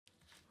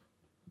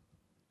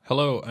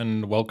Hello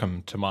and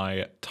welcome to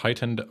my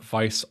Tightened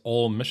Vice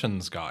All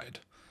Missions guide.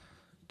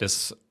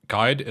 This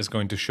guide is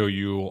going to show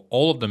you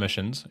all of the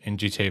missions in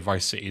GTA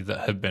Vice City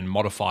that have been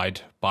modified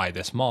by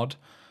this mod,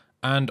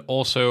 and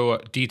also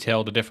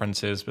detail the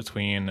differences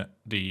between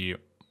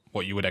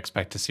what you would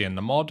expect to see in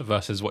the mod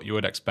versus what you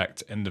would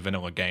expect in the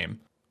vanilla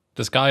game.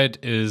 This guide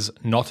is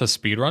not a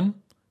speedrun,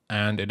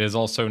 and it is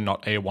also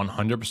not a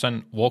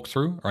 100%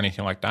 walkthrough or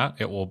anything like that.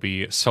 It will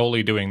be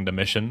solely doing the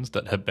missions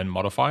that have been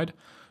modified,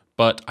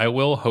 but I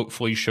will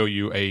hopefully show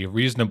you a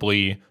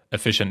reasonably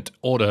efficient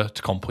order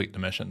to complete the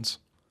missions.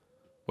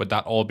 With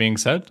that all being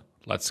said,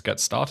 let's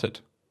get started.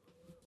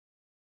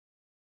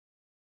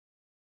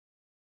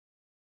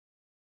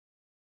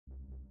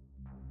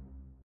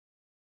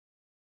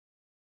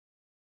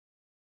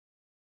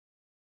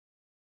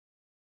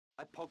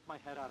 I poked my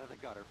head out of the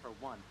gutter for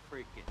one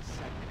freaking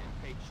second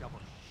and paid shovel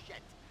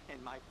shit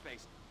in my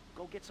face.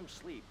 Go get some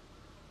sleep.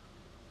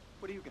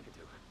 What are you gonna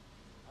do?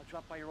 I'll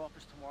drop by your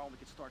office tomorrow and we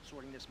can start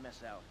sorting this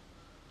mess out.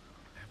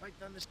 Have I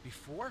done this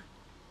before?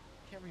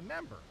 Can't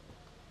remember.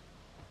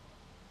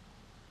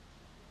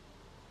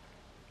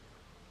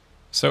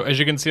 So as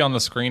you can see on the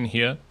screen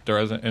here, there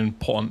are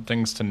important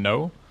things to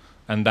know,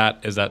 and that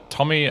is that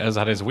Tommy has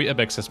had his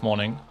Weetabix this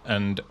morning,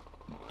 and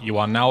you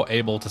are now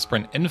able to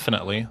sprint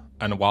infinitely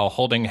and while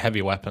holding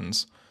heavy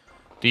weapons.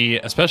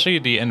 Especially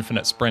the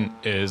infinite sprint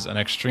is an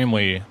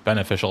extremely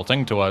beneficial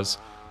thing to us,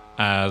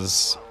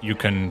 as you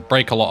can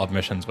break a lot of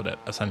missions with it,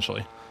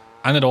 essentially.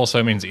 And it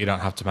also means that you don't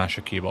have to mash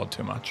your keyboard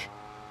too much.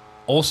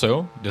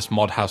 Also, this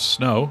mod has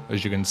snow,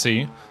 as you can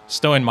see.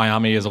 Snow in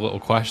Miami is a little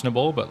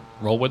questionable, but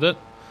roll with it.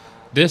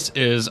 This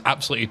is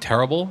absolutely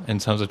terrible in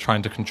terms of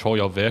trying to control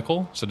your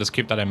vehicle, so just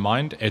keep that in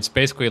mind. It's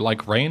basically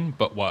like rain,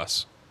 but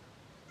worse.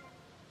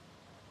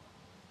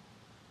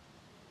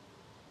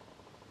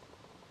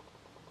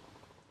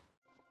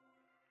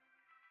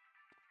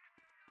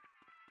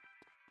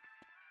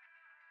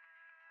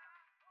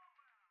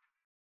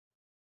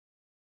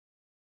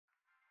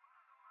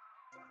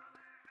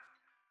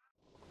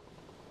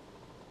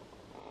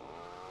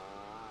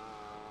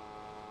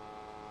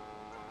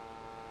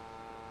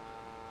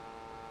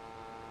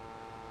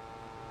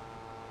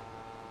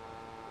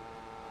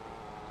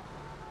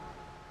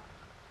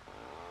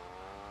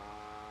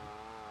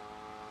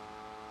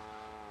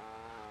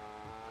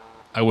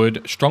 I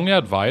would strongly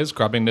advise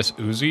grabbing this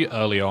Uzi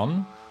early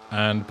on,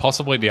 and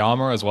possibly the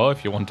armor as well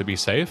if you want to be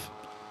safe,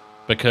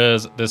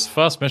 because this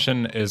first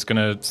mission is going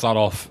to start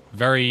off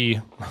very,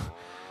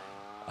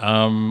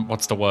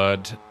 what's the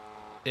word?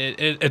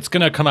 It's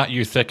going to come at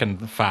you thick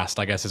and fast,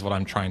 I guess is what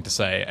I'm trying to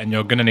say, and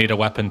you're going to need a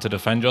weapon to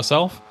defend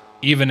yourself,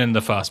 even in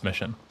the first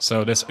mission.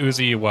 So this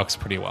Uzi works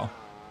pretty well.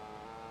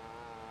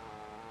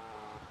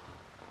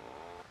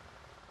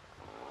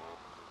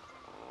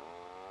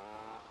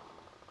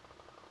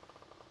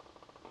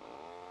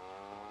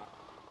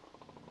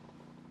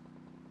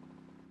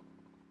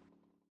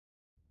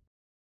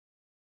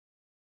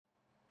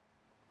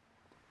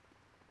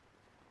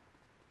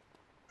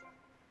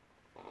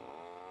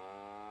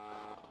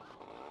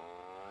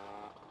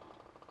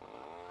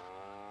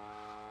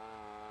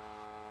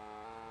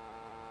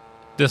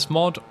 This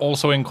mod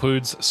also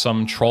includes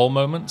some troll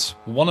moments.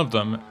 One of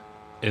them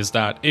is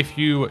that if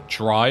you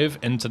drive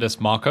into this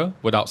marker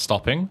without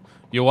stopping,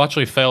 you'll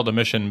actually fail the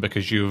mission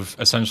because you've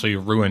essentially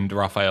ruined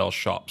Raphael's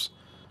shop.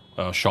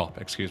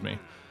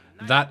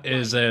 That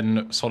is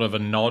in sort of a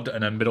nod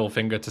and a middle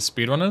finger to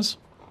speedrunners,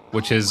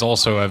 which is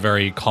also a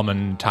very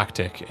common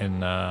tactic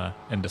in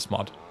this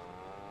mod.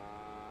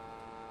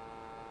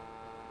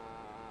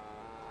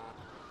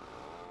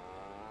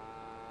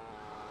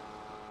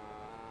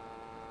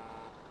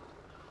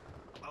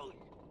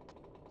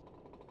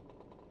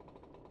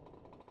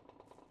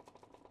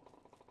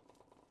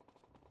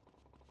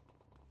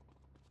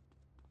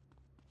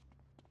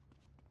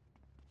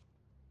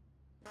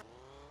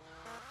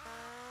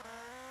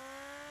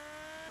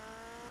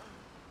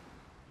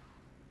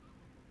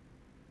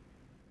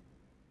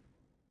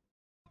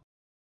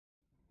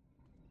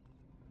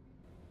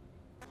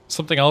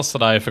 Something else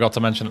that I forgot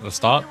to mention at the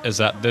start is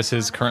that this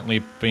is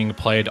currently being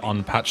played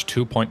on patch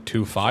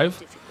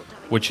 2.25,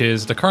 which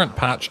is the current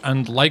patch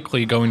and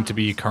likely going to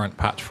be current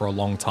patch for a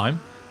long time,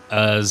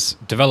 as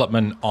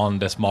development on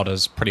this mod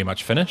is pretty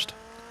much finished.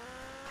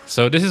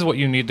 So this is what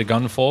you need the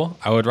gun for.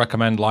 I would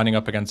recommend lining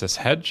up against this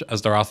hedge,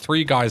 as there are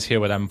 3 guys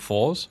here with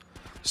M4s,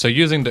 so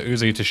using the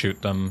Uzi to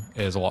shoot them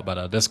is a lot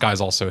better. This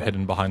guy's also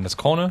hidden behind this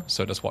corner,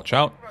 so just watch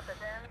out.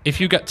 If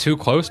you get too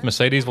close,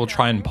 Mercedes will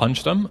try and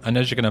punch them, and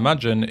as you can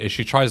imagine, if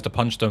she tries to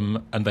punch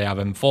them and they have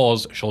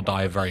M4s, she'll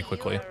die very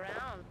quickly.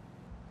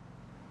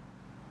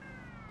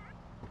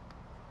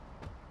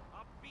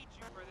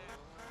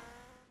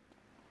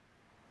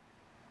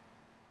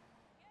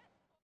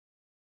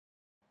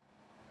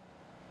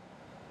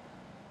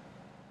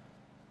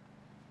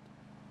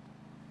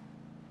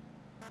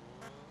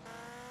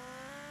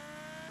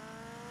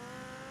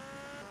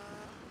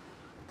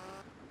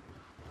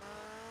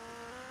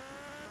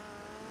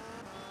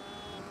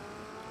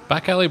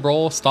 Back alley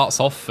brawl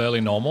starts off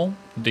fairly normal.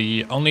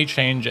 The only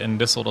change in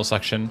this little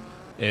section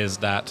is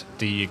that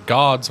the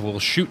guards will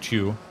shoot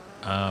you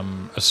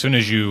as soon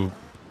as you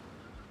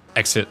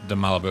exit the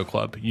Malibu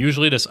Club.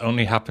 Usually this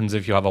only happens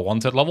if you have a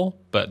wanted level,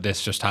 but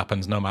this just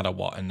happens no matter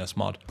what in this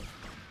mod.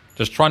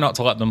 Just try not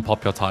to let them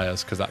pop your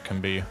tires, because that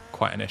can be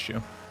quite an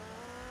issue.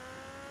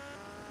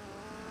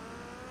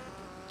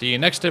 The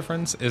next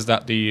difference is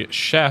that the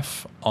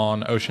chef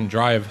on Ocean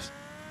Drive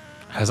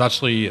has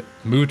actually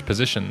moved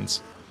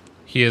positions.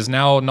 He is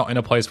now not in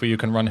a place where you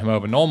can run him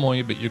over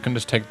normally, but you can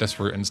just take this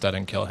route instead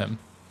and kill him.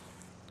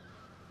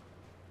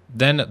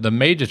 Then the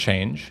major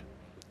change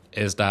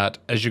is that,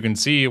 as you can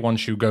see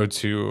once you go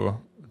to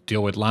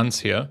deal with Lance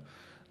here,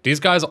 these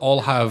guys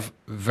all have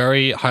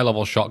very high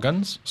level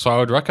shotguns, so I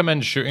would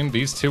recommend shooting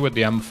these two with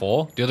the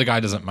M4. The other guy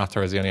doesn't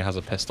matter as he only has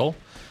a pistol.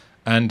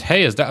 And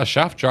hey, is that a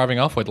shaft driving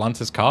off with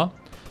Lance's car?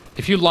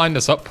 If you line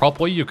this up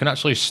properly, you can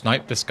actually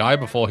snipe this guy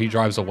before he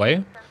drives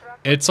away.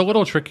 It's a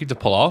little tricky to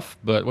pull off,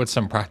 but with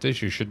some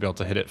practice you should be able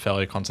to hit it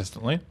fairly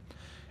consistently.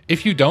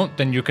 If you don't,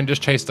 then you can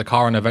just chase the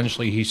car and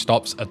eventually he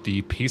stops at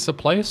the pizza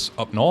place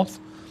up north,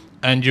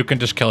 and you can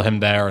just kill him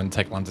there and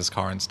take Lance's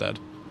car instead.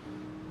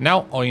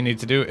 Now, all you need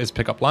to do is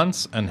pick up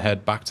Lance and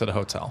head back to the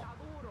hotel.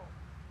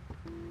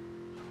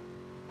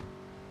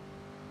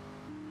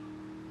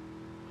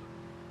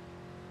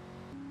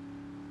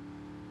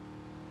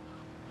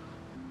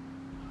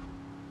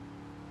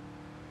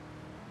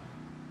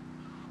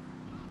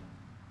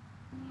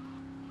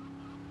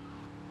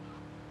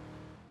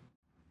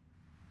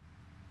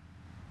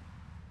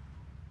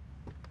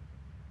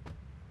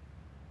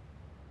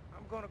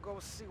 I'm gonna go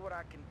see what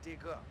I can dig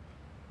up.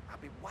 I'll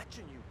be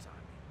watching you, Tommy.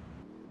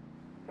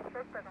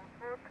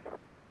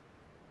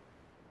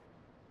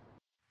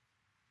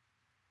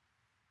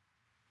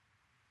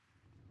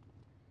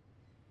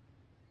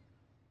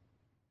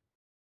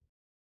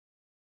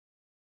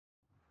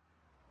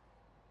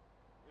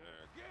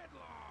 Get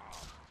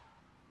lost!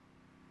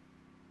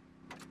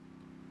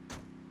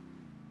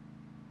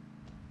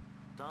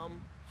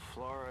 Dumb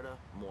Florida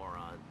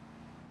moron.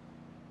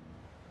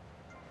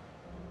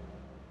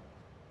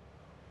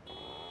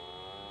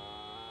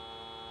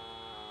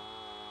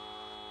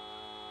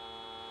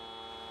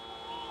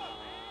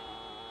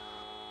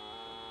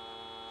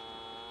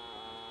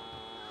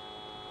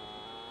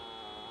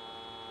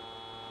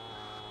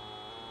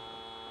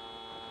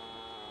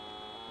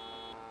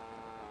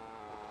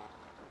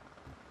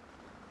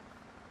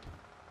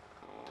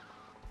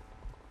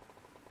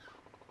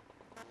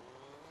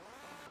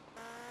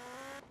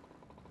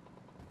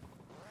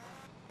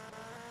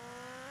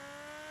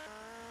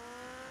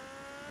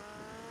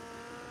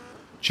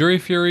 Jury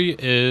Fury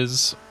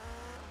is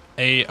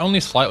a only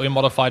slightly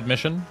modified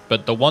mission,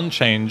 but the one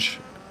change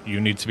you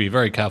need to be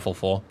very careful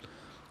for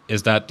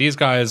is that these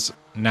guys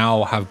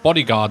now have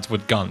bodyguards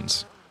with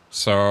guns.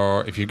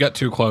 So if you get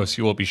too close,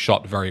 you will be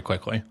shot very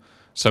quickly.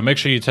 So make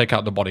sure you take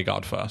out the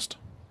bodyguard first.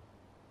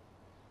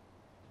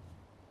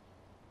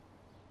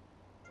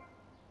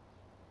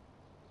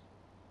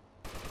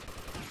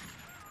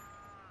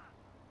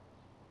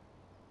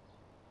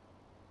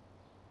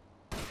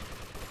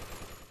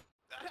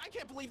 I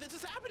can't believe this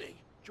is happening!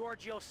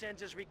 Giorgio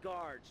sends his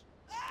regards.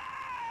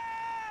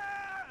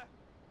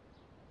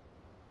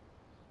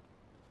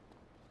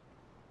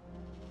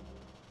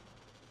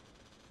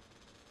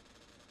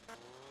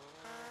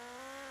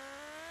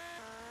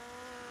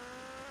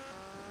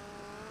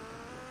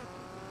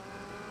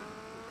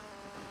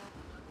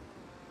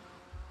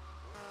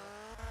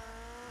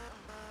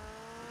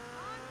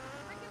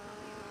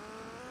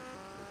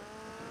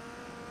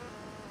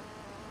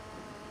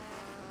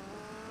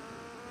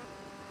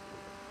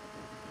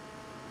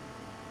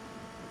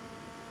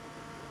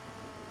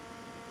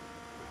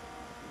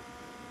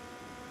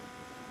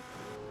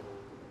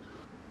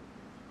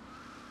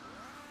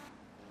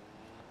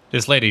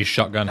 This lady's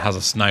shotgun has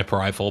a sniper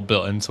rifle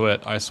built into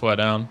it, I swear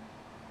down.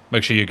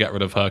 Make sure you get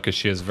rid of her because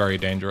she is very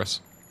dangerous.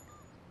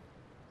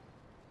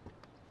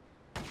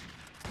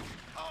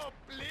 Oh,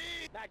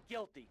 please! Not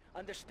guilty.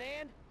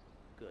 Understand?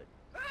 Good.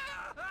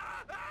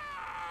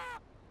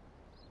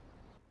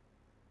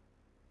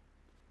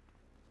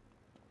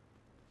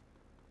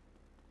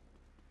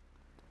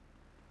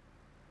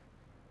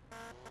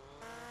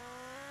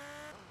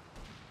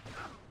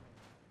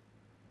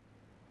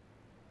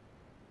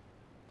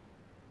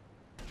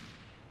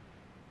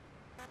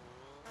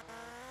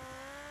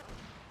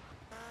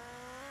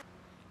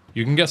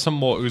 You can get some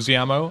more Uzi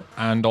ammo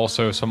and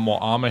also some more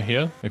armor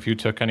here if you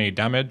took any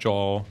damage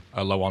or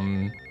are low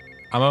on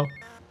ammo.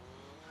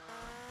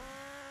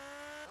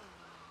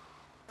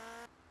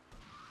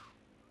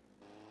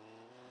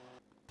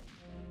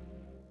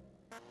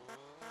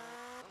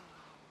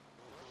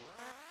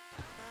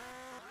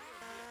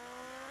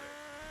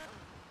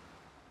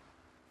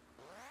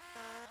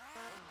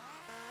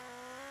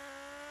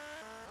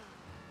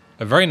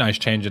 A very nice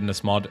change in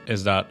this mod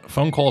is that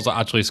phone calls are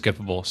actually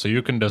skippable, so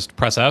you can just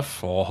press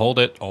F or hold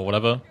it or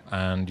whatever,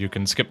 and you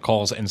can skip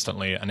calls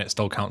instantly and it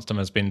still counts them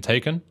as being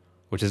taken,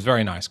 which is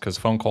very nice because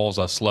phone calls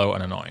are slow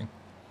and annoying.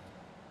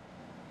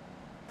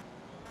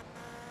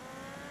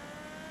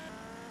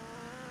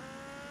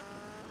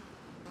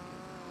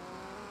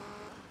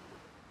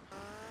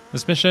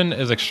 This mission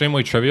is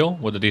extremely trivial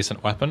with a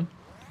decent weapon,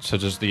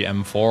 such as the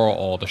M4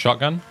 or the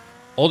shotgun.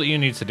 All that you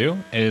need to do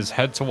is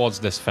head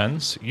towards this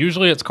fence.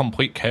 Usually it's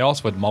complete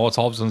chaos with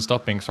Molotovs and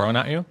stuff being thrown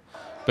at you.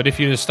 But if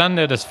you just stand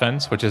near this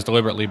fence, which is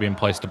deliberately being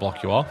placed to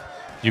block you off,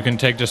 you can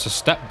take just a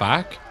step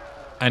back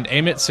and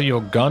aim it so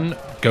your gun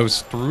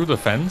goes through the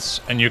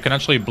fence, and you can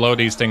actually blow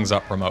these things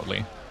up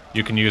remotely.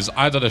 You can use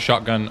either the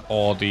shotgun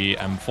or the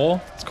M4.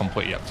 It's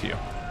completely up to you.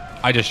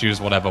 I just used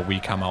whatever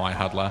weak ammo I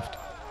had left.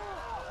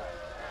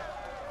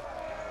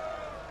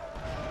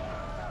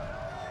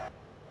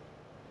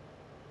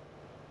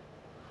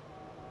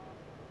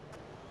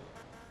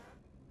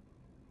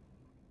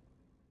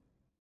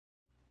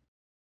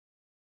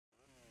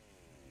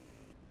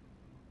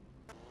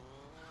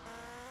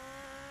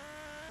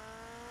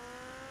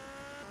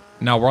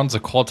 Now we're on to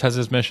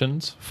Cortez's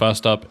missions.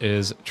 First up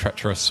is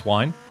Treacherous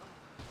Swine.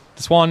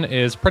 This one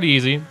is pretty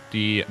easy.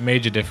 The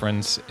major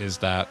difference is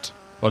that,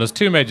 well, there's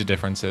two major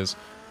differences.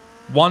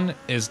 One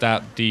is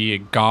that the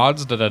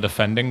guards that are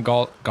defending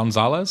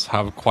Gonzalez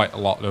have quite a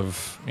lot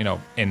of,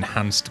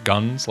 enhanced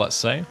guns, let's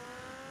say.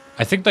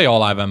 I think they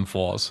all have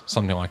M4s,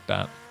 something like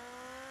that.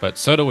 But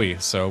so do we,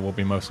 so we'll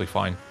be mostly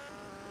fine.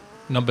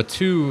 Number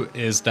two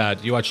is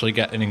that you actually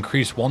get an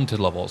increased wanted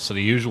level, so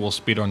the usual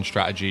speedrun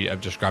strategy of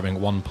just grabbing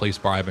one police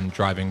bribe and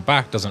driving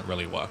back doesn't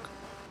really work.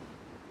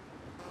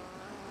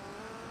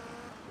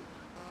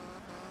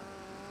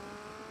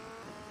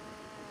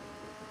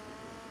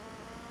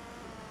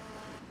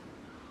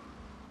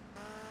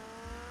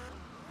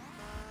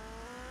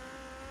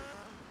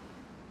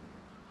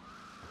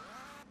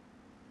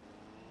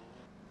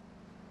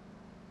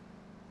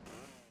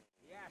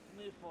 He asked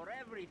me for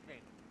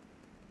everything.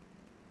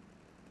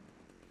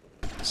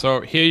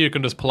 So here you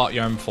can just pull out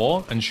your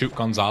M4 and shoot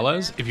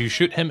Gonzalez. If you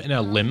shoot him in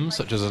a limb,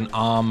 such as an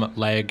arm,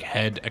 leg,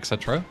 head,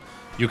 etc.,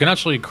 you can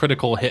actually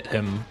critical hit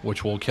him,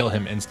 which will kill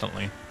him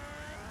instantly.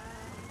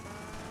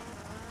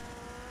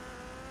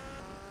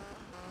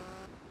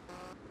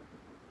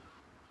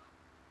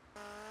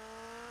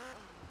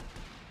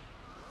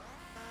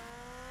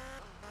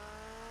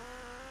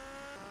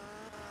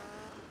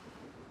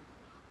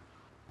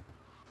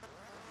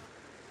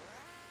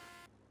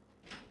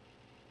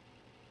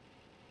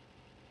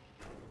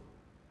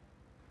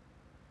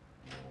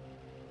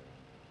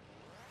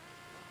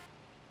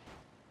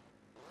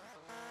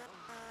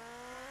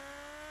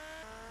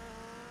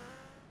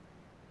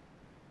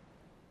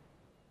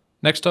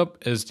 Next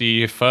up is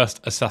the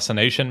first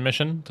assassination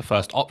mission, the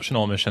first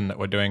optional mission that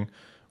we're doing,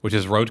 which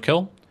is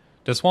Roadkill.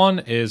 This one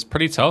is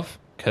pretty tough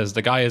because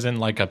the guy is in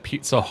like a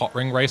pizza hot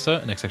ring racer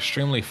and it's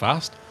extremely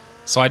fast.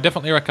 So I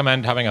definitely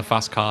recommend having a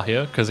fast car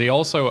here because he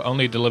also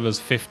only delivers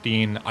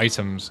 15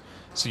 items,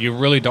 so you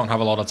really don't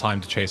have a lot of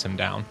time to chase him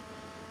down.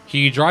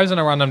 He drives in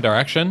a random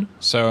direction,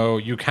 so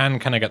you can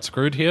kind of get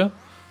screwed here,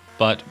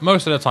 but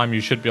most of the time you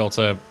should be able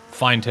to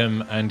find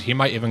him, and he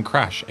might even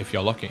crash if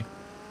you're lucky.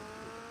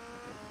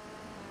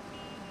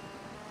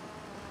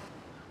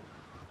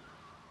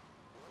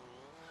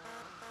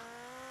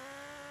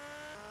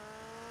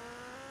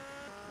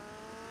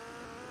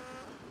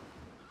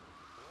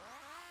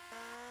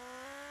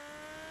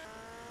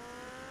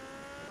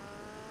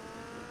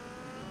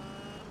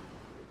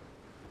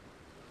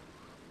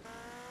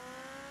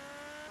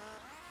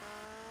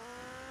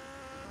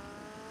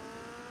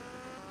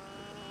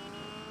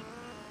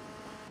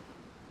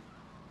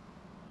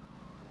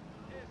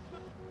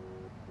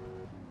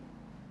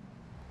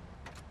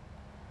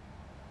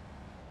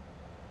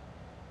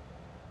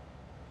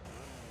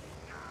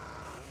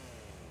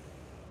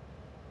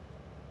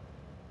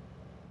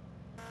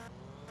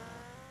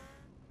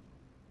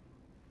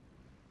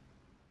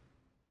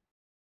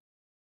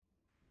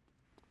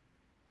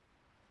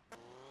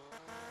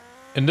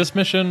 In this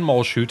mission,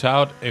 Mole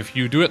Shootout, if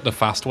you do it the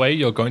fast way,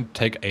 you're going to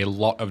take a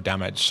lot of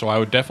damage, so I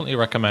would definitely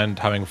recommend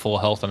having full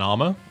health and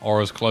armor, or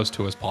as close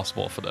to as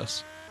possible for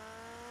this.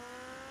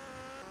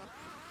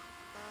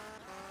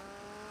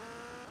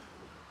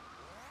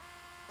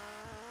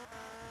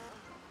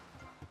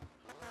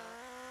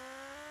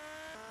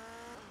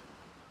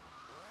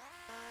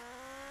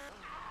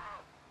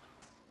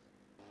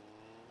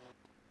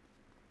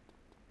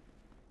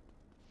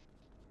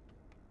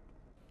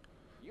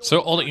 So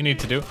all that you need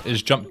to do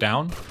is jump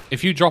down.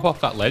 If you drop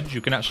off that ledge,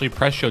 you can actually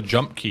press your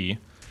jump key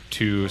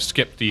to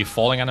skip the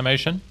falling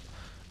animation.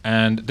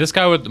 And this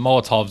guy with the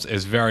Molotovs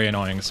is very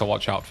annoying, so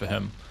watch out for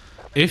him.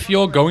 If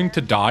you're going to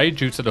die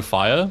due to the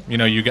fire,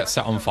 you get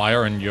set on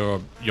fire and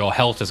your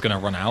health is going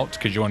to run out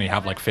because you only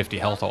have like 50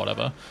 health or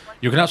whatever,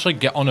 you can actually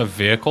get on a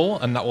vehicle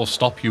and that will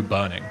stop you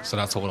burning. So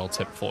that's a little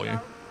tip for you.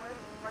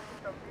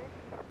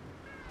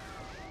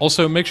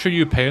 Also, make sure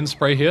you pay and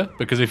spray here,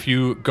 because if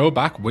you go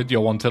back with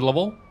your wanted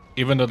level,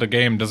 even though the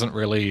game doesn't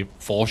really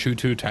force you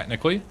to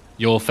technically,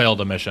 you'll fail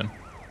the mission.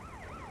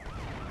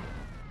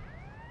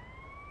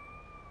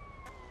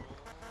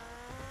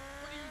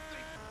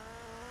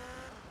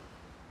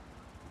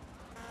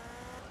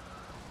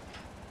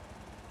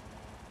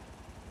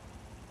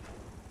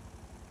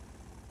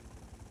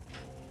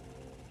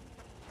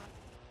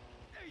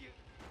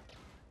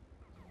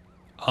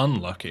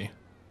 Unlucky.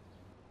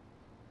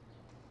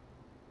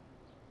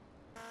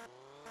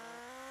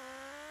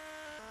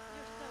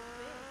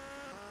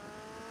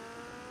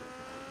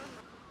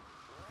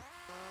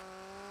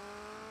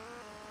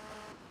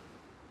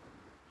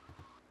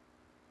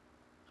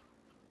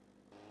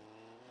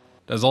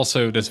 There's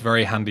also this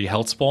very handy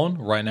health spawn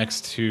right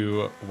next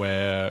to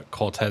where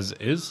Cortez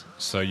is,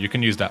 so you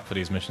can use that for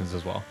these missions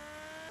as well.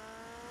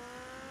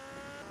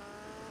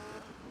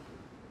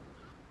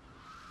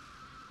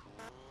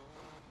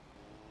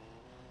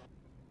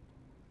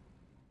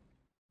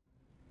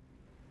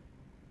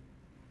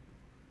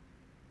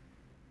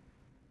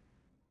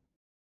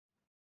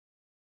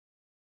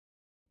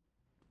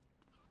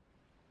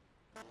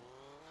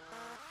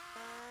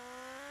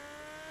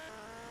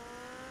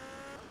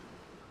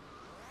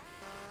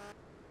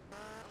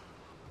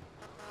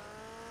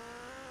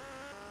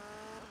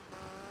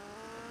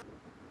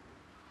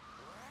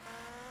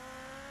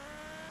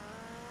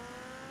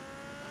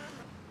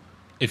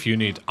 If you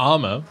need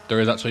armor, there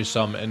is actually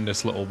some in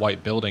this little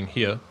white building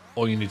here.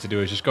 All you need to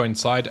do is just go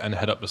inside and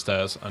head up the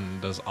stairs,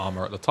 and there's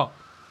armor at the top.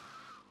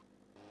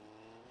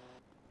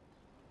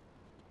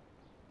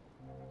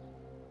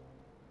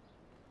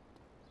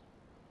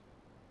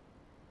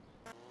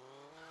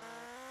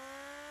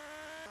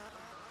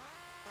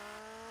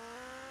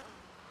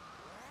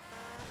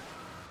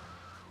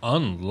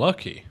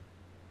 Unlucky.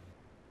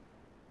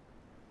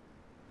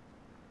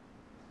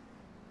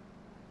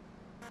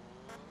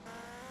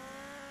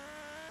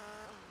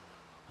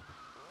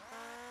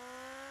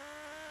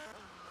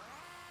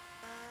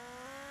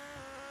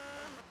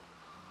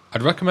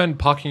 I'd recommend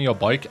parking your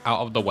bike out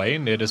of the way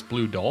near this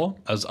blue door,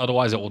 as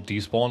otherwise it will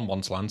despawn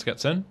once Lance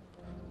gets in.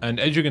 And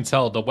as you can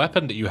tell, the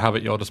weapon that you have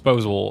at your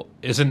disposal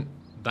isn't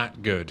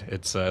that good.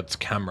 It's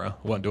camera,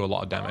 won't do a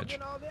lot of damage.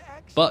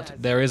 But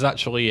there is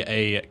actually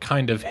a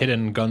kind of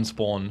hidden gun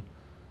spawn,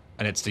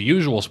 and it's the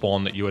usual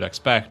spawn that you would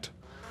expect.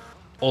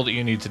 All that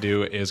you need to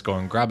do is go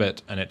and grab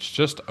it, and it's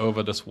just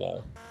over this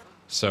wall.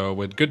 So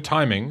with good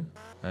timing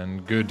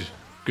and good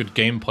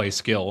gameplay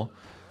skill,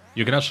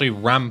 you can actually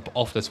ramp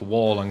off this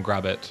wall and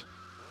grab it.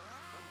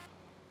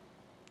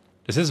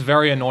 This is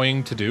very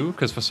annoying to do,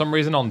 because for some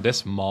reason on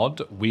this mod,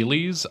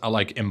 wheelies are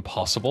like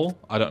impossible.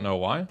 I don't know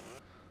why.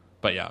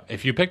 But yeah,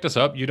 if you pick this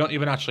up, you don't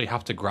even actually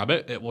have to grab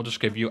it. It will just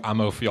give you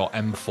ammo for your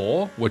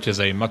M4, which is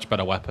a much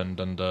better weapon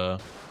than the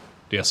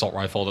assault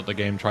rifle that the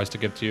game tries to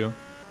give to you.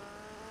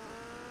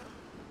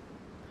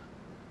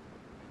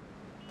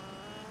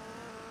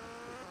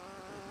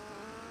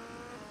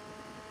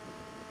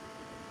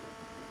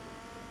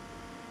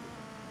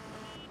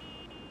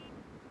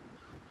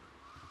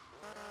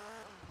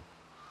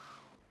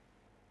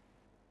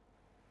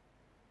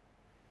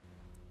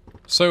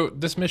 So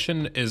this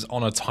mission is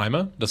on a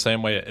timer, the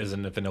same way it is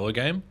in the vanilla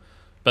game,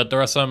 but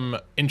there are some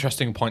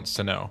interesting points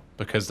to know,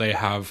 because they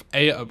have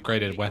A,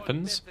 upgraded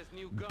weapons,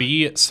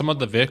 B, some of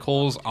the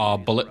vehicles are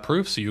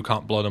bulletproof so you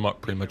can't blow them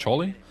up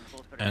prematurely,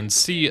 and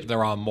C,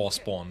 there are more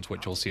spawns,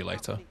 which you'll see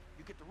later.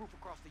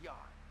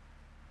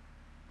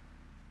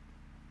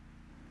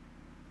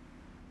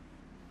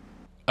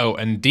 Oh,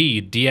 and D,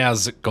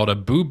 Diaz got a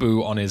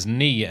boo-boo on his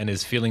knee and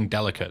is feeling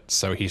delicate,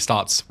 so he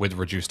starts with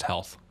reduced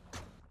health.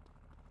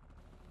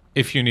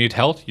 If you need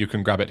health, you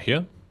can grab it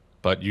here,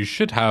 but you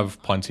should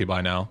have plenty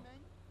by now.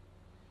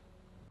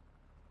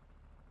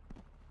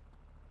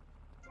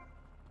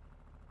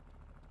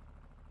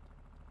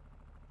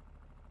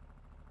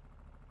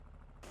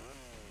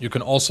 You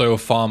can also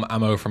farm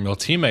ammo from your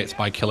teammates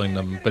by killing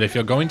them, but if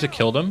you're going to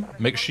kill them,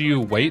 make sure you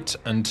wait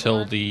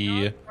until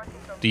the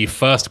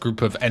first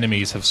group of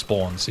enemies have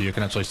spawned, so you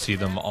can actually see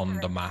them on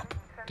the map,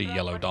 the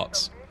yellow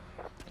dots.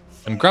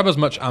 And grab as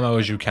much ammo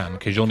as you can,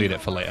 because you'll need it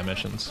for later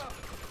missions.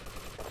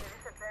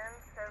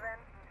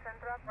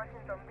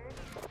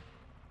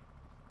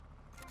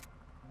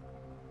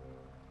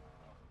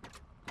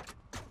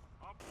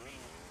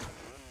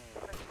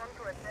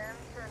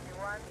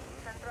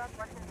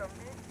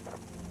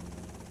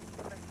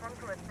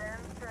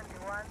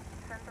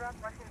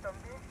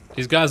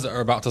 These guys that are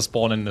about to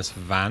spawn in this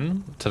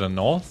van to the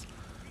north,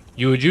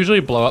 you would usually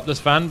blow up this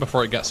van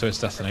before it gets to its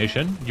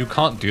destination. You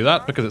can't do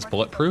that because it's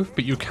bulletproof,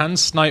 but you can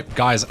snipe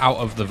guys out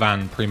of the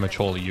van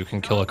prematurely. You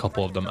can kill a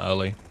couple of them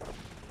early.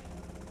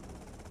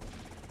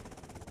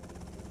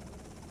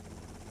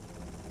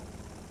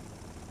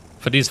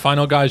 For these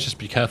final guys, just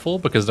be careful,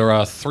 because there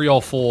are 3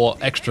 or 4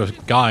 extra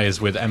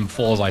guys with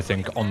M4s, I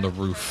think, on the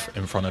roof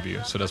in front of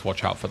you, so just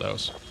watch out for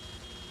those.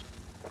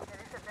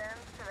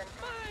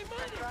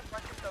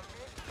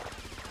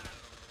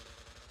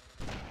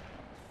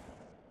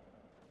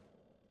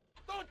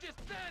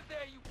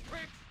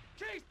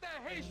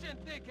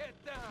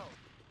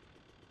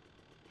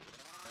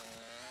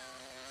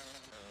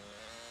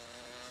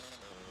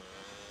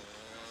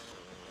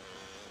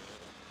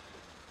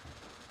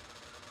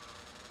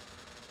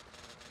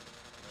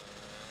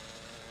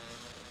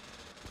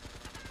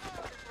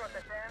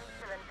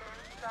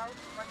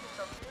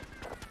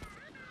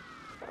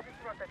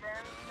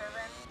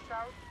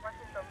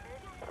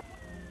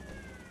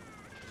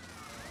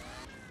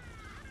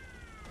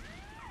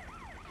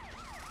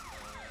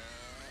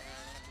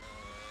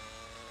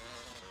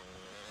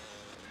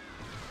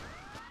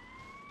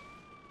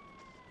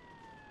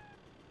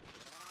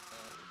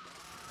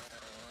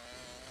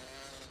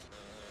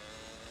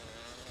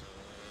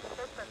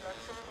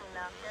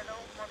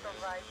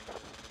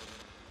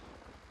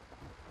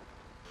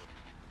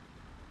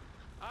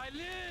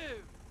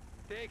 live!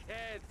 Take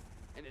heads,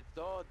 and it's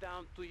all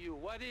down to you.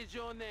 What is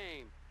your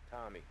name?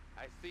 Tommy.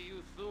 I see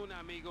you soon,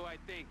 amigo, I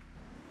think.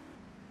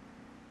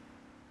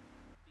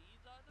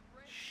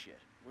 Shit,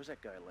 where's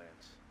that guy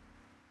Lance?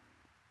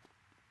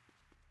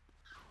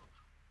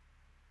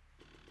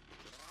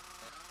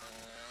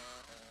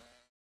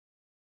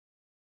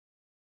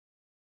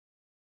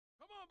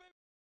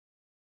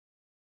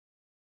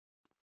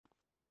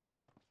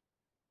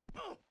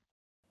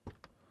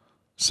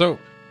 So,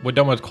 we're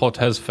done with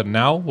Cortez for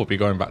now. We'll be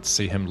going back to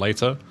see him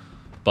later.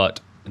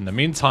 But in the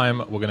meantime,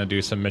 we're going to do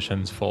some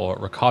missions for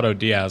Ricardo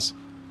Diaz.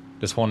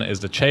 This one is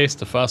the chase,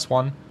 the first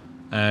one.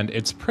 And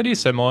it's pretty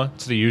similar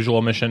to the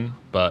usual mission,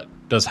 but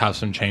does have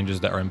some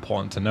changes that are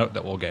important to note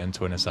that we'll get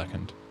into in a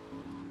second.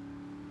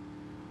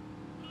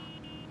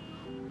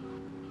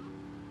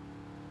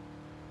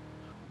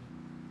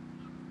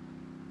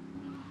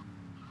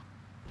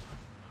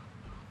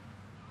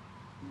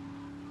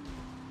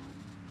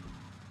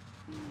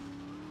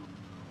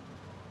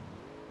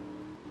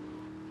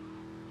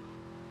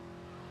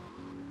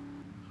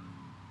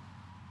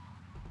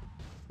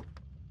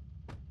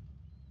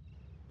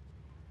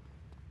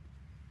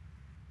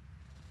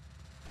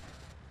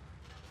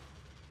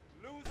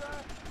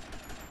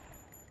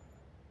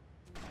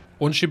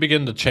 Once you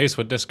begin the chase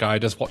with this guy,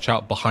 just watch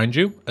out behind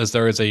you, as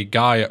there is a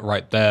guy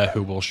right there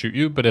who will shoot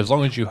you, but as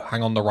long as you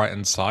hang on the right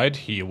hand side,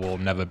 he will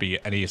never be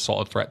any sort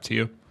of threat to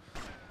you.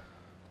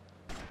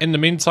 In the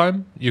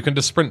meantime, you can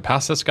just sprint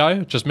past this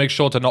guy. Just make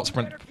sure to not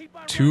sprint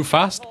too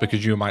fast,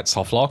 because you might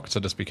soft lock, so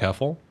just be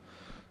careful.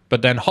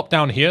 But then hop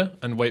down here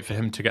and wait for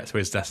him to get to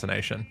his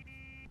destination.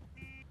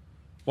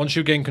 Once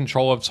you gain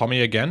control of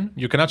Tommy again,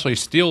 you can actually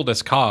steal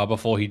this car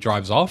before he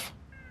drives off.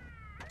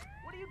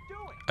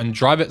 And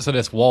drive it to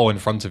this wall in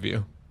front of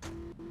you.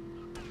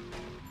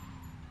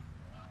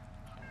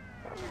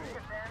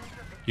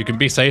 You can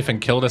be safe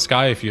and kill this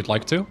guy if you'd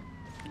like to.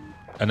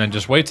 And then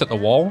just wait at the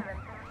wall.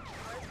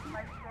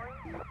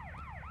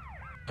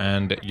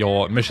 And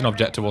your mission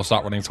objective will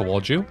start running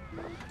towards you.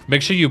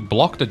 Make sure you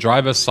block the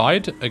driver's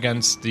side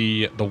against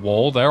the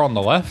wall there on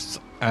the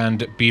left.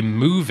 And be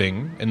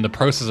moving, in the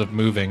process of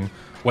moving,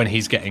 when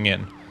he's getting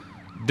in.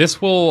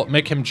 This will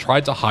make him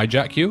try to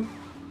hijack you.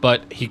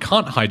 But he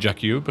can't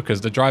hijack you because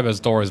the driver's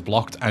door is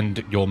blocked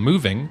and you're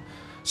moving.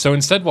 So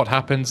instead what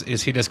happens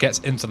is he just gets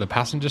into the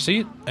passenger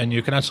seat and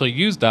you can actually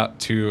use that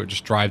to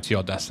just drive to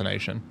your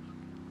destination.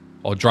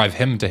 Or drive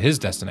him to his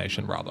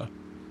destination, rather.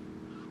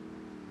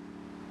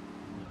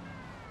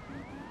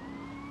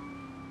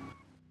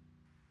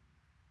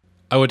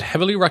 I would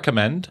heavily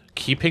recommend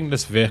keeping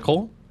this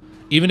vehicle.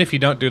 Even if you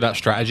don't do that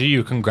strategy,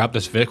 you can grab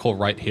this vehicle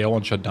right here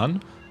once you're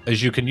done,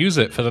 as you can use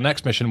it for the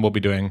next mission we'll be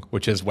doing,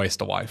 which is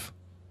Waste a Wife.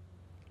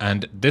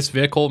 And this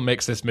vehicle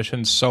makes this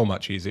mission so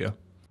much easier.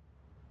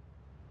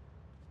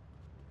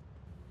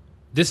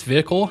 This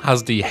vehicle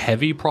has the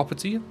heavy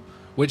property,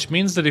 which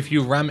means that if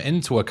you ram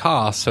into a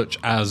car such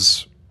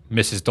as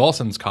Mrs.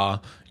 Dawson's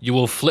car, you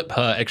will flip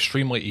her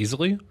extremely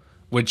easily,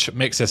 which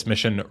makes this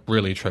mission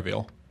really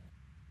trivial.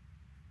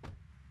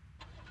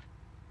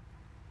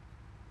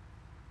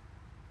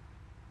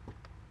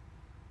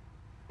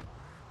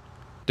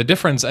 The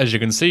difference, as you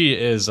can see,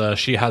 is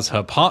she has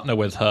her partner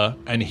with her,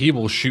 and he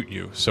will shoot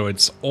you, so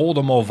it's all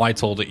the more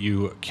vital that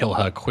you kill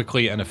her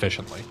quickly and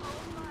efficiently.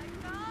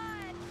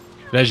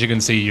 But as you can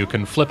see, you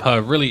can flip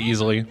her really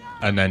easily,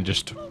 and then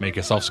just make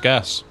yourself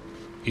scarce.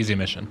 Easy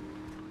mission.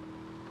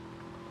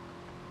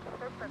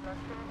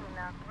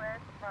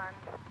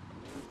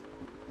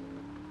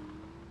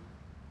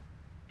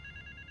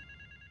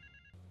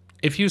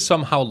 If you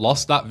somehow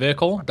lost that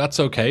vehicle, that's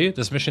okay.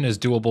 This mission is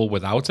doable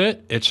without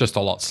it, it's just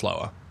a lot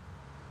slower.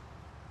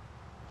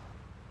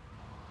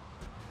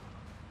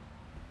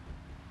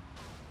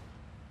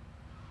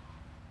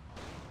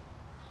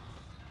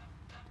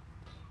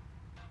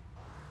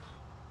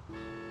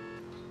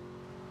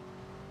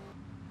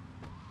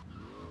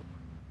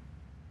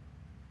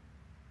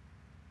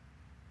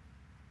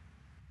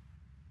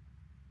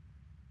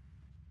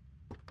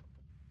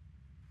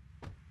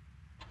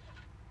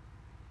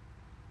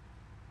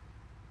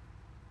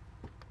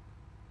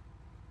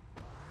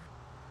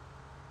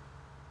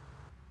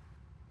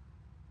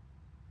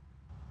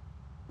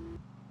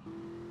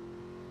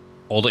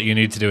 All that you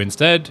need to do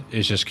instead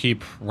is just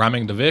keep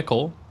ramming the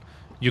vehicle.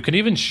 You can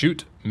even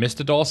shoot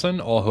Mr. Dawson,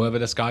 or whoever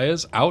this guy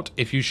is, out.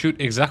 If you shoot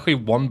exactly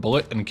one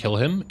bullet and kill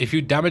him, if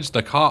you damage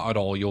the car at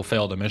all, you'll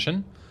fail the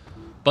mission.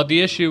 But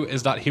the issue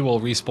is that he will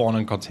respawn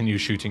and continue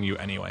shooting you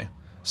anyway.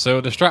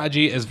 So the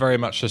strategy is very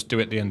much just do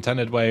it the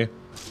intended way.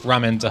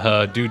 Ram into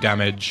her, do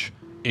damage.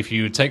 If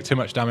you take too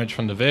much damage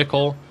from the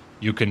vehicle,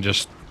 you can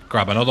just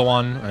grab another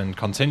one and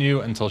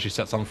continue until she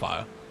sets on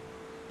fire.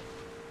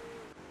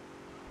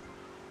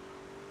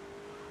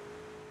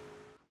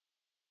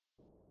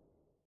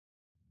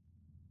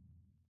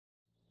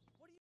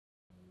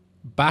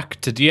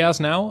 Back to Diaz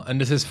now, and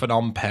this is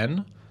Phnom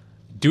Penh.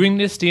 Doing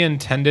this the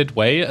intended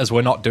way, as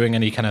we're not doing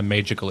any kind of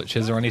major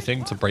glitches or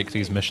anything to break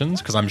these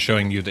missions, because I'm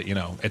showing you that, you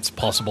know, it's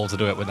possible to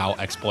do it without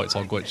exploits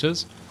or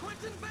glitches.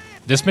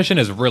 This mission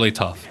is really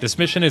tough. This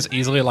mission is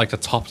easily like the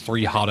top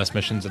 3 hardest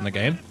missions in the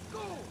game.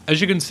 As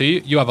you can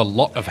see, you have a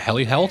lot of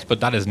heli health, but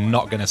that is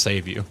not going to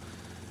save you.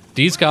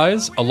 These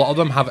guys, a lot of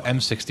them have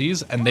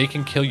M60s, and they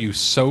can kill you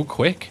so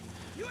quick.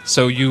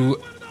 So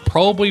you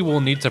probably will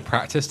need to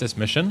practice this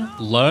mission,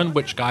 learn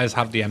which guys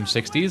have the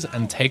M60s,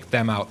 and take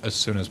them out as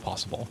soon as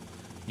possible.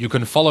 You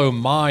can follow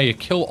my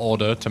kill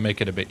order to make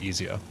it a bit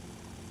easier.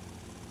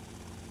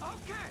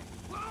 Okay,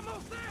 we're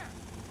almost there.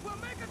 We'll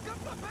make a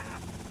couple of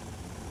passes.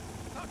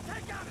 So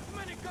take out as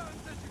many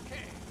guns as you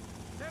can.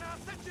 Then I'll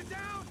set you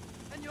down,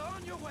 and you're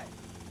on your way.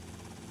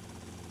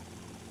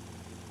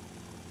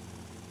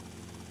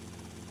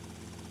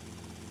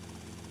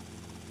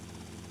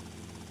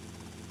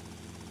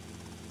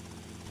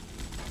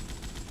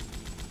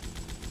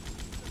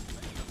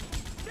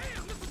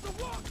 Damn, this is the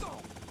war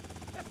zone.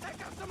 Let's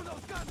take out some of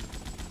those guns.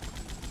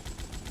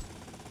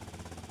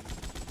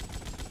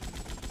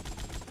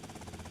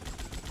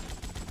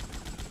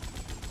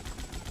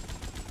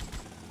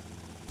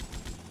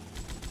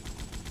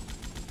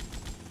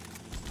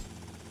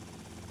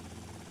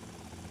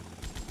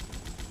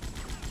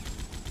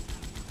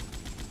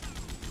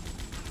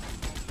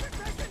 We're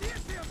taking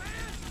hits here, man.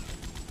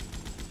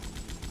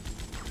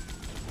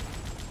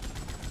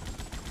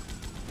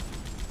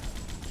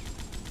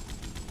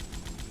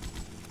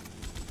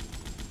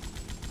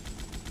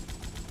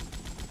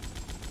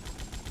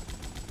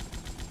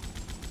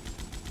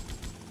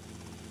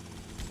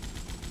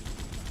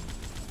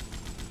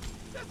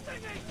 This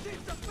thing ain't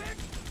cheap to fix.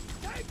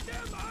 Take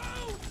them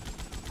out.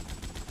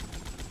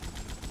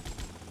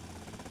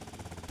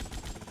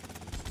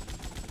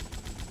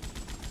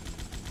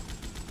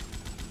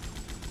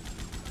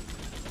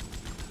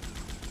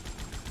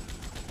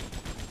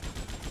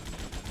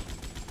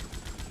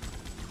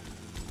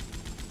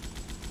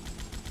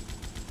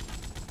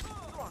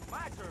 You're on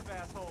my turf,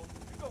 asshole.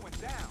 You're going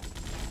down.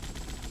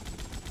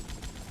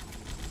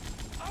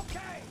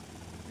 Okay,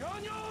 you're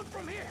on your own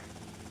from here.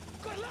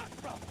 Good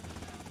luck, brother.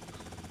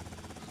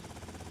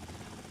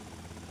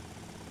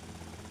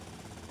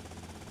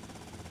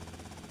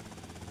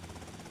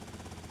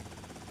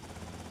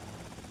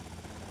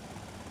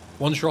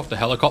 Once you're off the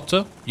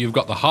helicopter, you've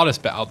got the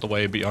hardest bit out the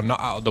way, but you're not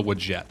out of the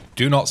woods yet.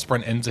 Do not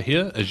sprint into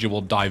here, as you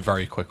will die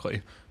very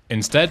quickly.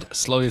 Instead,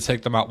 slowly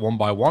take them out one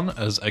by one,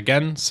 as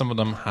again, some of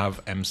them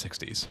have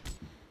M60s.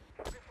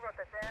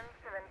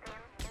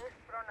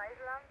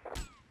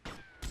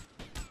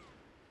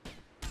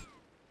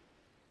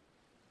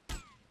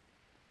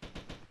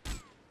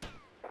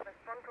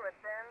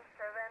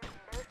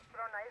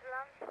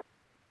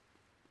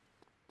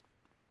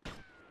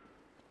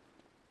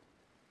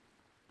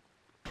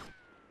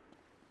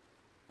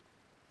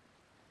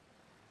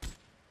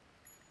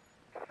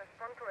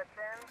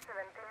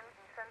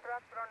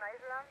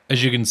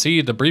 As you can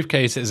see, the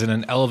briefcase is in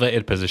an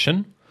elevated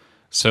position,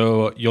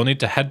 so you'll need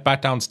to head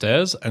back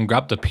downstairs and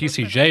grab the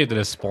PCJ that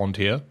is spawned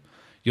here.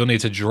 You'll need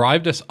to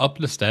drive this up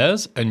the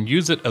stairs and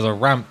use it as a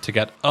ramp to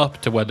get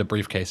up to where the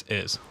briefcase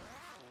is.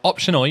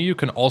 Optionally, you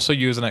can also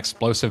use an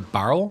explosive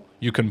barrel.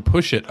 You can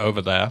push it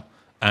over there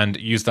and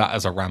use that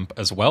as a ramp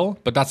as well,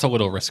 but that's a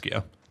little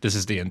riskier. This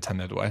is the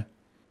intended way.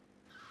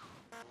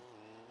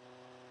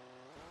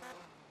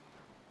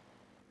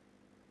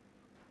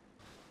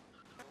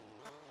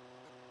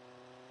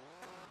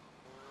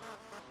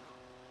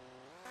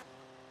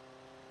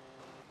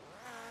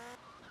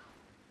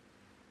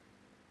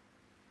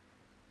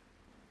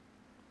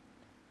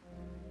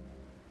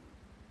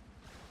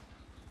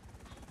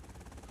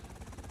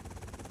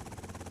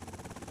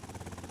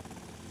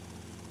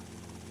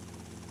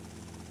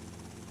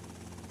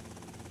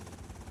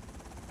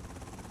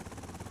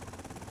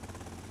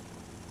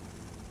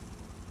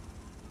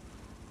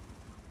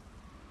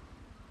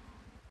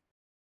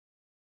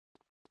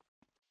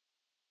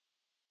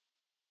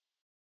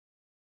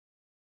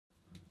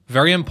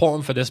 Very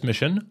important for this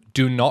mission,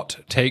 do not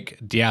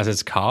take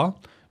Diaz's car,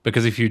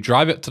 because if you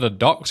drive it to the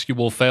docks, you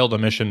will fail the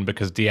mission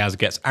because Diaz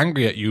gets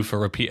angry at you for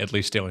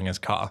repeatedly stealing his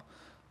car.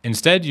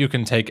 Instead, you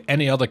can take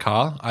any other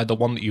car, either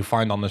one that you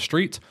find on the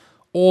street,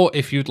 or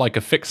if you'd like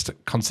a fixed,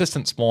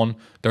 consistent spawn,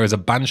 there is a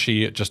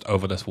Banshee just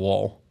over this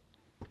wall.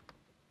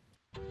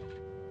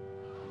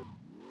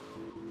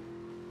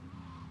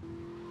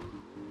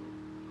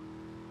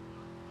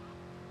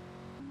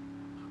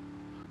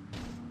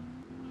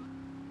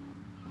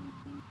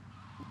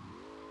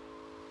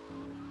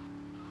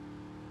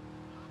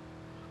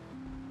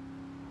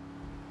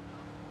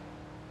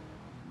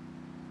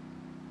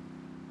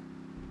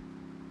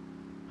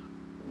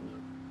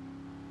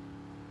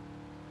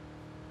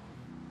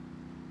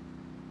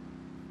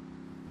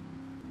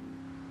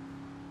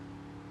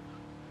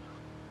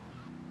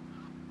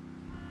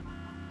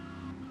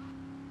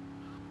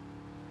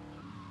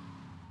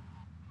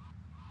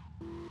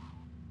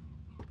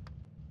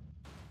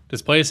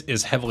 This place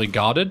is heavily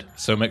guarded,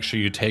 so make sure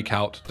you take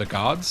out the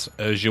guards,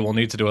 as you will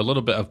need to do a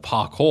little bit of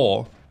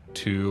parkour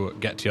to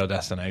get to your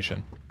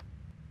destination.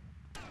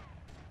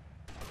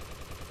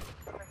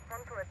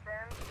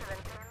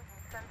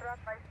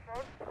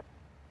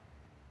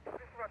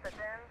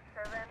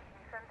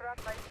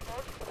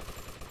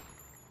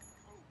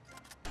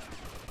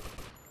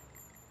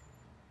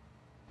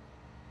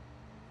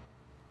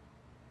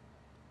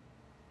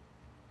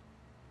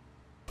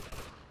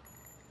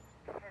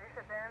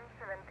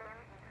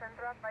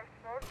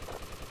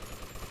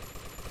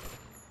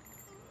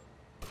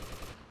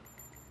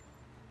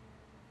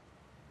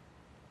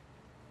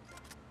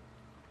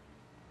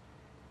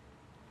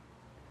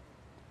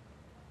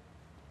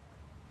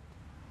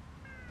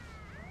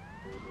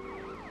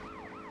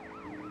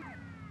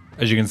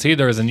 As you can see,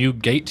 there is a new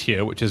gate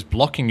here, which is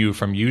blocking you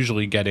from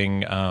usually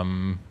getting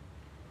over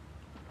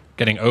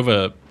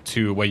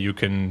to where you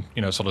can,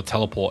 sort of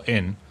teleport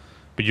in.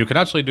 But you can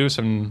actually do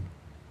some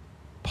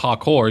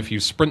parkour. If you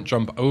sprint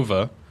jump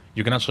over,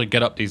 you can actually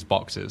get up these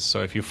boxes.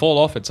 So if you fall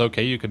off, it's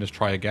okay. You can just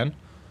try again.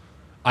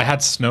 I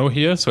had snow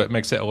here, so it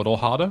makes it a little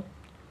harder.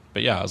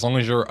 But yeah, as long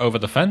as you're over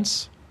the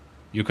fence,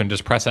 you can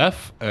just press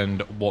F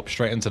and warp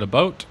straight into the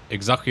boat,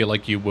 exactly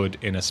like you would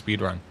in a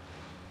speedrun.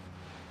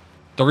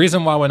 The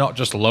reason why we're not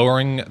just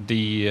lowering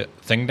the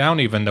thing down,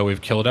 even though we've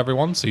killed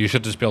everyone, so you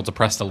should just be able to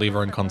press the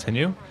lever and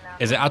continue,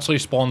 is it actually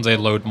spawns a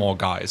load more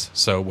guys.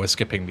 So we're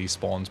skipping these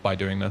spawns by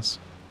doing this.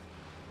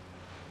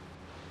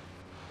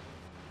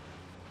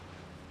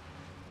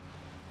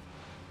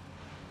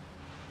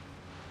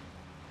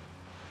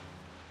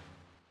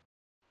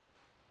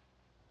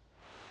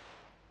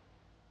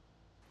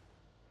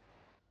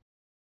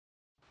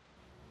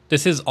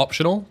 This is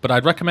optional, but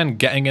I'd recommend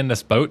getting in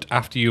this boat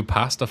after you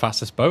pass the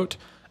fastest boat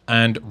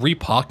and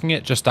reparking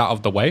it just out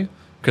of the way,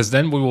 because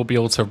then we will be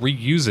able to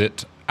reuse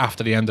it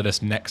after the end of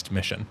this next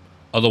mission.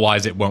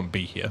 Otherwise, it won't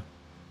be here.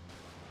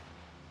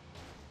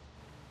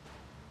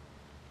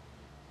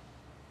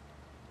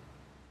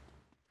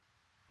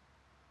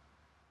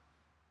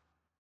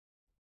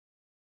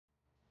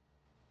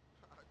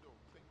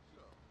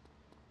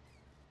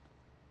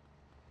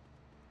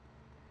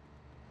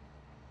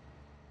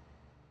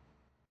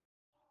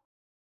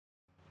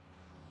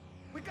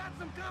 We got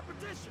some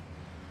competition.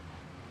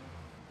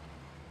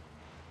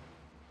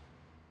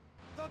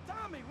 So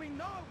Tommy, we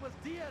know it was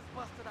Diaz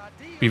busted our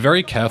deal. Be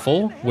very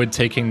careful with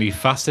taking the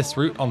fastest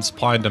route on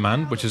supply and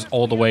demand, which is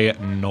all the way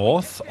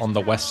north on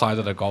the west side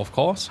of the golf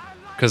course,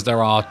 because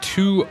there are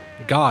 2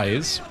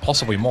 guys,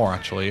 possibly more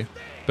actually,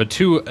 but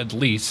 2 at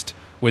least,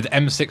 with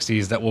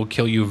M60s that will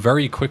kill you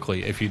very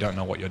quickly if you don't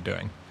know what you're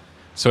doing.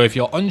 So if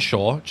you're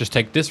unsure, just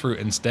take this route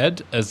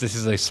instead, as this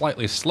is a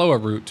slightly slower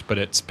route, but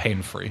it's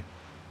pain-free.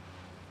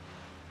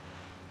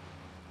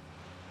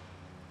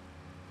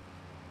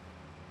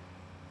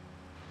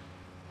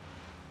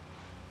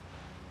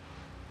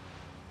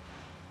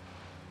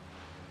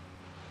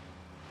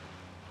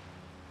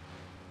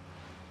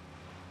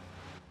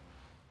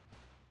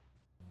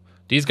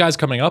 These guys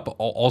coming up are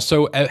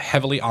also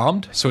heavily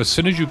armed, so as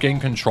soon as you gain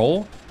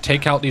control,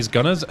 take out these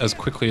gunners as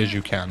quickly as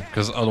you can,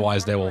 because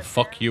otherwise they will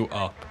fuck you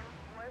up.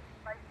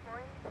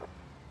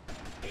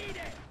 Eat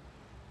it!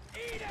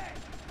 Eat it!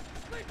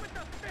 Sleep with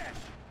the fish!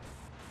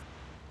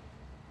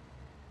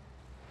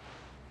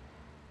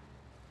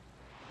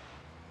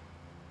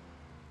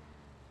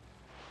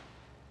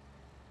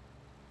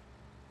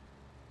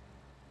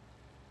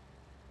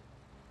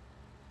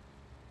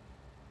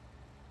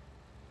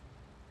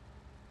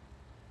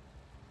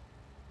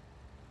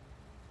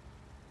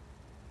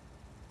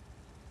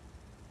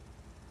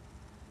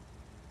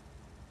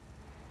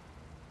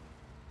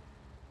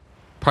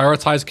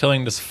 Prioritize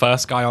killing this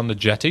first guy on the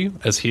jetty,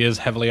 as he is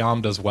heavily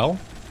armed as well.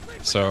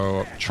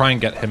 So try and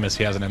get him as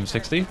he has an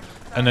M60,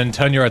 and then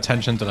turn your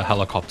attention to the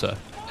helicopter,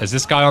 as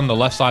this guy on the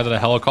left side of the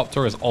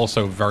helicopter is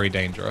also very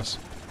dangerous.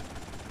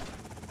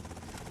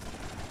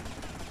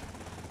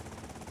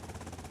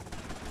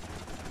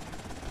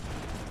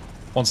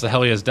 Once the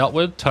heli is dealt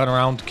with, turn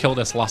around, kill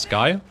this last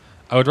guy.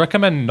 I would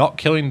recommend not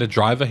killing the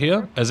driver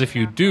here, as if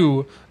you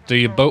do,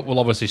 the boat will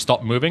obviously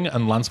stop moving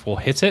and Lance will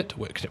hit it,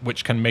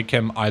 which can make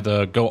him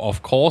either go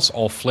off course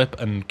or flip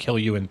and kill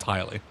you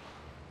entirely.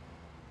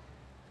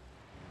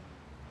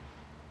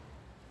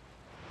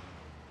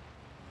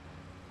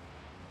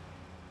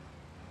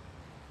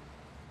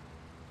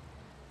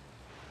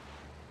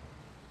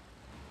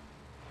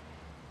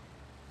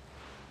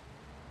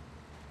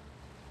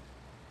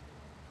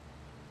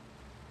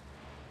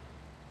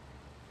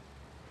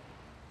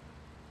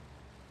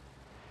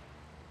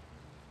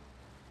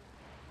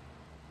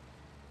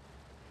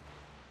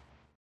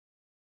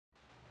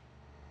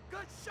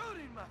 Good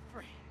shooting, my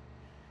friend.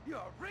 You're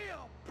a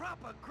real,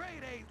 proper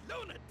grade-A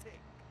lunatic.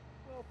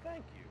 Well,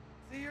 thank you.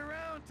 See you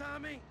around,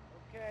 Tommy.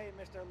 Okay,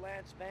 Mr.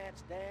 Lance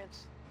Vance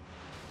Dance.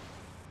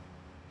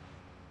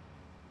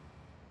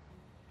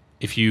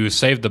 If you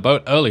saved the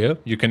boat earlier,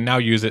 you can now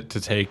use it to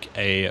take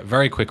a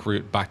very quick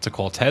route back to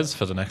Cortez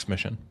for the next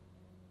mission.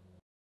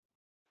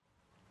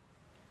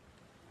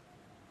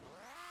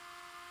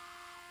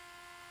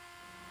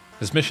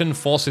 This mission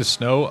forces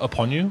snow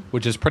upon you,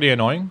 which is pretty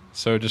annoying,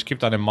 so just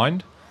keep that in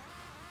mind.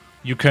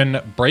 You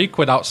can brake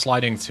without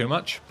sliding too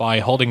much by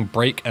holding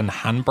brake and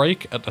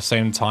handbrake at the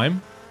same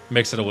time.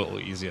 Makes it a little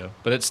easier,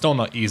 but it's still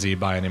not easy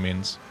by any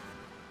means.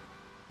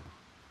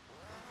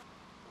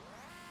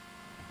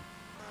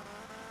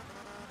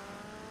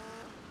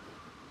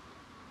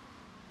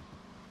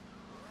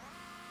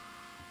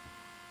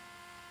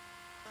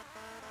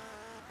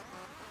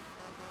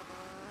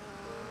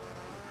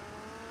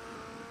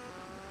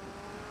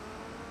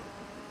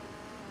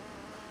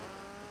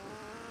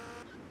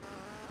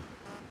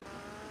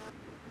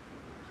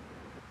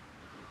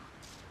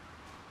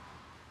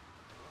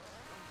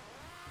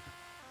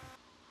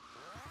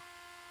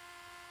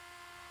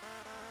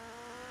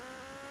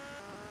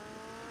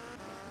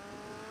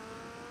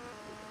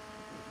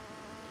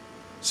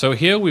 So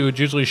here we would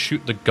usually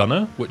shoot the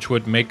gunner, which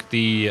would make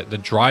the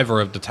driver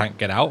of the tank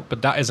get out,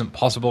 but that isn't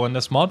possible in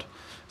this mod.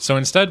 So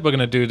instead we're going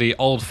to do the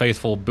old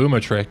faithful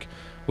boomer trick,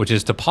 which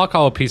is to park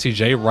our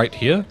PCJ right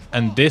here,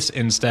 and this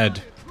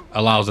instead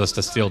allows us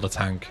to steal the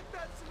tank.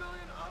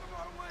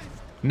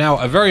 Now,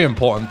 a very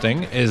important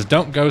thing is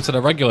don't go to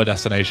the regular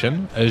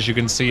destination. As you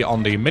can see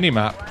on the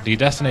minimap, the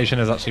destination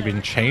has actually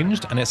been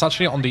changed, and it's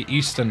actually on the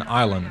eastern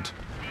island.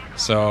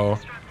 So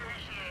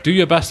do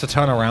your best to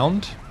turn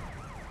around.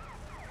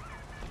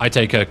 I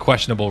take a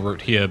questionable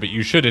route here, but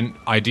you shouldn't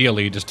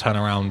ideally just turn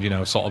around, you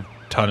know, sort of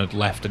turn it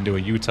left and do a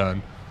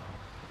U-turn.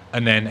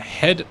 And then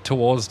head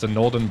towards the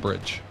northern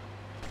bridge.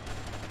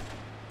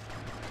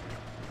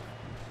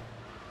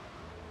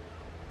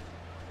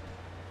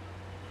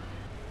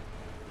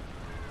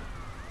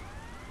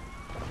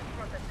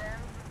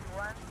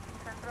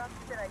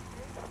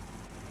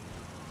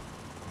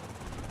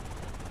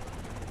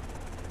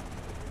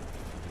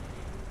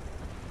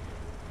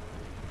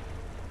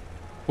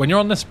 When you're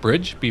on this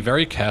bridge, be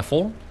very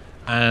careful,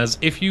 as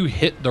if you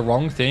hit the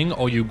wrong thing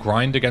or you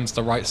grind against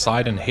the right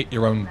side and hit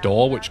your own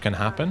door, which can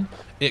happen,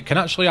 it can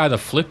actually either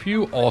flip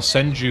you or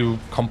send you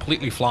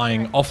completely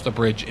flying off the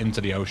bridge into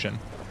the ocean.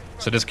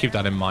 So just keep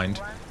that in mind.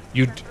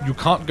 You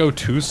can't go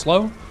too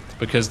slow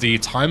because the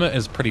timer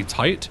is pretty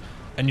tight,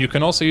 and you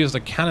can also use the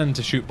cannon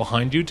to shoot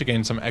behind you to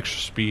gain some extra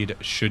speed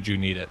should you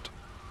need it.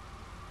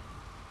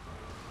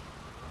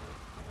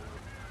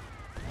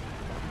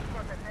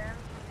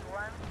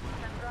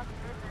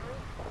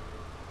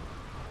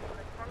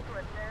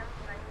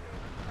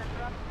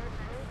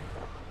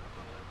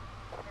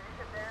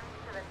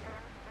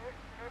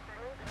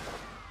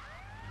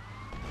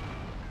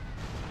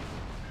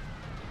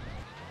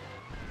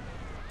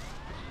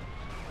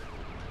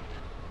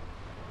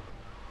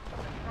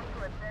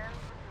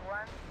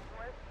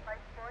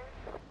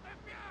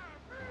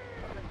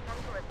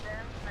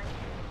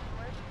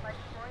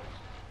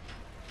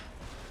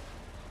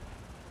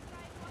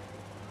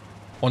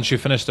 Once you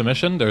finish the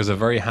mission, there is a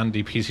very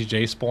handy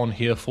PCJ spawn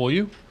here for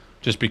you.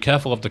 Just be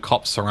careful of the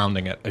cops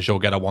surrounding it, as you'll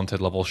get a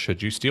wanted level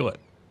should you steal it.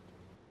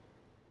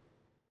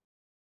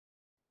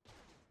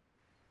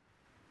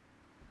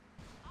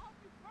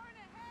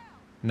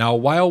 Now,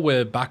 while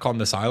we're back on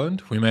this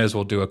island, we may as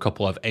well do a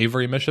couple of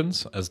Avery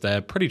missions, as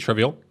they're pretty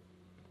trivial.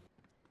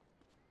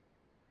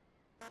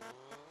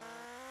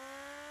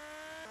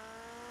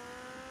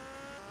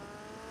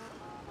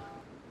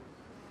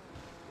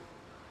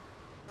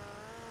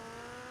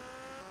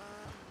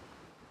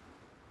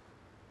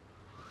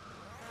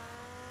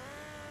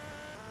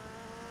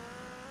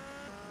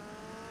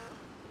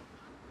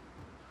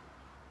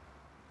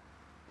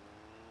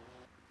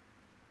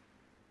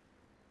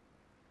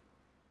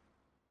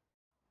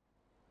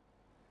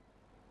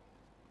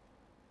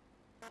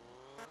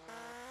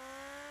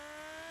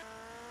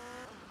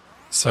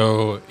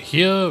 So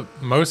here,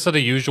 most of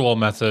the usual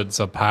methods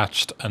are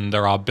patched, and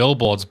there are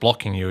billboards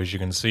blocking you, as you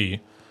can see.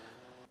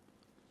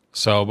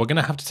 So we're going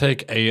to have to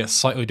take a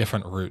slightly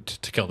different route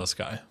to kill this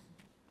guy.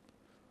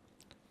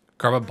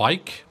 Grab a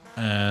bike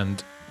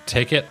and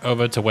take it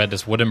over to where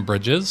this wooden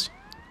bridge is.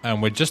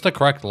 And with just the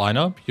correct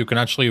lineup, you can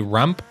actually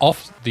ramp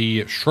off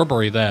the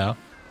shrubbery there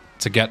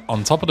to get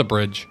on top of the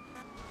bridge.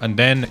 And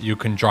then you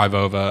can drive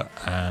over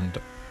and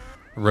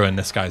ruin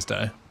this guy's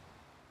day.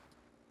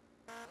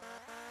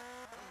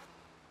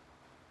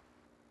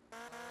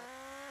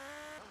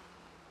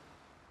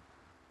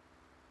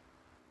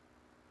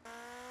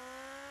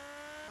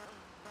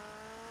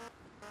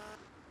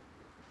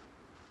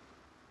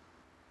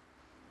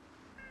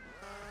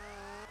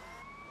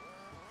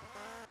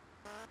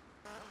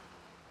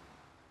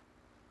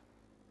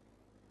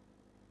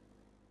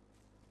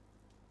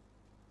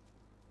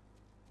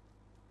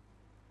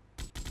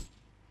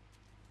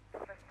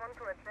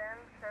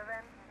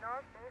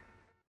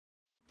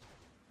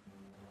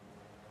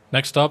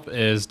 Next up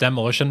is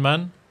Demolition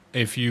Man.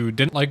 If you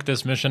didn't like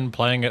this mission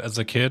playing it as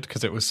a kid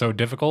because it was so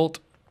difficult,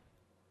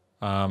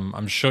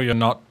 I'm sure you're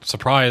not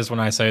surprised when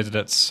I say that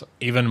it's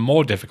even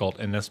more difficult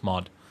in this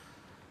mod.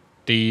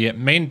 The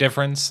main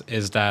difference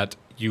is that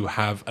you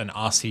have an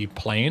RC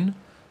plane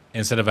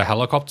instead of a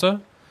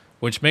helicopter,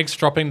 which makes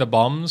dropping the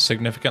bombs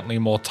significantly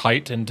more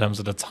tight in terms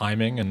of the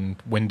timing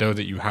and window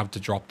that you have to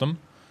drop them.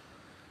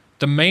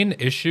 The main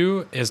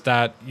issue is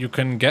that you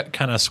can get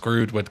kind of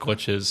screwed with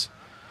glitches.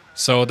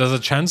 So there's a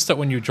chance that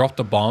when you drop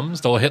the bombs,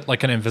 they'll hit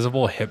like an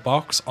invisible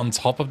hitbox on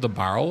top of the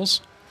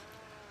barrels,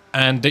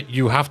 and that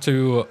you have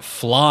to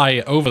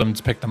fly over them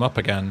to pick them up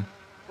again.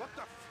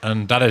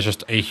 And that is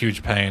just a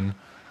huge pain.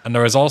 And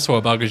there is also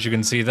a bug, as you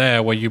can see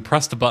there, where you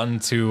press the button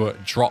to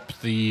drop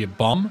the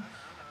bomb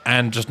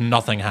and just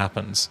nothing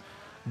happens.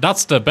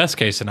 That's the best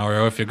case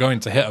scenario if you're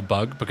going to hit a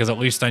bug, because at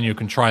least then you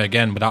can try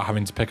again without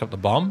having to pick up the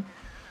bomb.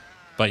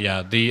 But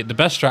yeah, the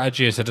best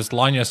strategy is to just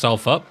line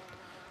yourself up,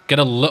 get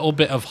a little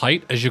bit of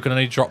height, as you can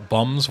only drop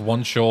bombs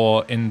once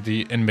you're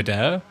in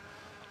midair,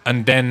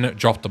 and then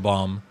drop the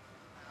bomb.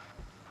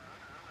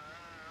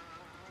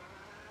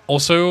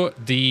 Also,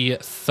 the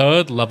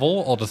third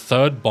level, or the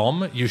third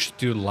bomb, you should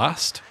do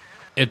last,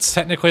 it's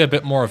technically a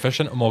bit more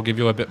efficient and will give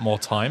you a bit more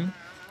time.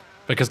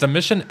 Because the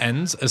mission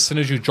ends as soon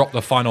as you drop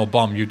the final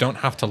bomb. You don't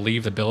have to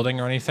leave the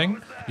building or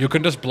anything. You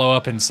can just blow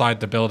up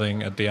inside the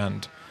building at the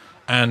end.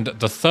 And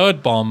the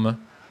third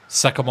bomb,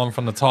 second one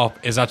from the top,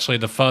 is actually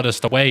the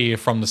furthest away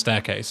from the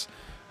staircase.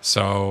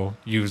 So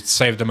you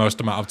save the most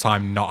amount of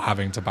time not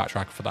having to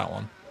backtrack for that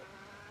one.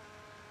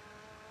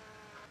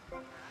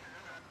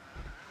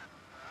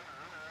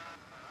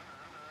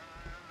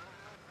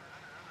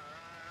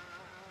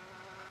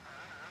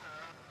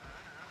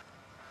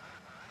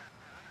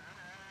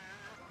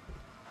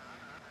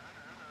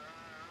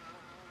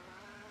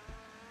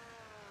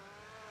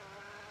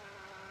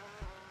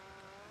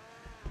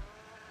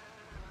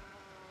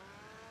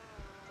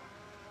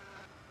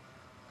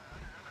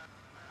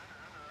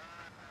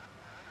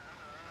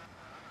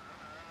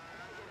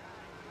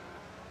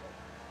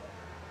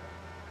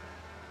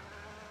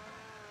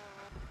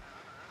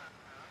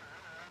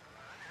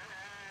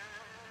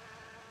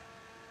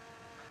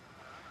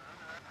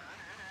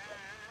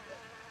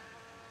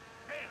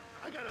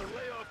 I gotta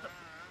lay off the...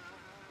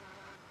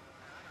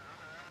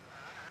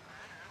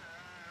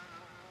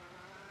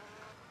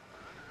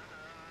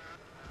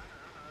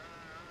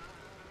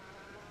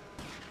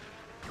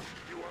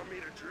 You want me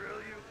to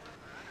drill you?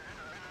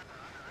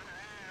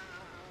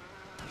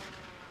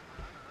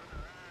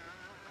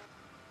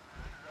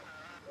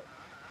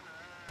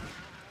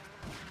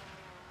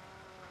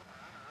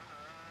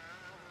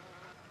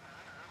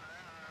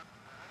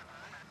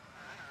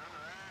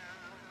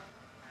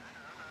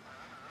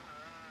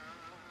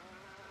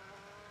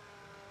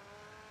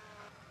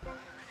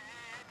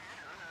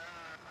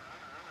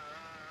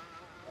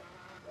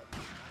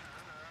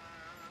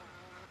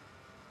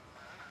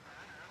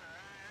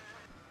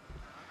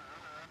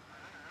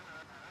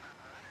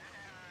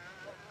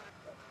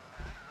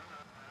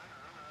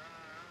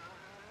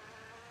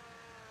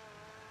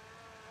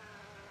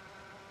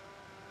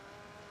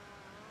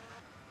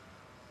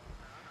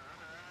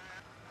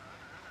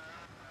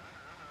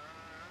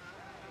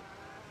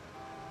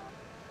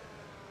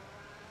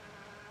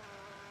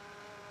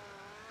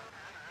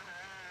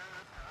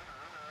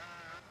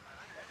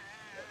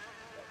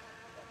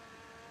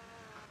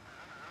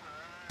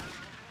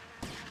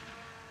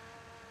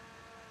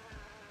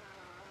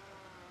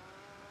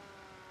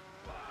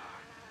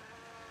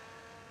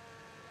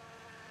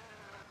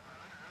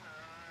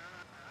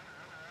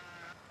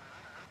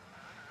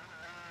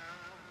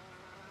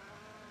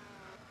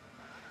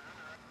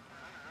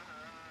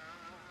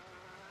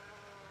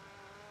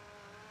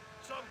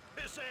 Some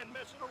pissant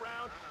messing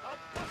around, I'll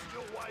bust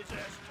your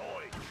wise-ass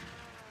toy.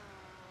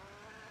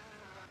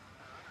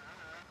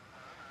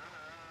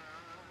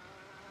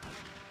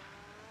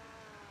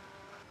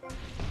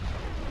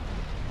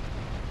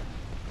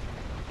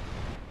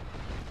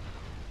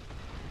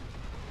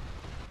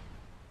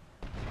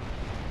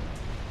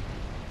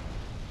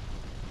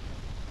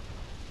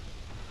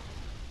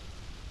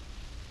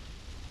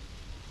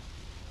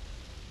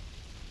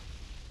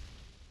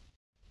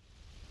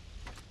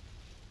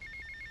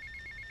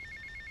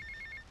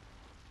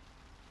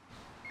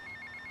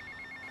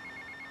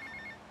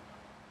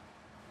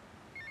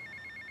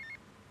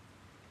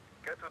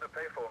 Get to the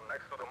payphone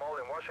next to the mall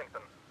in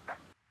Washington.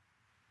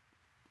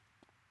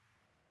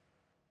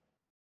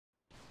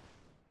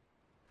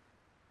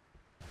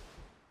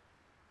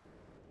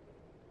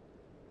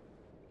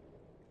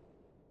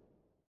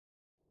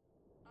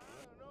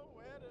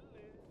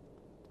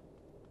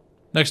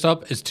 Next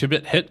up is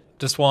 2-bit hit.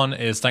 This one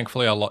is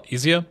thankfully a lot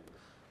easier.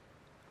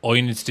 All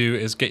you need to do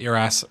is get your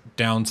ass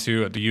down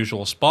to the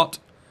usual spot,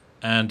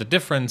 and the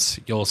difference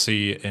you'll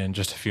see in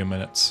just a few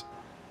minutes.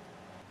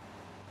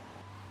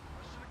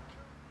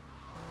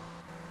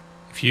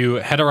 If you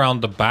head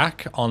around the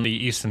back on the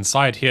eastern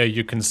side here,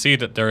 you can see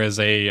that there is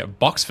a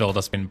Boxville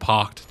that's been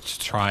parked to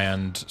try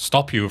and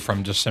stop you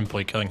from just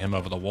simply killing him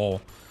over the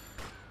wall.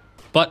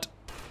 But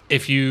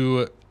if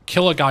you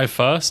kill a guy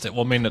first, it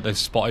will mean that they've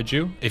spotted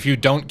you. If you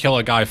don't kill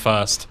a guy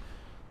first,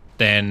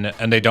 and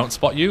they don't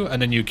spot you,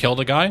 and then you kill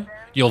the guy,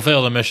 you'll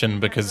fail the mission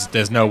because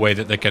there's no way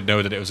that they could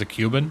know that it was a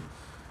Cuban.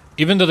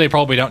 Even though they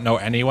probably don't know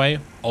anyway.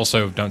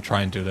 Also, don't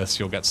try and do this,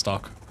 you'll get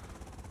stuck.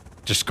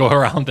 Just go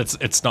around,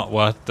 it's not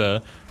worth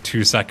the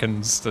 2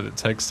 seconds that it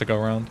takes to go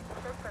around.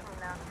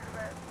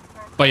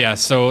 But yeah,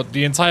 so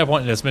the entire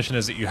point of this mission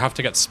is that you have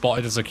to get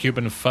spotted as a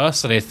Cuban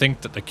first, so they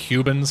think that the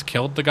Cubans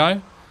killed the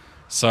guy.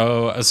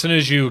 So as soon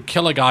as you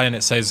kill a guy and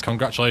it says,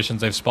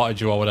 congratulations, they've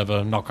spotted you or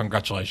whatever, not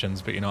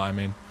congratulations, but you know what I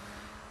mean.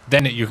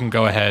 Then you can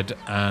go ahead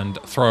and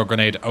throw a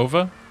grenade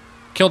over,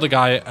 kill the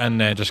guy, and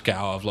then just get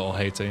out of Little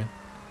Haiti.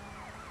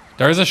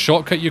 There is a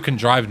shortcut you can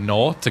drive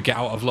north to get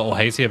out of Little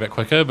Haiti a bit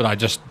quicker, but I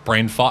just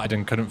brain farted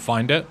and couldn't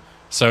find it.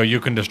 So you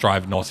can just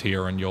drive north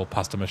here and you'll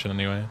pass the mission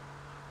anyway.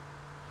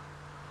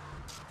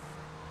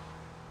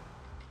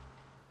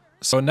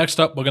 So next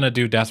up, we're going to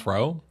do Death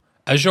Row.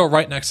 As you're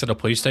right next to the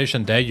police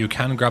station there, you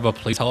can grab a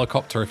police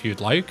helicopter if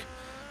you'd like,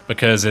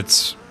 because it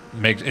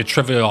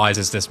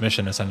trivializes this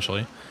mission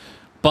essentially.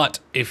 But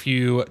if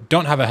you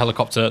don't have a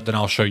helicopter, then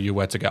I'll show you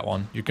where to get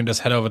one. You can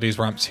just head over these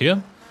ramps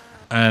here,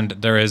 and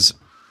there is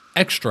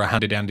extra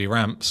handy dandy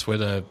ramps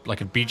with a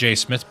like a BJ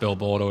Smith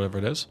billboard or whatever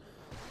it is.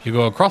 You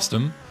go across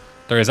them,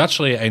 there is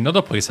actually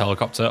another police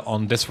helicopter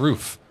on this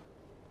roof.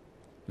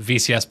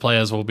 VCS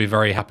players will be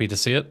very happy to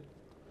see it.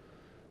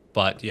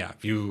 But yeah,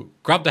 if you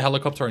grab the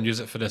helicopter and use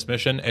it for this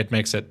mission, it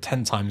makes it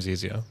 10 times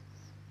easier.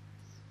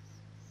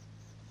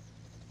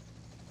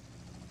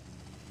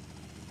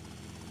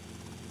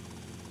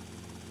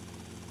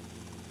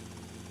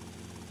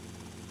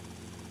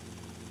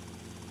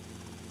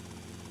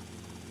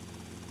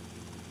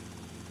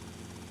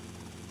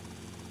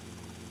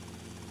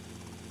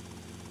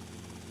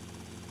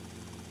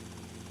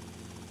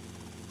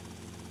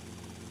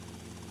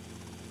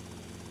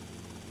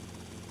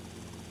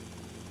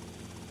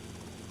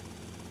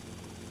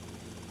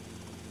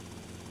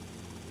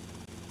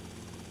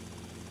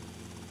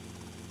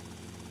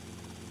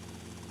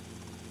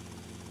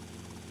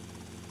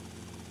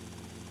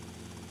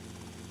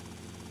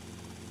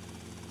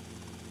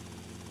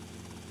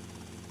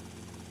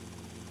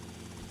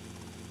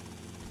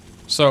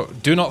 So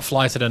do not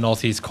fly to the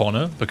northeast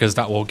corner because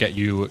that will get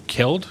you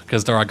killed,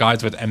 because there are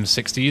guys with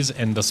M60s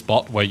in the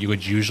spot where you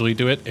would usually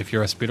do it if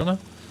you're a speedrunner.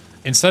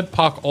 Instead,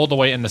 park all the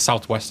way in the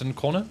southwestern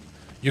corner.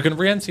 You can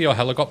re-enter your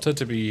helicopter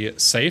to be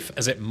safe,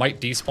 as it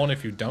might despawn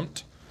if you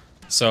don't.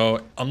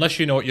 So unless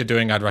you know what you're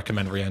doing, I'd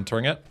recommend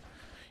re-entering it.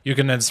 You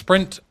can then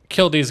sprint,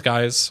 kill these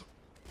guys.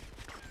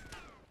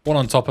 One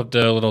on top of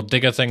the little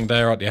digger thing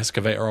there, or the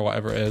excavator or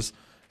whatever it is.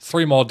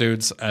 3 more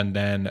dudes, and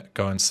then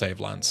go and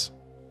save Lance.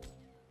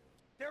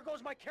 There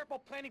goes my careful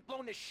planning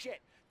blown to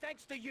shit.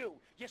 Thanks to you.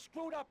 You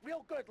screwed up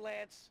real good,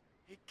 Lance.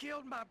 He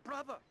killed my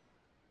brother.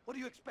 What do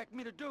you expect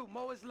me to do,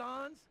 mow his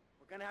lawns?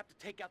 We're gonna have to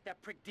take out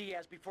that prick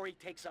Diaz before he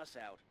takes us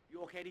out.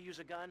 You okay to use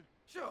a gun?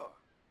 Sure,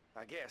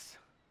 I guess.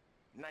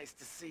 Nice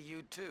to see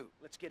you too.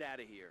 Let's get out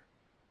of here.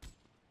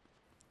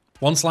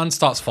 Once Lance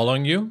starts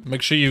following you,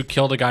 make sure you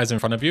kill the guys in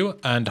front of you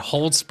and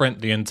hold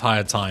sprint the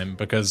entire time,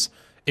 because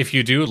if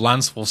you do,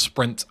 Lance will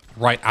sprint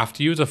right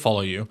after you to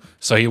follow you,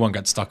 so he won't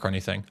get stuck or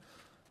anything.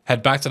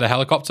 Head back to the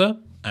helicopter,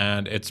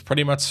 and it's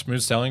pretty much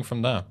smooth sailing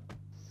from there.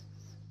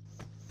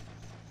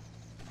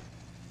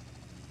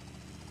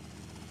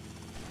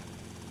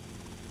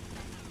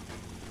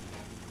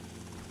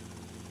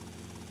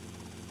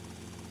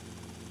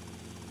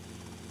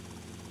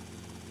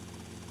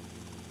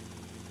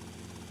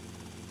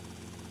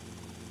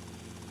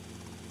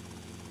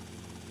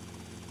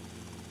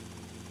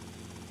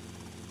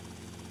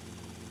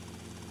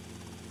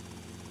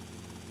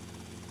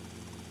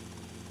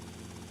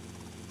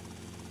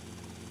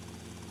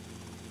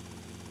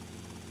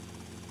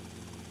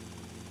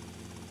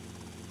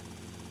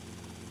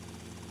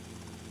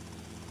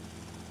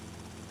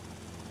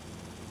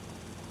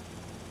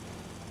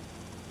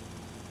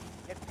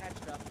 Get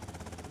patched up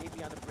and meet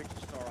me on the bridge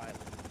to Star Island,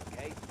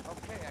 okay?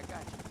 Okay, I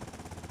got you.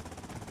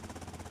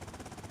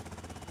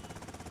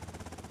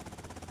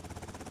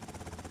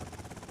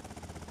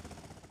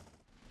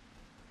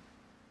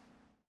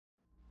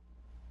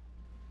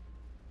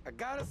 I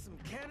got us some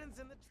cannons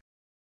in the...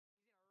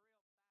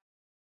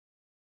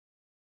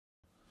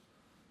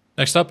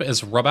 Next up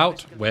is Rub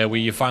Out, where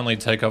we finally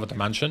take over the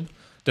mansion.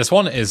 This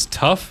one is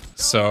tough,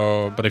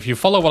 but if you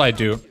follow what I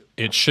do,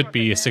 it should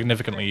be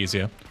significantly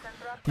easier.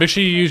 Make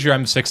sure you use your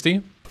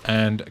M60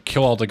 and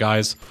kill all the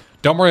guys.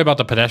 Don't worry about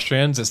the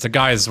pedestrians. It's the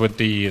guys with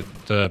the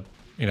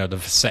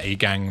Vassetti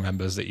gang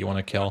members that you want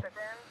to kill.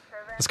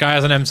 This guy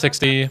has an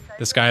M60.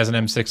 This guy has an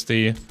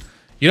M60.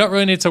 You don't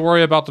really need to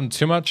worry about them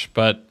too much,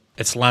 but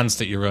it's Lance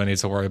that you really need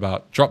to worry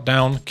about. Drop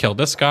down, kill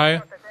this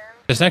guy.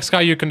 This next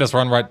guy you can just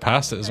run right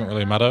past. It doesn't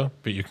really matter,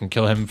 but you can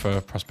kill him for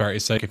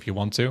prosperity's sake if you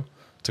want to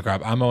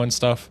grab ammo and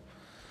stuff.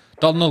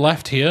 On the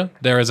left here,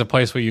 there is a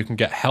place where you can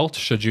get health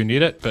should you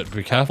need it, but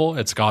be careful,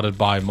 it's guarded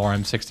by more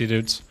M60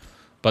 dudes.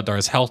 But there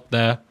is health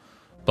there.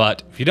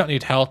 But if you don't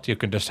need health, you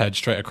can just head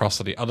straight across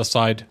to the other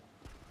side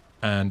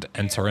and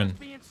enter in.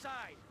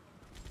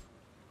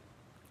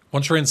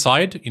 Once you're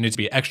inside, you need to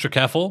be extra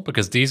careful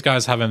because these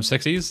guys have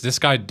M60s. This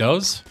guy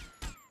does.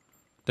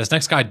 This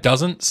next guy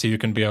doesn't, so you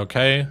can be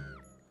okay.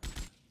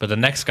 But the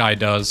next guy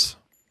does.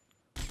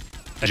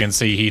 As you can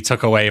see, he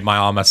took away my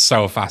armor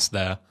so fast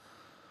there.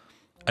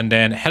 And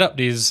then head up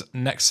these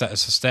next set of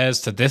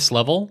stairs to this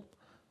level.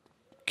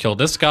 Kill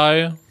this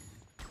guy.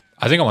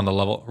 I think I'm on the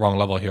wrong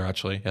level here,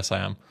 actually. Yes, I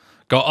am.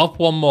 Go up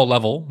one more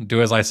level.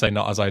 Do as I say,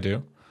 not as I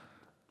do.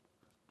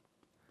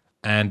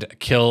 And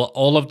kill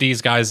all of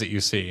these guys that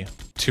you see.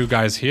 2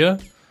 guys here.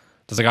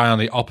 There's a guy on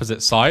the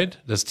opposite side.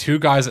 There's 2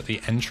 guys at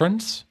the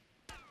entrance.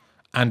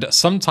 And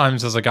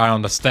sometimes there's a guy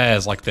on the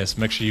stairs like this.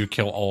 Make sure you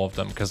kill all of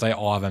them because they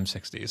all have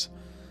M60s.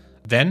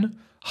 Then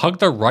hug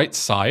the right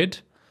side.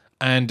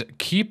 And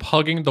keep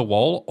hugging the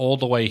wall all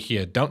the way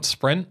here. Don't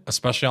sprint,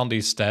 especially on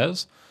these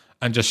stairs.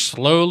 And just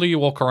slowly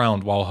walk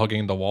around while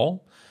hugging the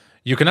wall.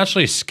 You can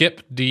actually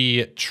skip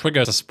the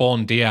trigger to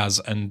spawn Diaz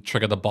and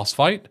trigger the boss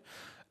fight.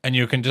 And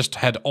you can just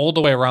head all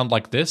the way around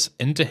like this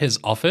into his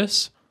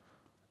office.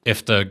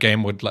 If the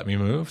game would let me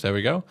move. There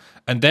we go.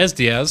 And there's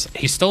Diaz.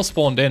 He's still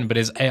spawned in, but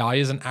his AI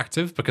isn't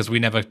active because we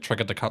never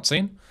triggered the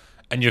cutscene.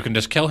 And you can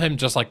just kill him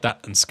just like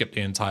that and skip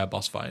the entire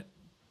boss fight.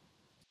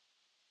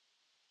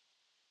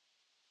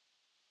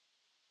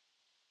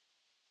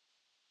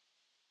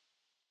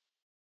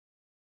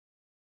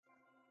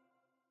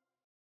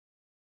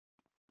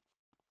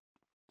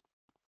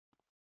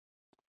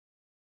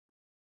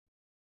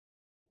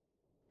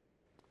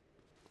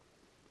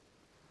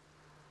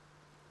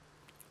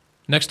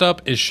 Next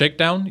up is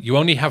Shakedown. You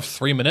only have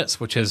 3 minutes,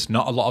 which is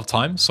not a lot of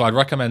time, so I'd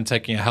recommend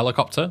taking a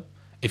helicopter.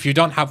 If you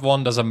don't have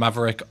one, there's a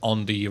Maverick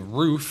on the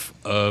roof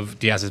of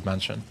Diaz's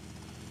mansion.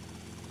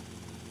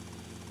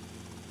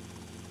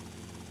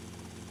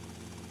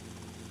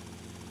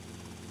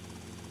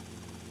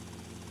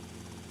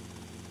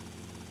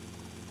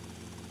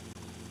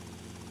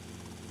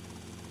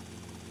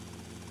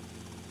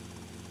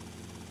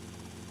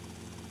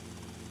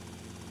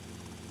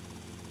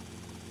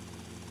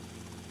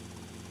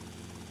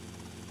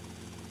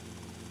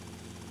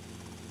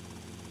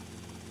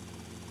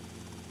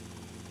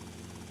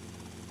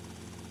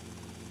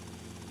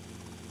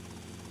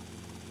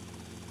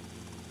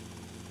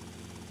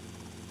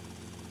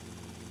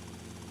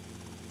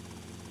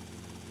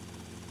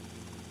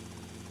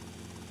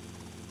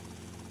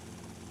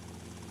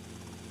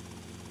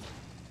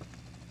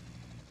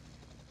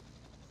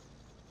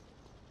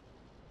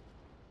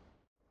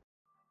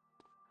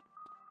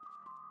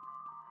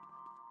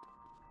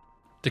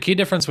 The key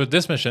difference with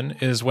this mission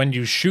is when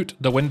you shoot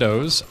the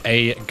windows,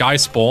 a guy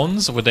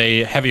spawns with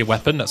a heavy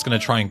weapon that's going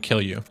to try and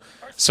kill you.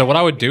 So what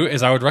I would do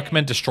is I would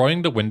recommend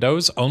destroying the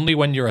windows only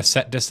when you're a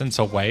set distance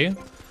away,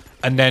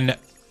 and then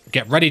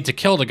get ready to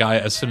kill the guy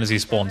as soon as he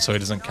spawns so he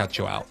doesn't catch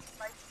you out.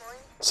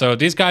 So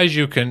these guys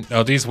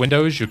these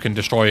windows you can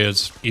destroy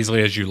as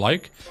easily as you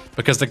like,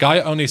 because the guy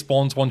only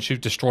spawns once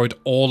you've destroyed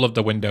all of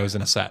the windows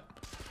in a set.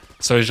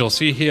 So as you'll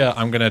see here,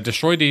 I'm going to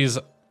destroy these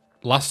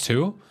last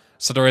two.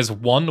 So there is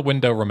 1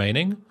 window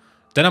remaining.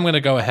 Then I'm going to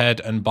go ahead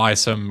and buy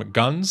some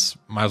guns.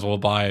 Might as well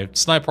buy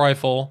sniper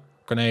rifle,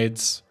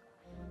 grenades,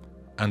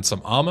 and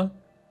some armor.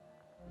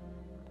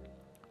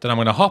 Then I'm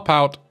going to hop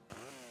out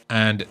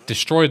and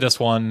destroy this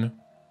one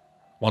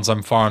once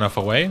I'm far enough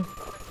away.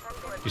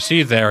 You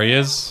see, there he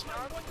is,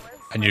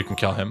 and you can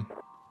kill him.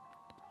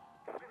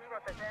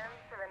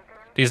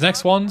 These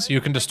next ones,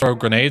 you can just throw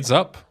grenades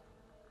up,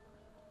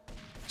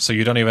 so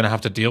you don't even have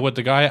to deal with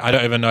the guy. I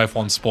don't even know if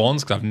one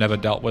spawns, because I've never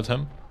dealt with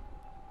him.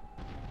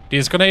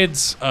 These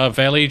grenades are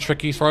fairly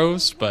tricky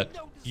throws, but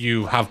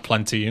you have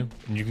plenty,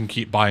 and you can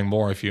keep buying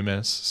more if you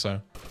miss, so.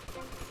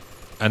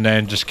 And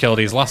then just kill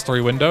these last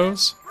 3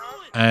 windows.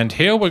 And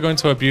here we're going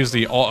to abuse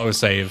the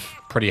autosave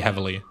pretty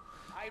heavily.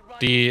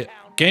 The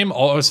game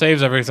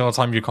autosaves every single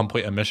time you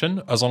complete a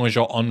mission, as long as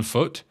you're on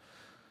foot.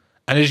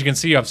 And as you can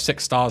see, you have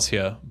 6 stars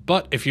here.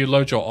 But if you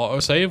load your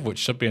autosave, which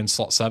should be in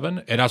slot 7,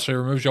 it actually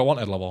removes your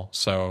wanted level.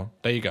 So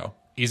there you go.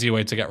 Easy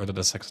way to get rid of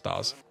the 6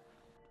 stars.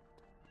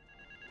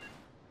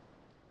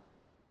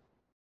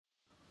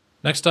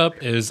 Next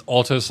up is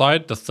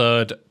Autoside, the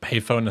 3rd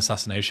payphone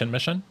assassination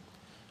mission.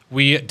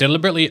 We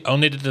deliberately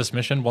only did this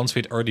mission once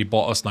we'd already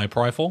bought a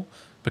sniper rifle,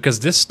 because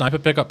this sniper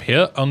pickup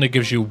here only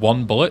gives you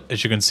 1 bullet.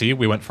 As you can see,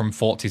 we went from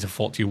 40 to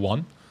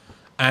 41.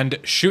 And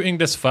shooting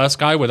this first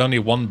guy with only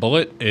 1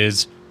 bullet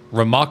is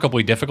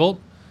remarkably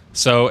difficult.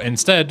 So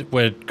instead,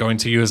 we're going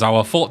to use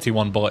our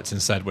 41 bullets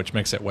instead, which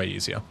makes it way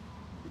easier.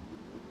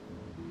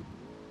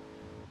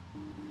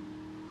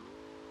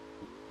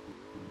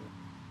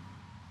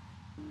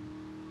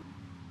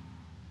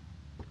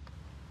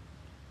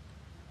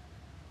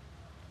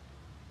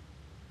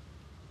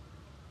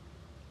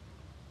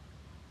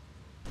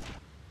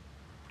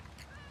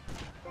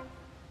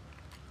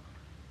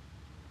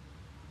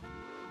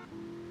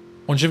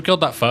 Once you've killed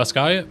that first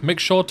guy, make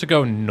sure to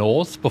go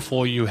north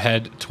before you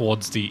head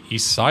towards the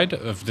east side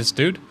of this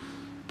dude,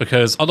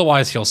 because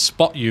otherwise he'll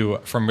spot you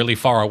from really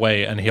far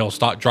away and he'll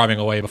start driving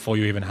away before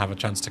you even have a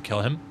chance to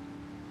kill him.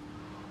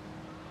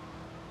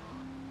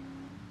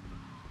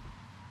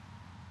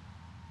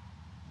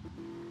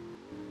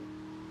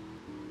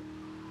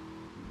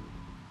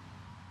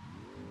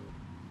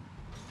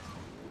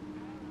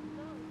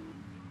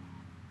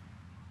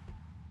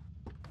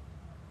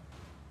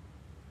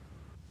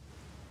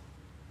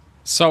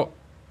 So,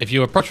 if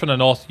you approach from the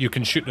north, you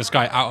can shoot this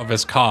guy out of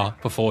his car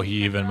before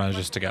he even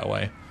manages to get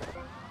away.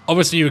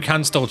 Obviously, you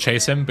can still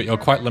chase him, but you're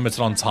quite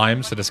limited on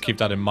time, so just keep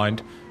that in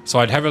mind. So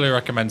I'd heavily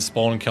recommend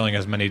spawn killing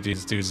as many of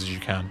these dudes as you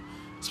can.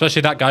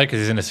 Especially that guy, because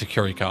he's in a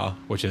security car,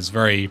 which is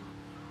very...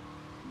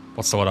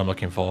 What's the word I'm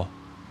looking for?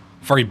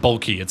 Very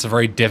bulky. It's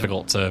very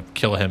difficult to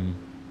kill him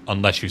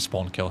unless you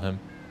spawn kill him.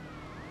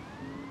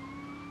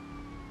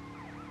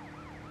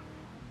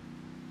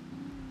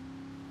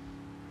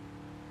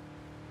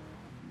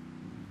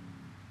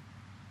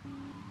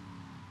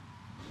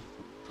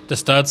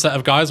 This 3rd set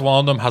of guys,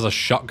 one of them has a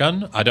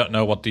shotgun. I don't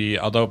know what the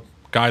other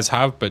guys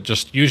have, but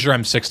just use your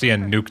M60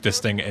 and nuke this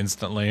thing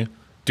instantly.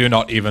 Do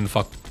not even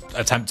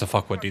attempt to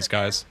fuck with these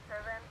guys.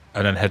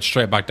 And then head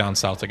straight back down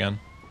south again.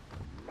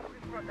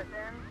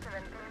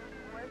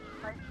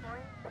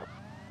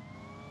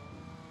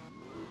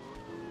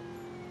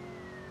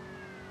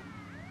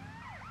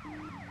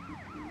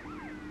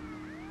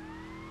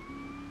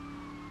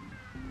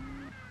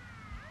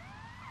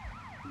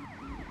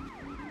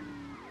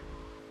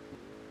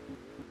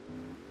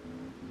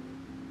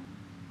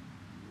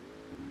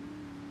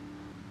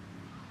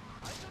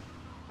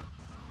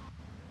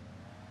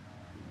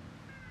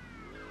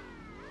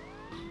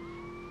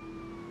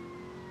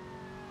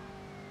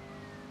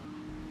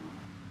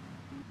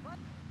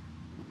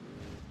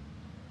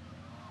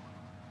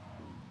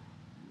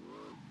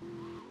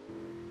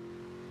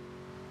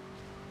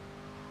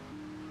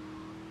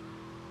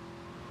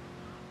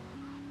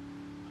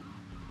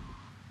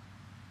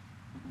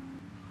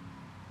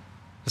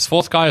 This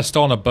fourth guy is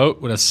still on a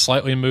boat with a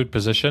slightly moved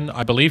position.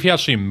 I believe he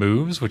actually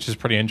moves, which is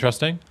pretty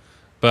interesting.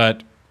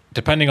 But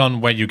depending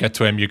on where you get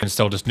to him, you can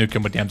still just nuke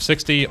him with the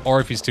M60, or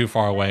if he's too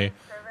far away,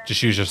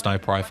 just use your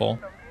sniper rifle.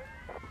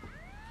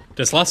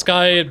 This last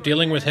guy,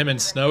 dealing with him in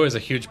snow is a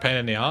huge pain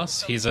in the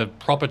ass. He's a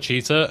proper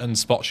cheater and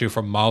spots you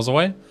from miles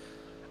away.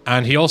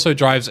 And he also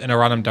drives in a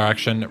random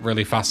direction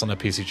really fast on a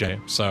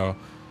PCJ. So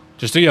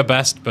just do your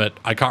best, but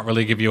I can't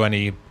really give you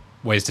any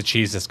ways to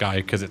cheese this guy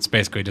because it's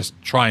basically just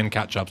try and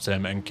catch up to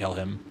him and kill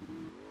him.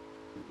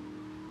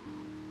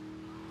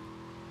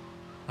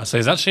 So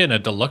he's actually in a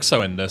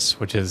Deluxo in this,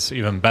 which is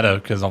even better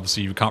because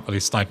obviously you can't really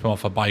snipe him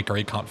off a bike or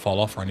he can't fall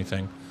off or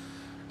anything.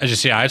 As you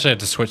see, I actually had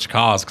to switch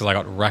cars because I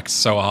got wrecked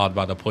so hard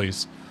by the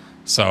police.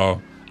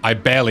 So I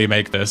barely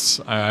make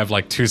this. I have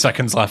like 2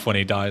 seconds left when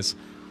he dies.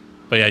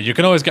 But yeah, you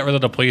can always get rid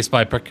of the police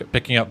by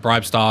picking up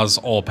bribe stars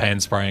or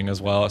pain spraying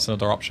as well. It's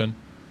another option.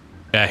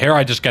 Yeah, here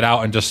I just get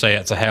out and just say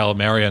it's a Hail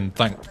Mary and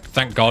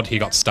thank God he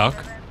got stuck.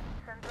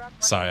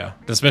 So yeah,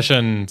 this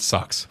mission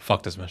sucks.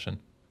 Fuck this mission.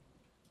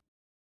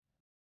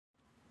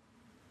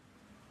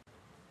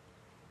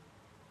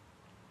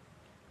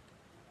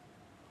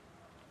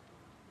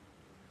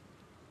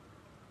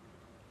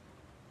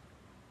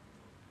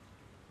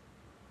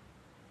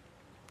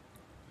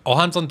 All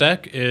Hands on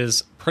Deck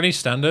is pretty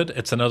standard.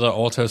 It's another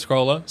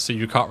auto-scroller, so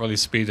you can't really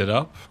speed it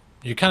up.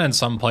 You can in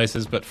some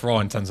places, but for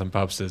all intents and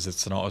purposes,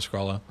 it's an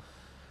auto-scroller.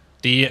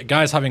 The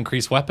guys have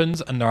increased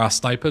weapons, and there are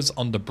snipers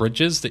on the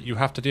bridges that you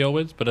have to deal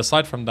with, but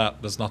aside from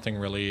that, there's nothing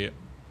really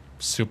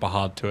super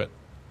hard to it.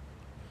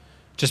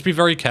 Just be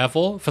very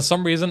careful. For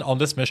some reason, on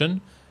this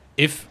mission,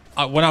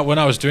 when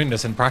I was doing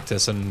this in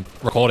practice and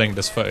recording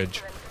this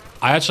footage,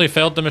 I actually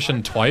failed the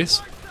mission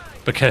twice,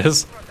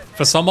 because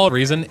for some odd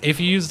reason,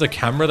 if you use the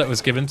camera that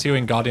was given to you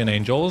in Guardian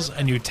Angels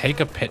and you take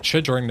a picture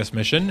during this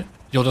mission,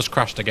 you'll just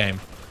crash the game.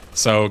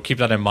 So keep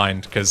that in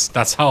mind, because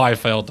that's how I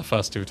failed the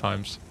first 2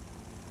 times.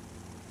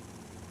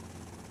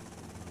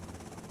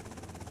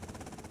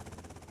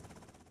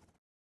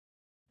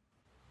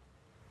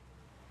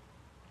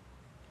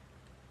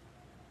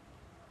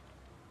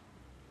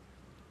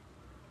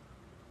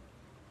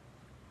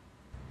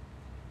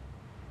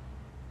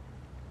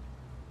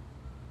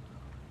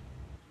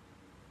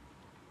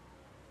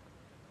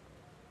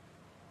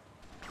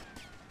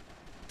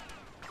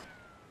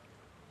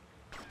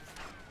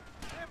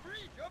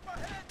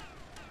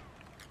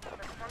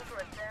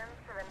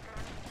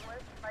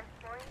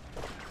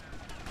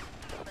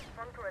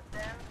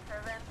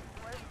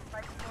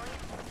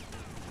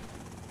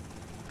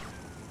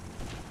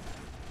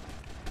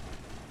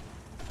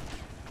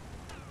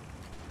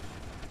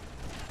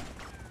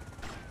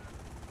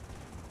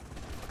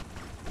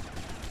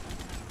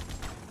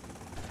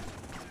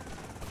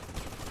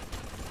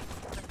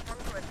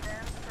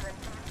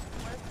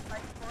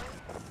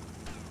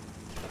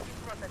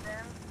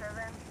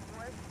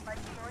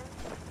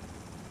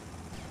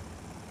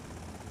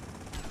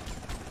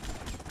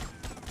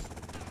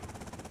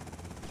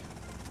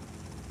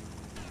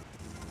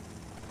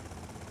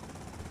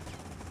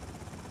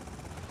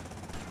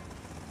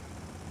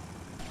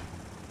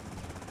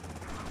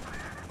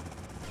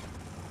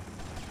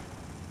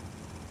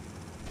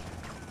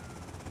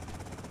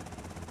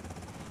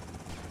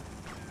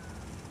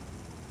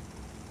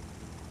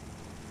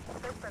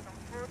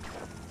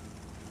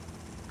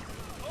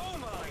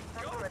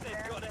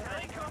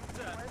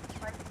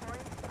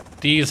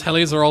 These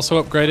helis are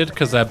also upgraded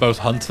because they're both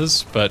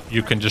hunters, but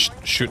you can just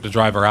shoot the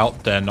driver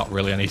out. They're not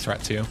really any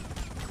threat to you.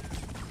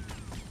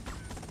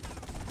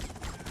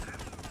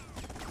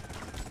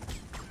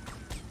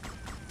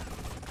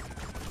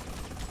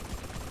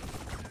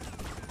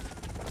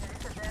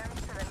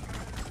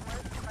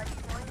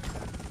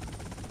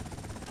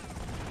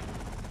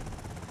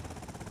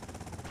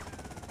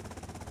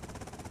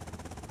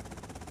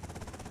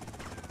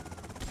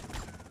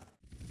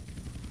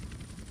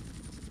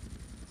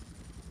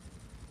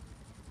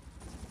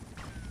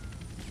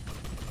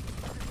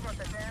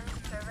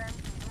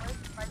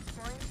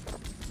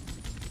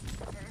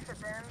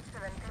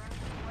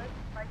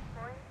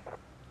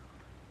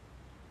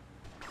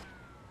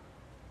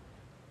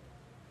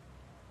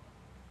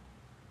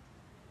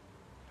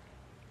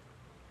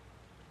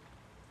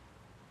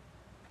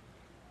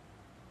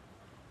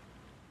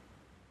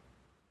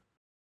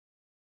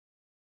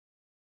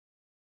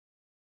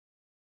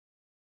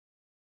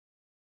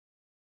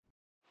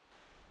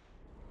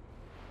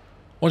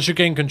 Once you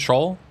gain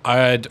control,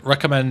 I'd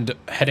recommend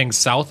heading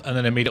south and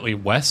then immediately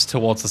west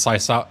towards the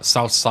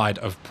south side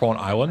of Prawn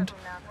Island.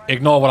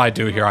 Ignore what I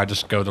do here, I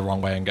just go the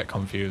wrong way and get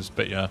confused,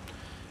 but yeah.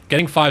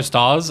 Getting 5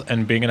 stars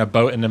and being in a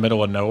boat in the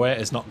middle of nowhere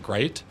is not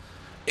great.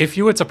 If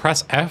you were to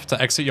press F to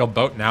exit your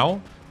boat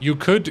now, you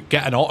could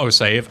get an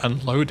autosave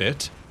and load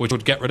it, which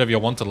would get rid of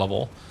your wanted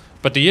level.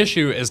 But the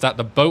issue is that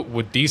the boat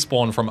would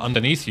despawn from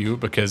underneath you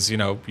because, you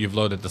know, you've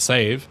loaded the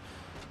save.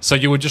 So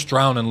you would just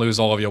drown and lose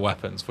all of your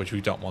weapons, which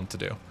we don't want to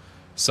do.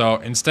 So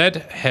instead,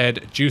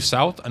 head due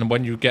south, and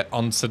when you get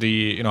onto the,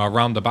 you know,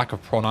 around the back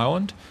of Prawn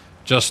Island,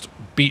 just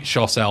beach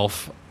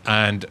yourself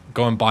and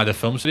go and buy the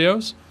film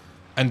studios.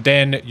 and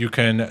then you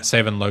can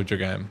save and load your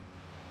game.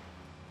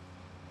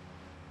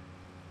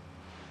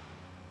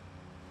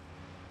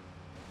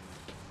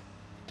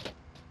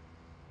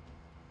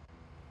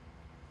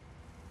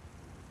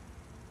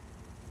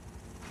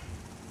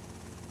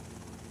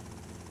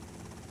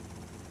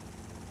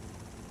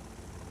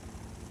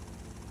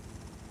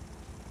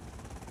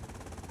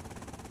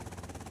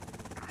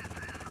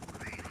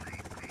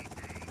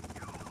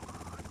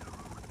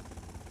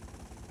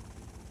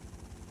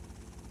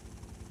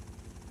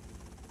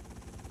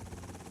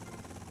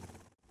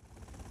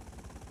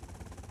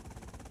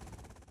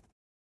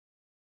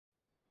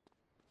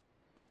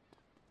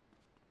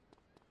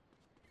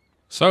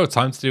 So,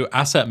 time to do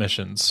asset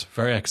missions.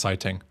 Very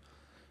exciting.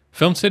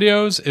 Film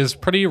studios is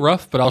pretty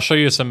rough, but I'll show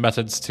you some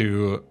methods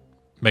to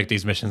make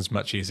these missions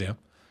much easier.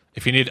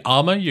 If you need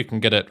armor, you can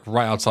get it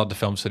right outside the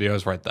film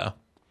studios right there.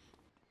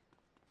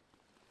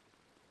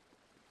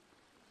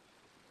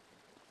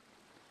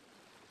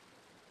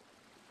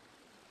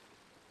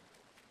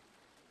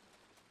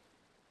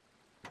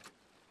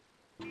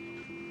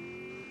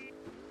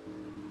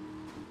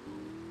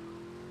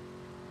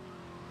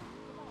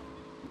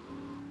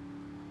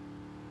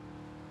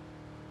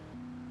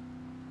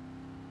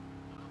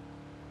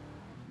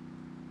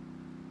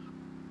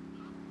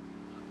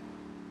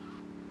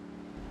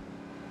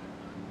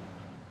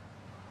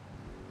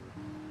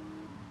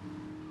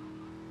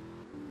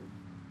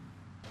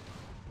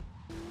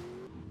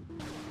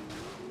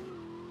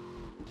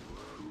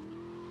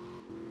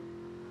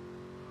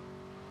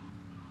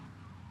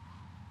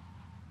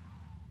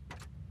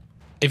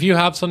 If you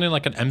have something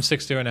like an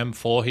M60 or an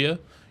M4 here,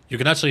 you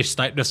can actually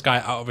snipe this guy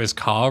out of his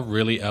car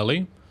really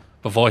early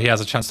before he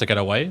has a chance to get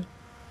away.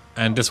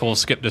 And this will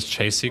skip this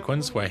chase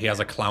sequence where he has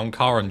a clown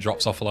car and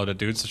drops off a load of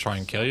dudes to try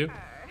and kill you.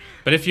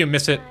 But if you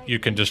miss it, you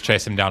can just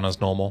chase him down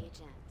as normal.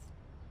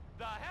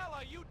 The hell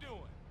are you doing?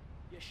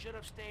 You should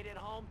have stayed at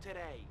home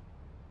today.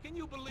 Can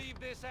you believe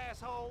this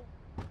asshole?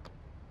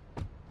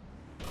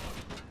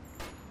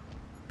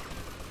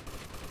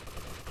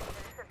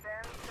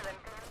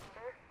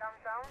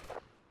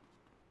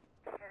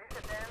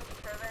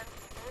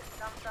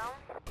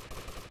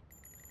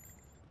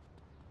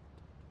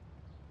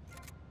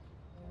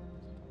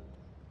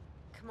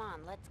 Come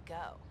on, let's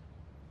go.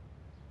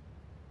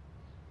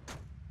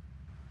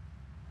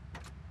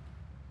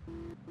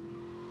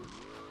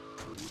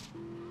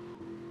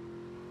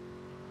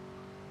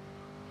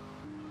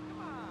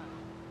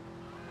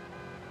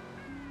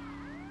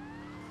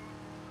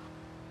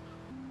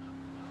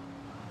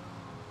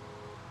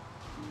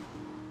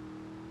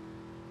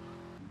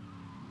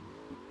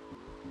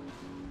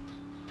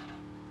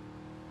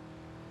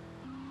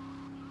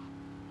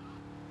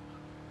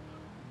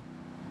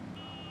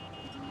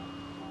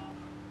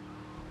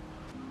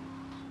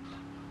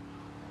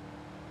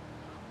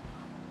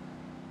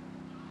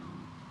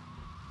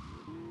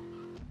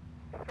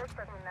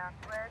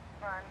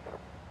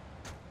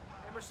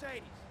 Hey,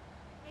 Mercedes.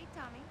 Hey,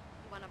 Tommy,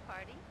 you want a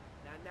party?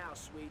 Not now,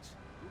 sweets.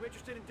 You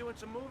interested in doing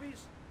some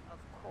movies? Of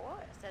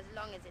course, as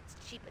long as it's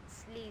cheap and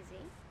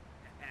sleazy.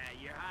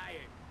 You're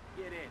hired.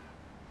 Get in.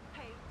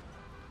 Hey.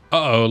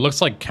 Uh-oh,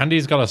 looks like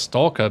Candy's got a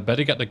stalker.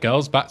 Better get the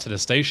girls back to the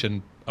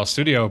station or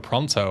studio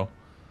pronto.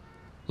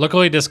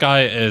 Luckily, this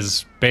guy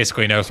is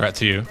basically no threat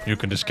to you. You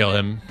can just kill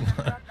him.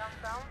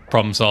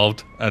 Problem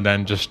solved. And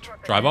then just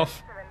drive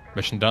off.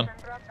 Mission done.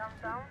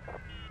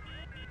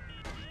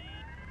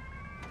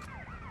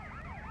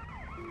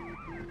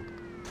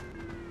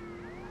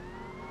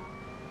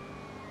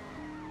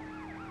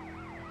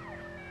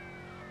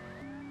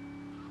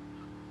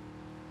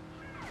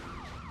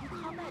 You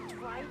call that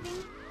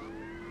driving?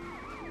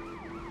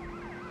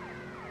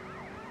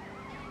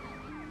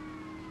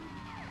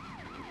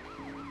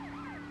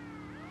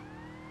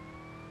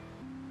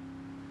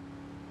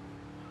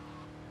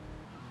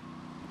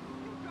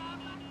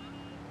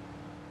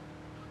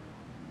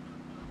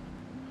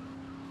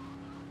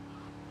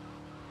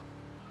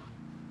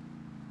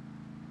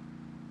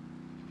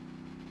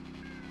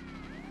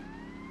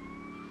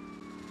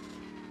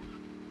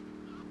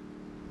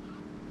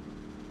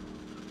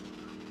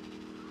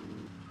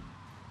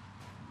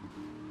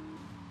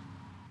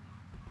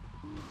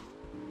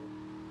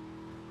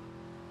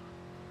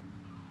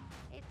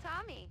 Hey,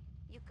 Tommy,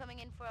 you coming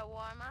in for a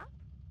warm-up?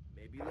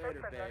 Maybe later,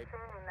 babe.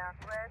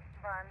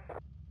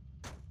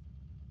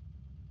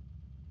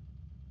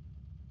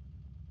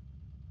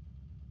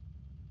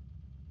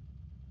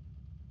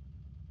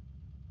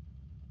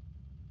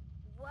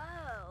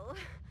 Whoa,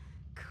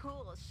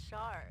 cool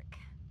shark.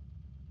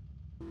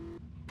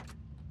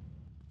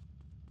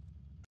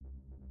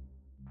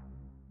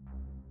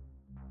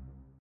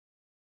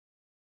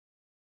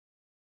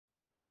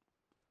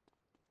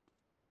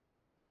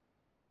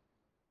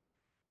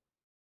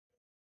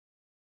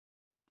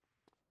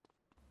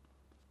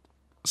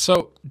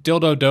 So,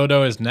 Dildo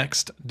Dodo is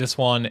next. This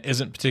one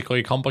isn't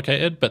particularly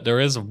complicated, but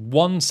there is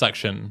one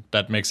section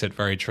that makes it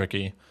very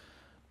tricky.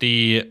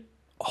 The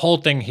whole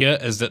thing here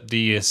is that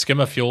the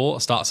skimmer fuel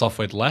starts off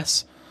with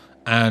less,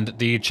 and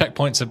the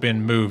checkpoints have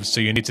been moved,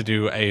 so you need to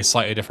do a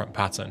slightly different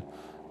pattern.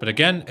 But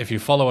again, if you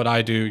follow what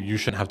I do, you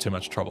shouldn't have too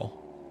much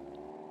trouble.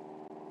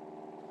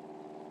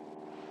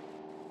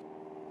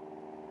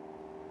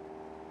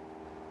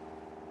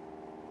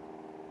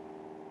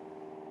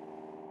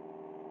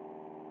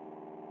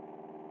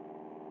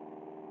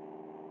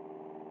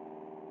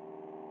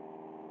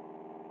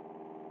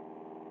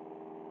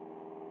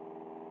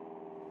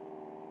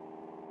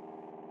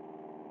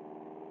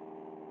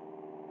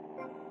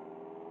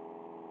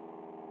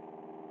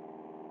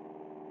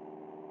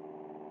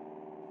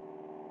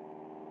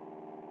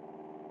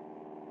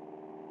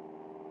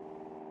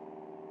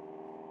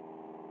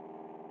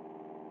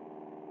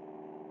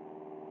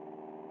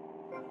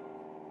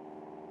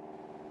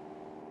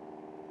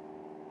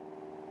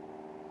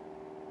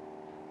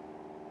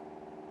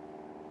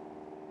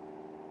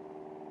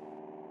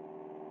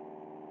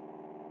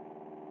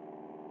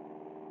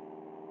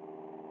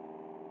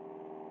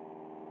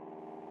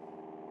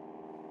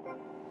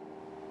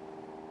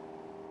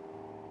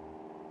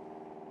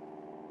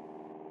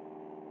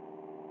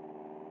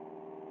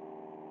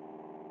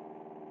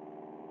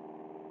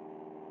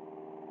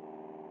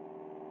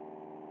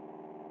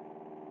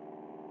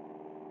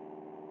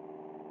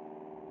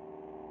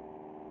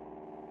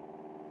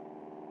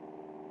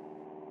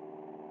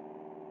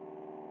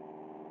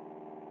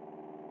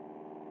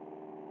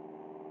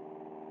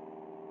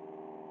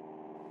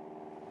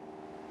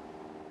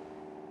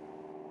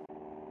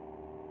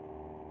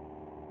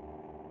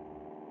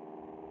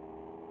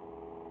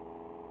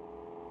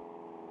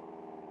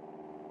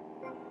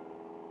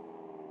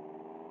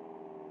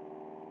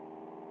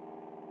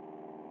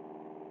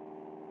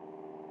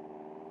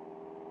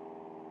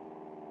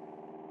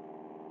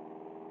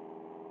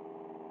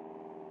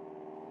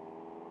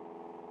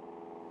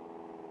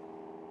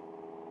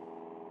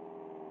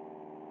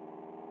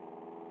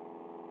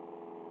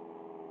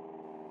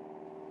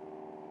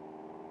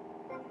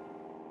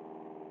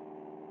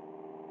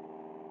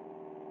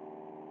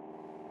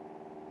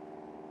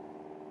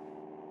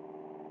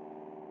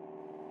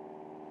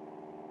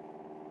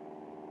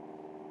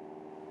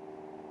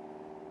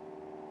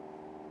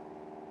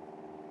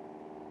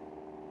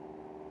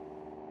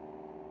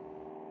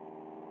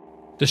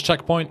 This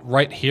checkpoint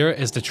right here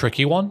is the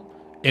tricky one.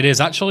 It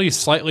is actually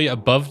slightly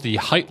above the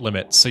height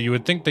limit, so you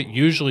would think that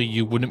usually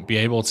you wouldn't be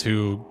able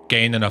to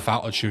gain enough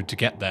altitude to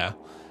get there.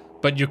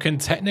 But you can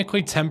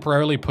technically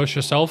temporarily push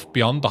yourself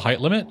beyond the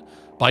height limit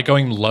by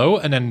going low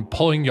and then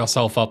pulling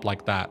yourself up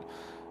like that.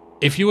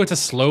 If you were to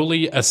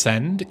slowly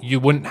ascend, you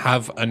wouldn't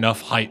have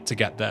enough height to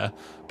get there.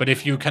 But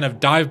if you kind of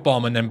dive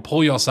bomb and then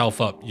pull yourself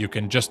up, you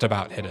can just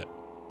about hit it.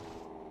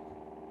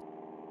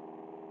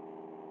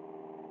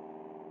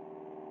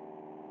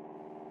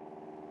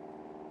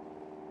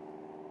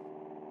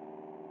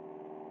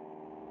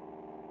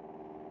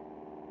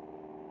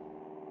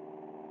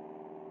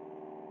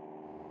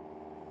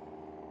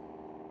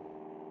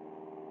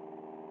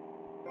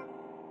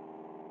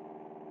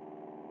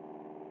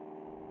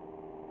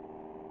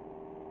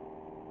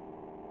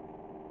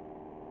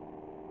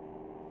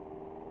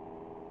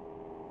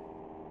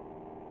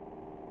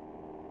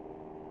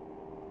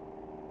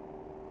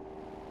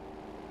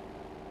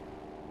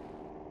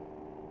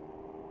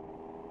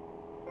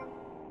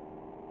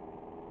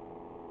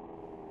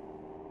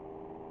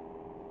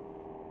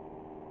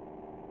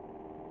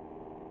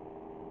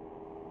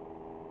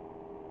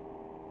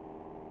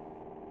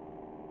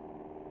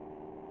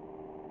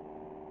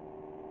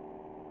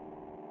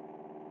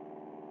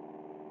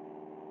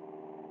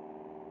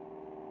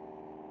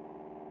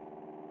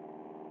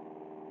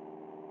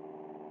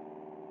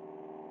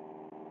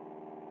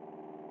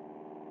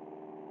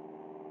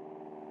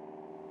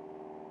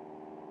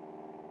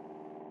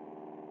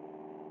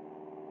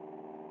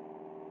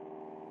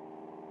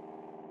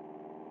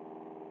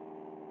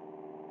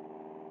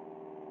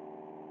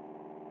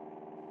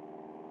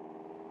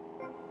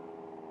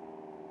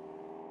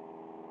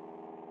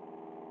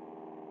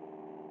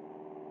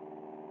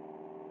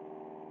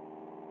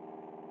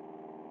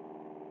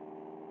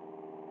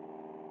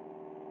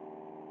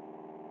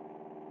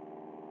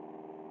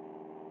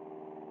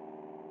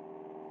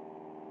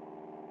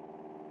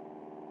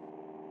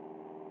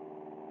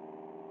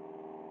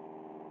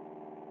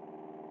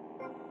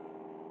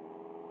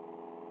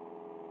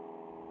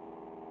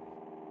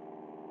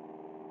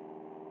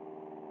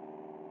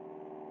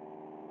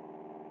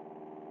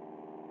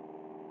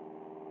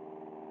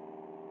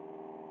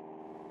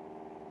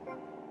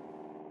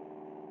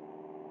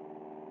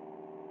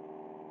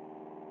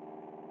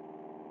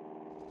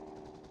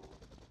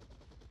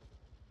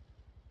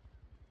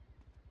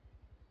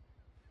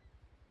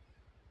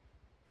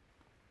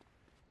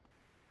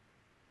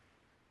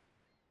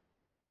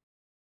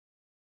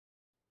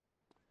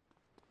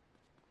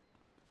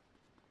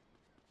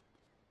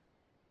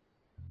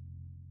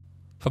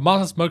 For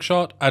Martha Smoke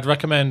Shot, I'd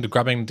recommend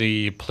grabbing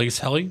the police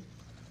heli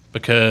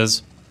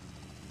because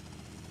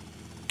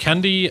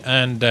Candy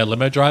and their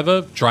limo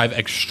driver drive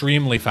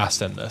extremely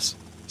fast in this.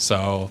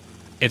 So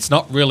it's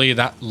not really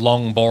that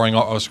long, boring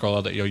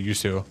auto-scroller that you're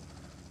used to.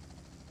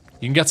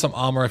 You can get some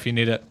armor if you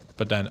need it,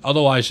 but then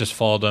otherwise just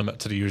follow them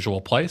to the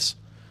usual place.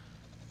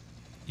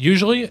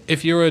 Usually,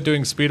 if you are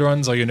doing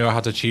speedruns or you know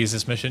how to cheese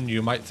this mission,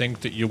 you might think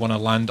that you want to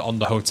land on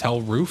the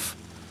hotel roof.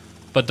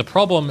 But the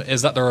problem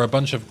is that there are a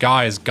bunch of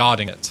guys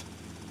guarding it.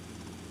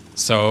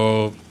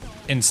 So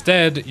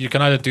instead, you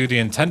can either do the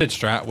intended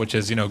strat, which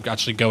is, you know,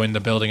 actually go in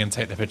the building and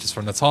take the pictures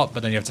from the top,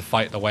 but then you have to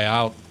fight the way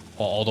out,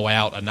 or all the way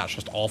out, and that's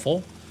just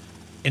awful.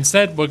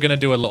 Instead, we're going to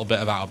do a little bit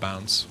of out of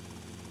bounds.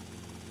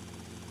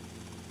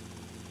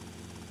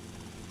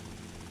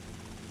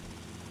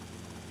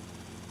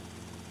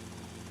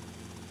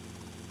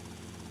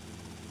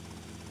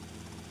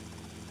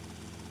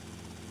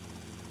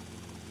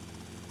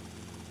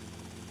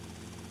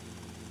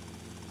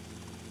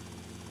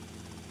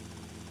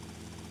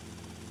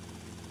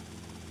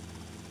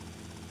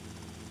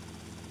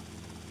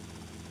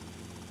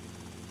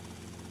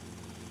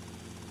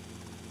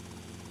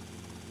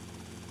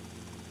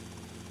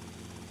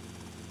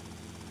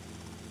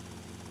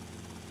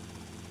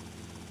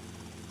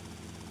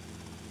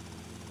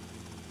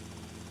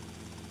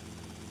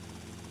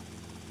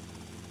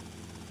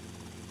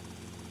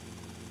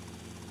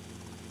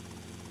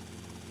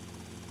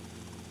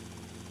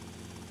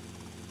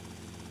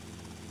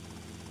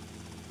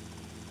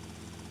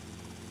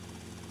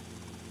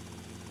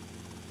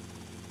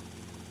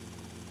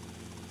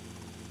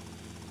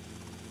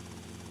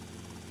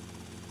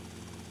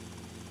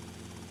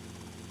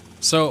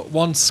 So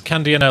once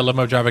Candy and a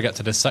limo driver get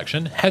to this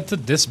section, head to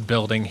this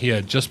building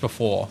here just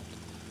before.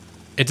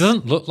 It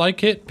doesn't look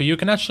like it, but you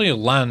can actually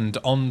land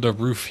on the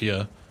roof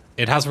here.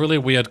 It has really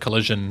weird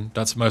collision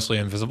that's mostly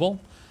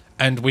invisible,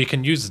 and we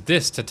can use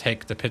this to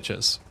take the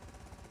pictures.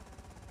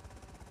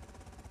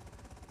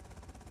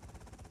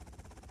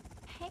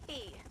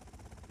 Hey.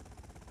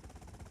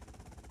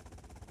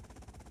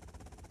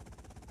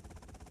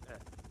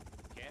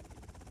 Candy,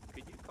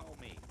 could you call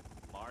me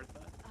Martha?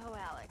 Oh,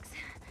 Alex.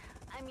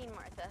 I mean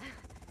Martha.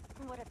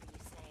 Whatever you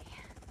say.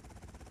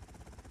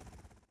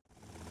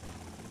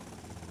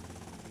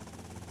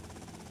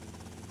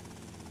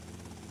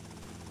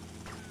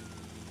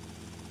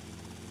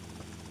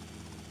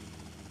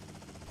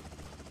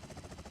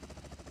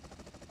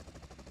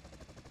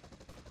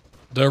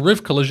 The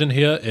roof collision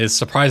here is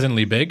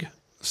surprisingly big,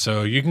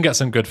 so you can get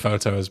some good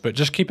photos, but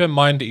just keep in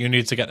mind that you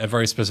need to get a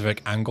very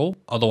specific angle,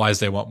 otherwise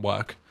they won't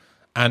work.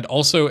 And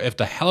also, if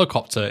the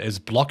helicopter is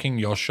blocking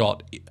your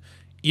shot,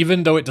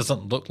 even though it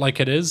doesn't look like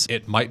it is,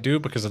 it might do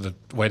because of the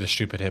way the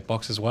stupid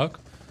hitboxes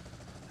work.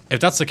 If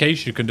that's the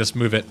case, you can just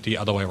move it the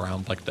other way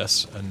around like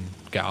this and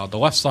get out the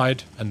left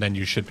side, and then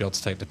you should be able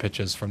to take the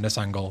pictures from this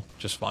angle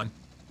just fine.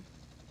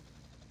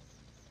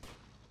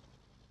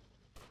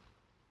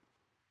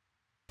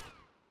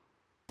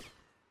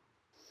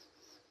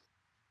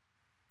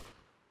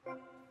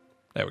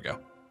 There we go.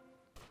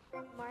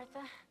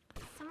 Martha,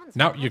 someone's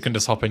Now you can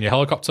just hop in your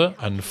helicopter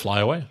and fly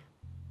away.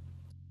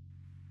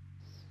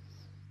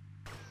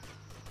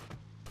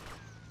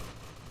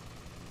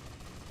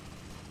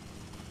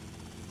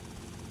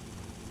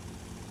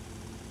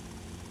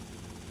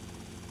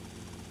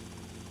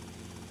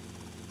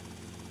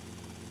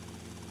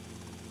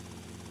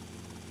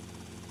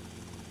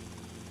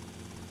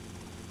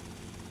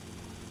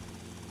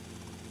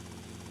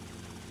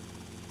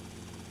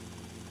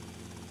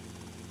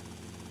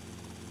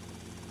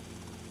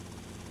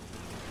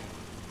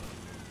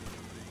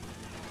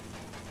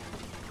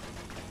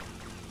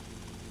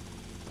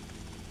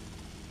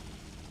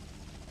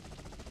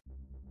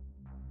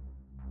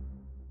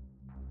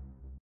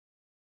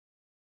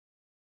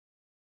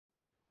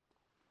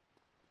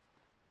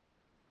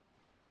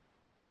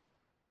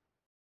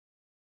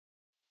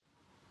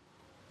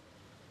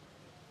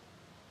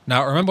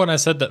 Now, remember when I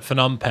said that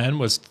Phnom Penh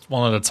was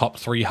one of the top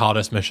 3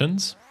 hardest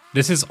missions?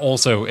 This is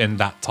also in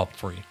that top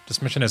 3.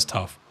 This mission is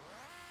tough.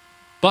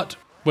 But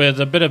with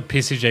a bit of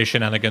PCJ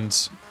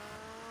shenanigans,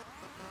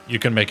 you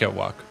can make it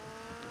work.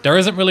 There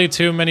isn't really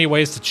too many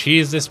ways to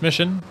cheese this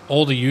mission.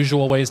 All the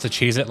usual ways to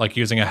cheese it, like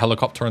using a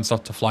helicopter and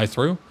stuff to fly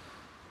through,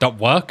 don't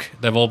work.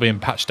 They've all been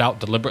patched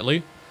out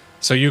deliberately.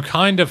 So you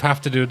kind of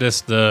have to do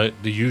this the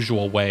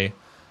usual way.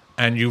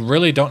 And you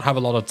really don't have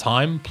a lot of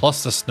time,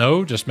 plus the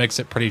snow just makes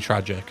it pretty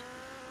tragic.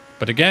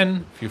 But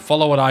again, if you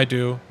follow what I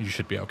do, you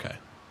should be okay.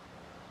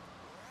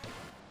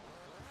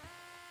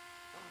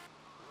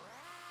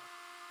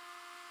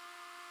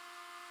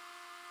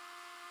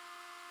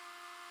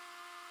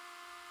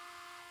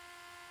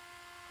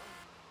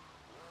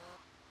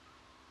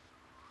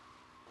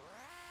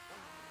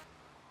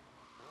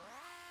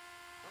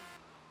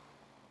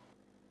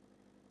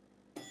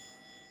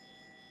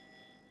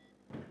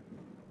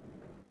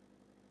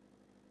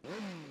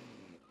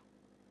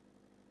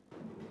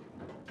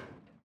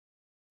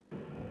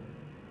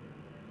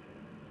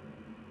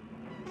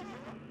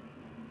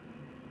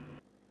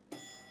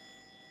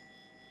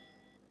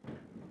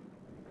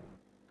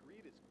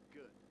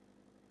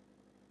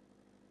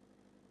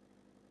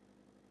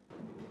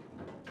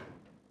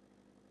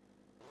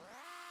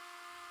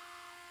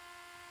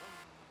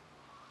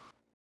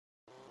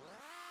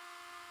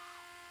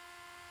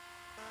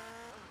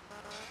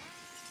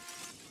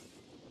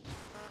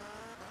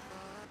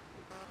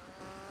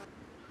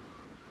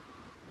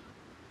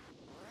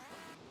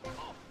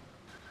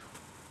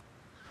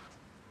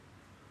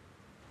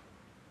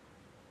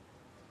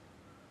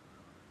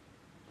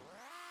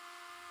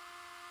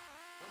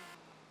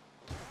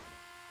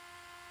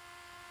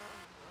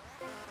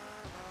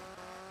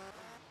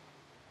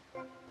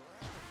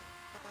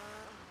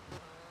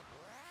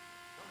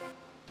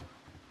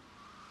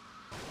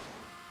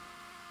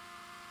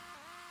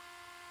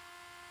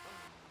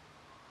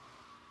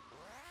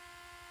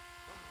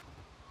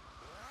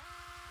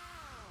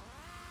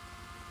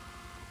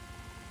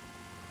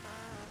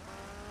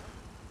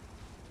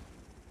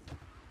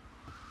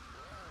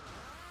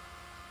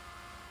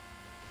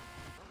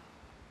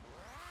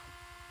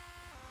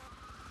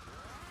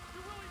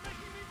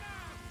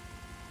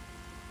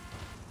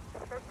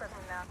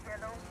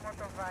 Hello,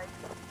 motorbike.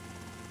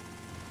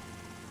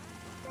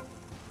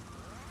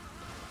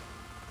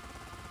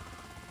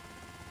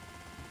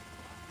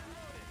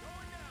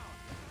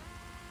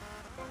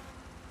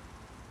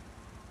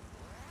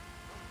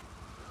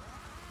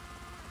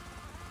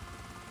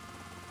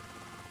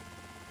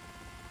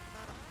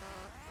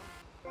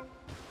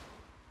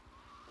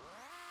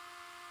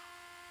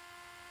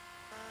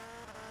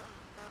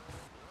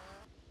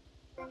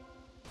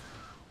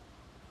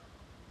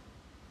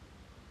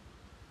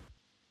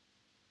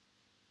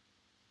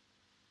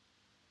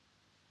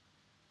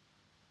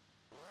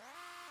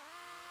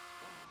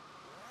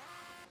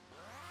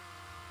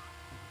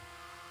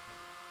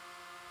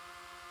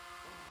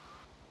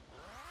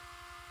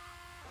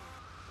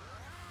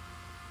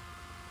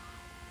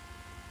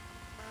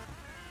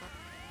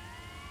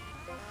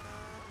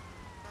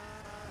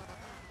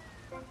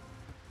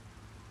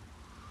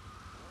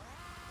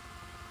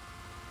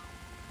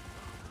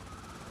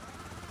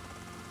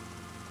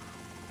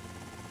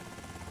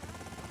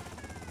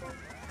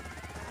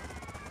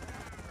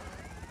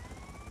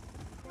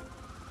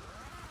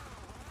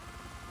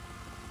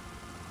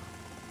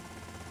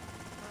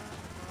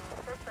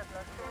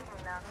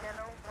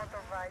 Hello,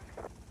 motorbike.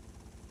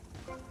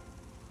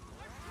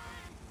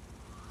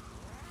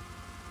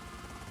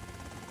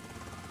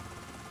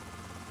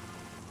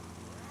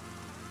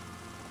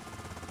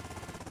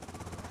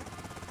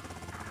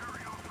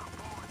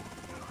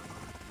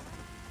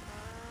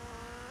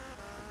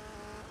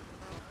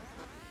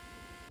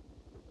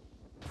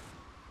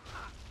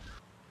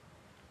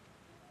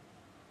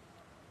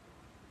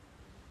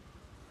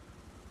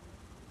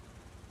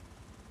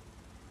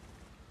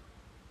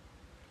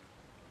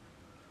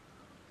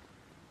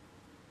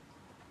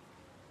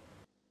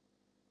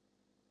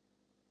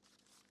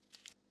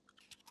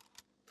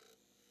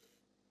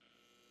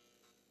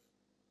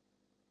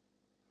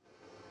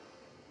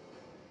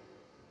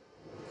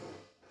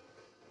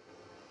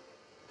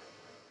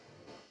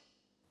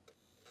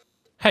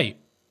 Hey,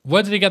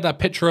 where did he get that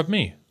picture of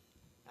me?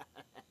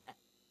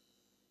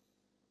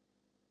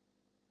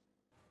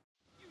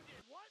 You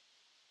did what?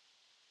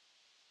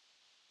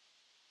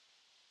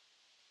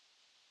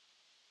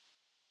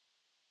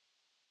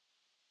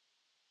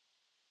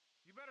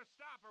 You better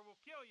stop or we'll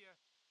kill you.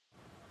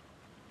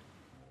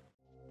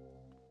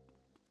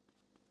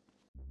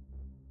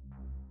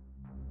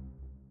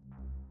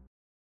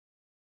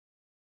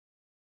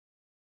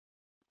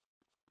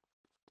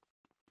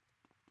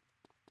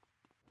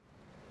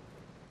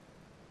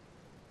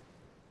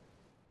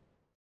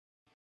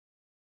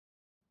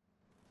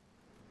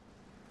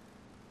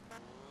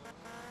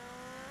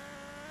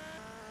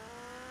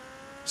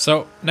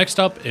 So next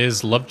up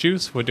is Love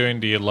Juice. We're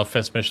doing the Love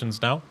Fist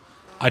missions now.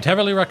 I'd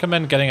heavily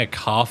recommend getting a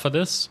car for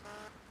this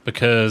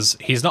because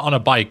he's not on a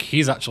bike,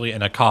 he's actually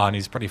in a car and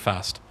he's pretty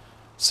fast.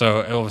 So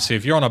obviously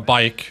if you're on a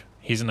bike,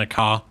 he's in a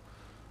car,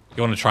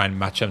 you want to try and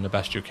match him the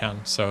best you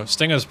can. So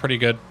Stinger's pretty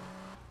good.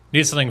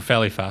 Need something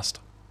fairly fast.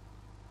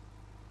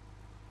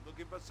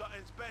 Looking for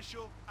something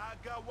special? I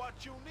got what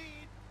you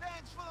need.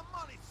 Thanks for the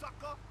money,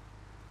 sucker.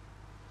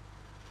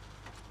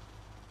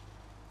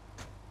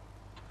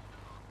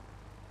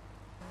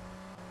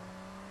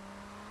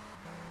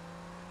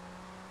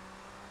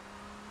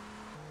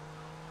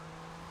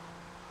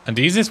 And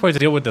the easiest way to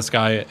deal with this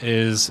guy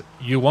is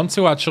you want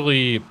to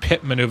actually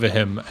pit maneuver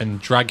him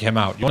and drag him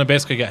out. You want to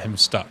basically get him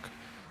stuck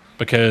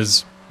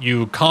because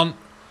you can't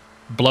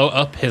blow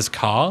up his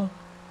car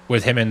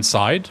with him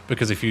inside,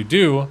 because if you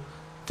do,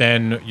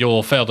 then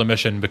you'll fail the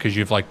mission because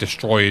you've like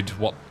destroyed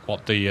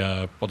what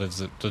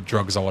is it, the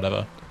drugs or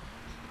whatever.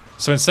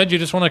 So instead you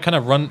just want to kind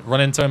of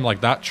run into him like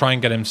that, try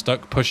and get him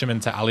stuck, push him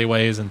into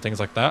alleyways and things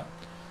like that.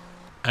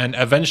 And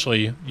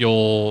eventually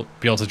you'll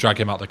be able to drag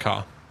him out the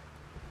car.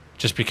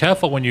 Just be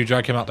careful when you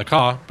drag him out the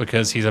car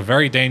because he's a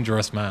very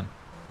dangerous man.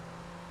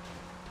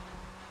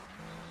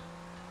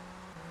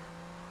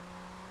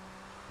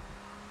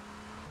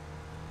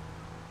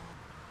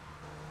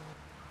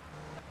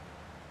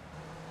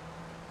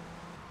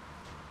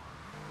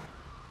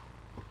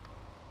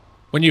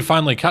 When you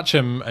finally catch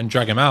him and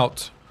drag him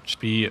out,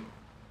 just be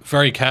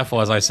very careful,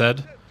 as I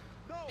said.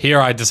 Here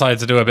I decided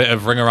to do a bit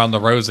of ring around the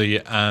rosy,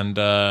 and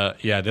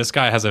yeah, this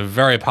guy has a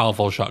very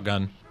powerful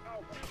shotgun.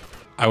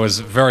 I was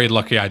very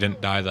lucky I didn't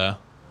die there.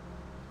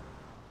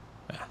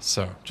 Yeah,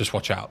 so just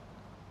watch out.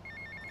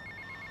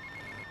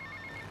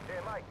 Hey,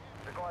 mate,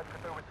 the guys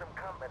could do with some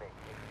company,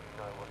 if you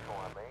know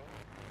what I mean.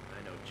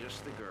 I know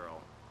just the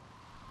girl.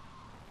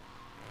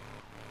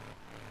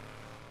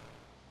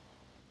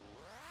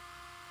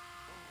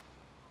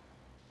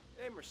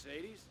 Hey,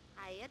 Mercedes.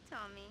 Hiya,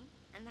 Tommy.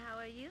 And how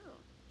are you?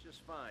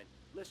 Just fine.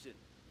 Listen,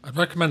 I'd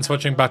recommend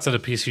switching back to the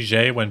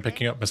PCJ when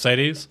picking up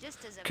Mercedes,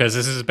 because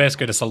this is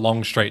basically just a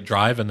long straight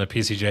drive and the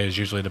PCJ is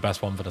usually the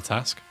best one for the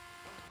task.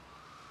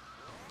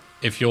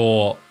 If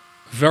you're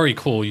very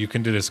cool, you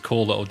can do this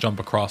cool little jump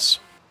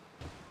across.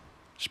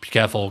 Just be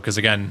careful, because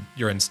again,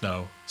 you're in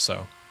snow,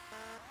 so.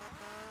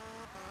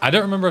 I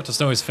don't remember if the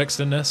snow is fixed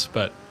in this,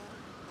 but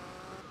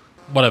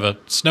whatever.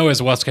 Snow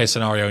is worst case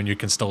scenario and you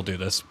can still do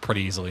this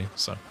pretty easily,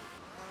 so.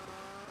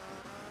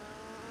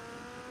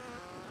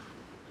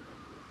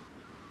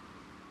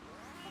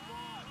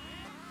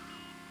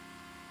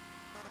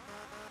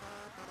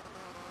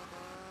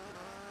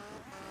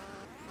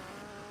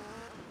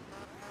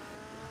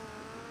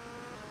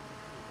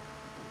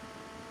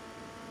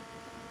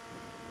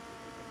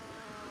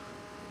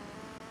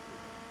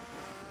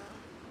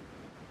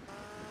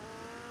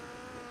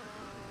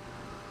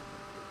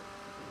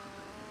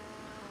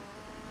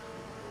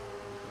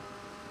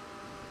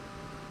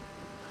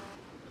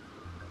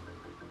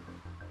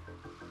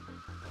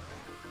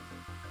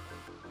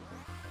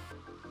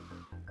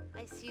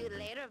 I see you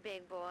later,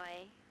 big boy.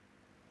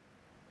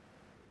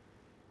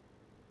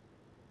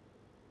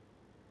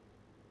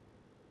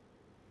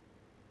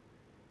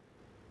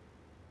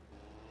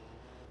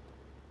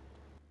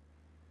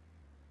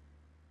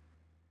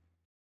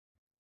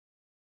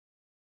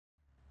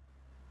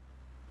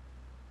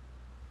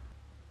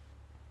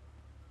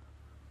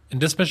 In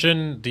this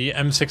mission, the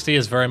M60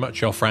 is very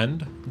much your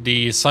friend.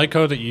 The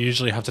psycho that you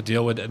usually have to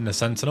deal with in the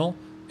Sentinel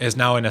is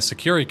now in a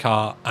security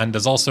car, and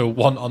there's also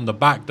one on the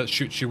back that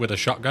shoots you with a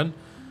shotgun.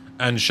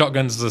 And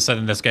shotguns, as I said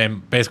in this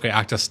game, basically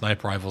act as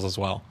sniper rifles as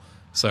well.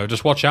 So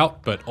just watch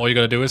out, but all you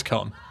gotta do is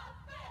kill them.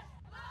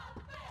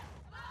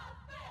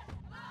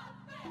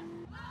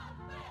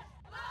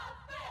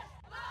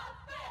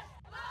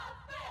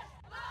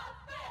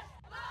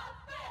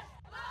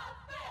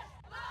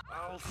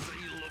 I'll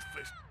see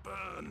Lovefist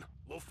burn.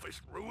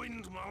 Lovefist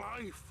ruined my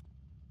life.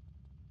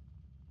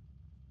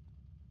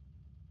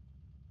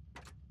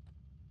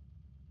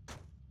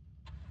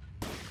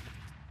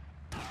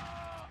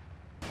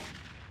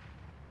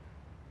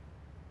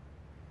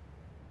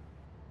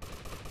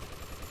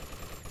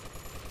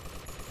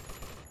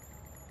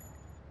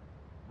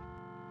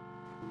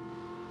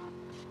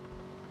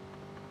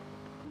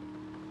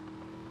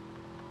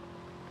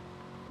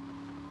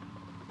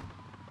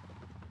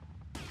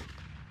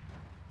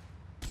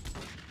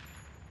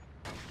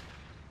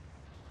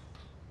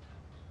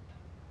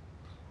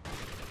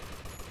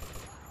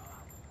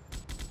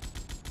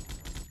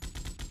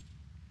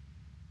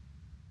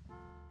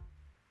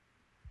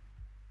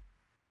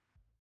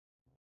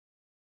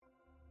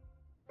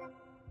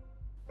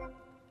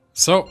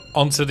 So,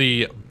 onto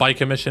the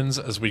biker missions,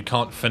 as we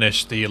can't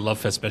finish the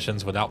Lovefist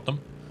missions without them.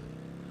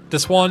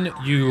 This one,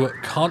 you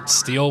can't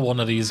steal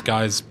one of these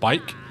guys'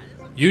 bike.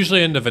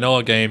 Usually in the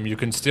vanilla game, you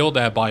can steal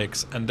their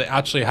bikes, and it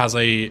actually has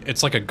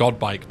it's like a god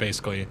bike,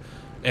 basically.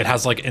 It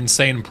has like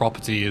insane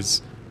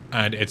properties,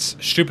 and it's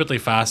stupidly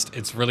fast,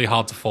 it's really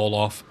hard to fall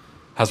off,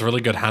 has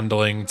really good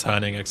handling,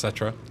 turning,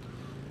 etc.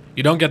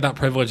 You don't get that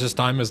privilege this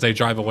time as they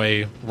drive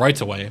away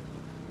right away.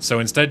 So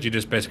instead, you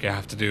just basically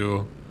have to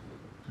do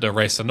the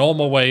race the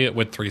normal way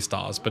with 3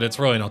 stars, but it's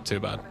really not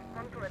too bad.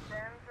 Respond to a 10,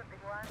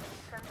 31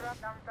 in Central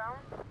downtown.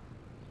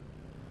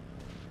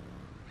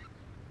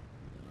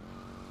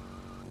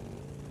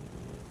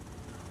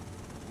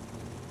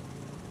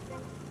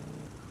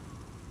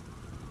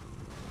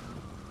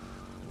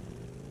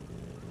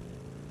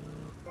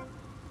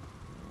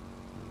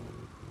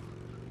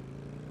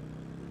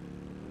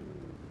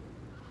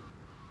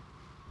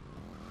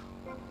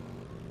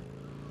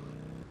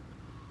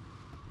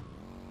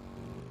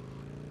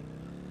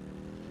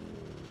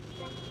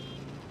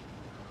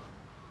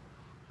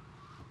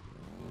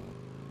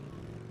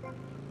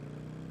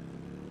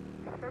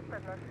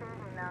 Suspect was seen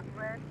in a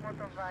red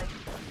motorbike.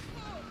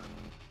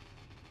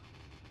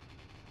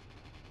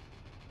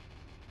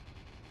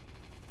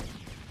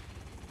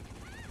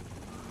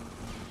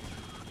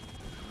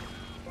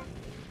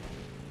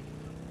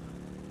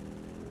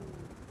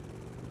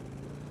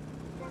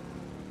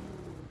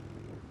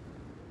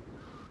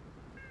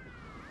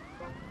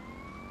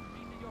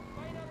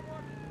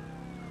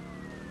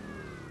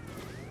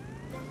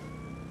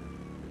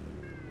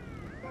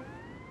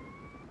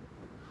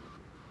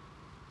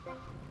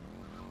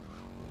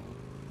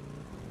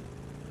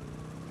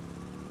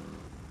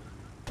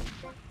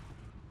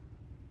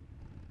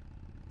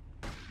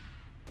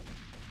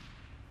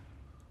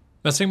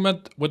 Messing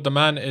with the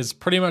man is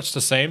pretty much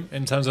the same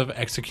in terms of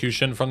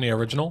execution from the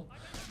original.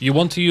 You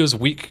want to use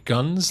weak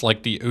guns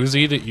like the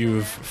Uzi that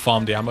you've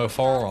farmed the ammo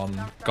for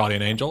on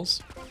Guardian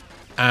Angels,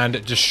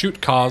 and just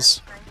shoot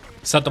cars,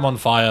 set them on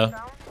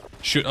fire,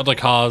 shoot other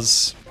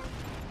cars,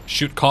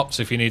 shoot cops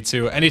if you need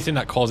to, anything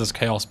that causes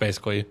chaos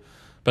basically.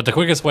 But the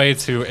quickest way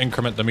to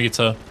increment the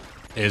meter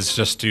is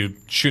just to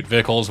shoot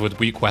vehicles with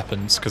weak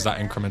weapons, because that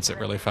increments it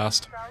really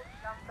fast.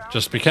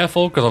 Just be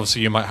careful, because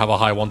obviously you might have a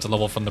high wanted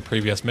level from the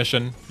previous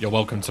mission. You're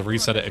welcome to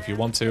reset it if you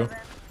want to.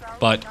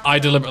 But I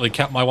deliberately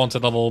kept my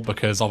wanted level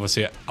because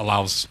obviously it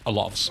allows a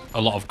lot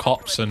of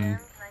cops and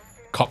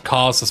cop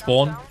cars to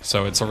spawn,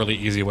 so it's a really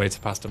easy way to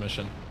pass the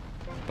mission.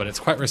 But it's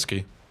quite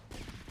risky.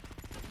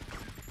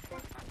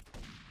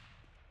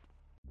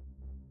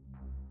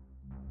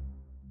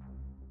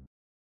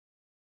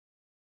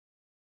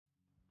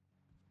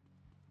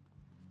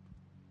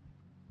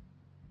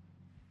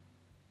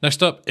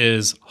 Next up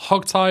is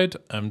Hogtied,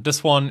 and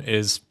this one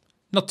is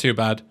not too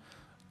bad.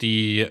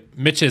 The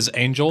Mitch's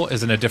Angel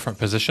is in a different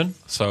position,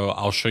 so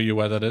I'll show you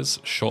where that is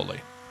shortly.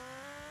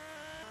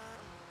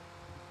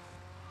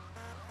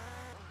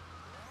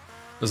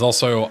 There's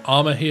also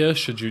armor here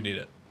should you need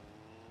it.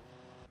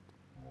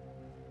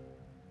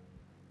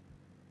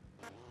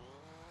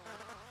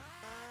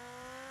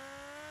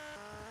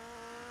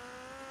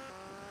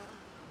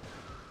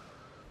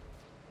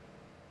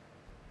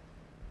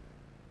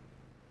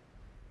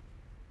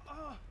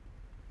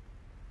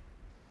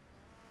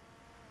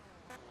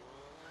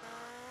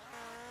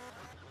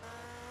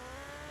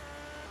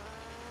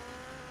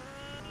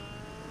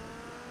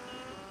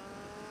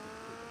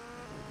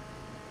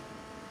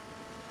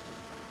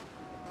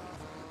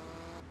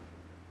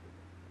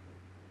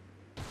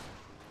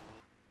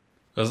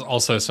 There's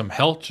also some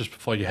health just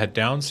before you head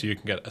down, so you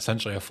can get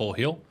essentially a full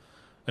heal.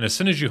 And as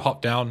soon as you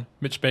hop down,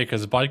 Mitch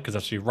Baker's bike is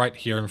actually right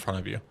here in front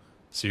of you.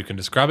 So you can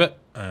just grab it,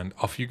 and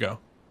off you go.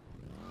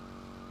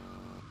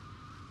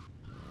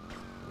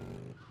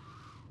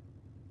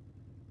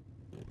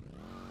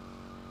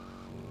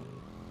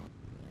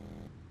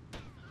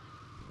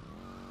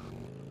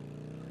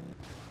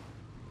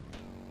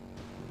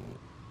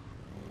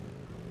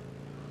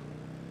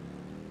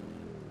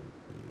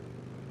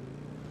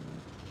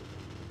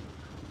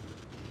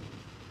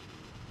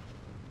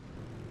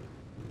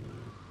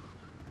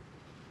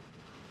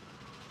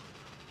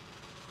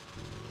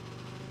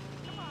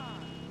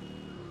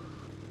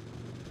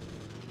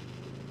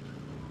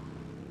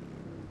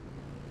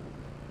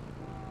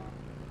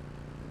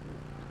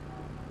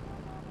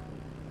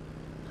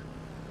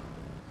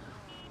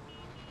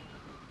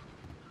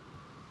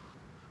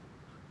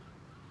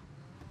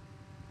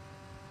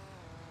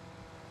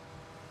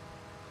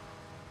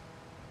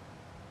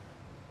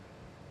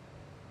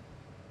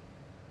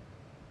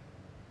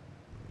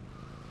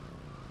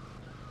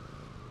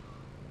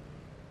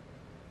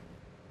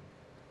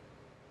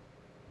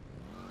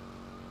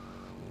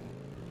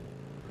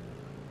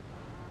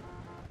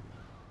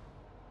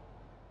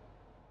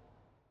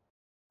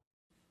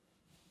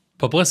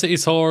 Publicity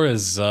tour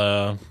is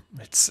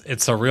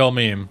it's a real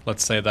meme,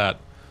 let's say that.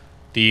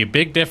 The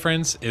big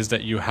difference is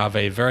that you have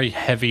a very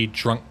heavy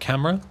drunk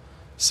camera.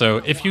 So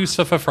if you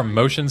suffer from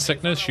motion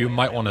sickness, you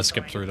might want to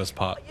skip through this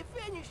part. Your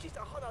venue's just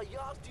 100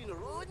 yards down the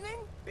road, man.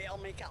 Better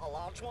make it a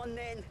large one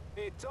then.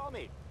 Hey,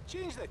 Tommy,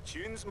 change the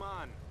tunes,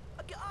 man.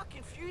 I get all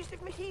confused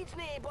if my head's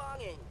nae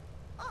banging.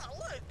 Ah,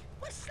 look,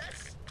 what's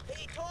this?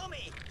 Hey,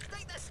 Tommy,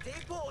 stick this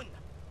tape on.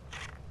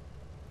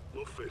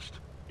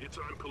 Lovefist, your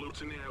time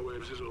polluting the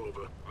airwaves is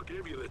over. I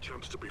gave you the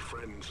chance to be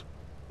friends.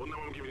 Well, now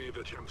I'm giving you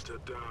the chance to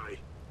die.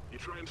 You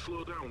try and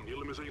slow down, your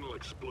limousine will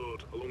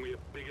explode along with your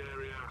big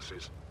airy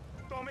asses.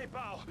 Tommy,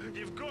 pal,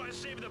 you've got to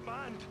save the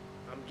band.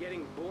 I'm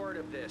getting bored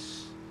of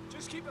this.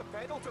 Just keep the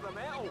pedal to the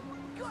metal.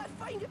 Gotta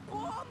find it,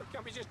 Bob.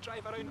 Can't we just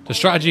drive around? The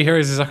strategy here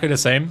is exactly the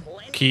same.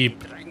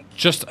 Keep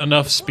just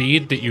enough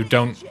speed that you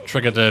don't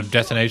trigger the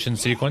detonation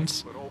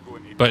sequence,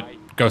 but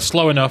go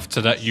slow enough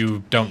so that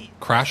you don't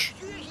crash.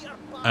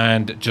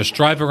 And just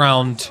drive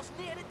around,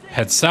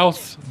 head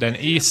south, then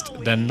east,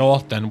 then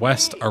north, then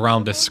west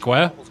around this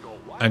square.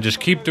 And just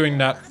keep doing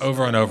that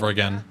over and over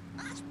again.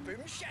 That's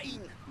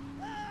boomshine.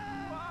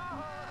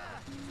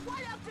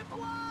 Fire to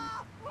blow.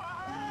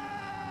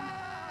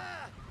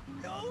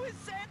 No, it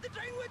said the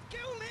drink would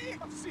kill me.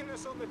 I've seen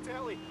this on the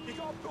telly. You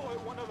gotta pull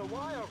out one of the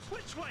wires.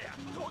 Which wire?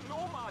 I don't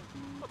know, man.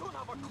 I don't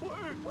have a clue.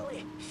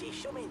 Willie, say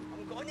something.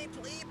 I'm gonna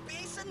play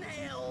bass in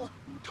hell.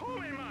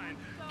 Tommy, man,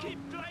 keep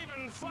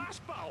driving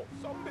fast, pal.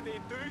 Somebody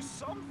do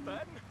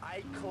something.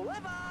 Aye,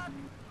 clever.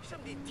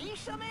 Somebody do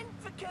something?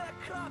 What kind of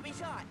crap is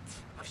that?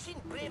 I've seen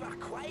braver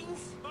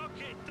quines.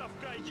 Okay, tough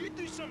guy, you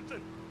do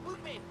something.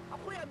 Look, man, I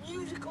play a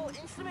musical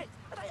instrument,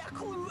 and I have a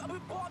clue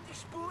about bomb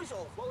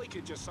disposal. Well, he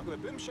could just suck the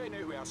boomshine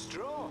out with a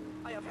straw.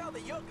 I have heard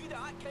that you're good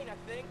at that kind of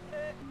thing.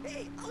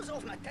 Hey, I was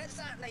off my tits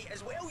that night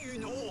as well, you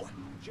know.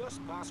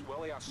 Just pass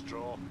Willie a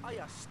straw. Aye,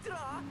 a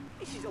straw?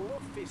 This is a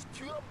Lovefist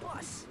tour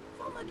bus.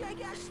 From a guy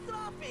get a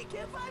straw fake,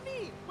 if I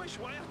mean. Which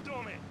wire,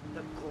 Tommy?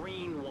 The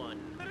green one.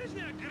 There isn't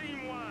a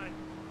green one.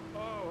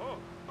 Oh,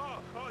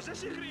 is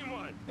this a green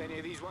one? Any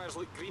of these wires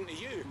look green to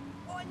you?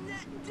 On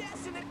that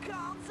desk in the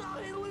cards,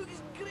 it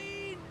looks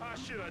green. I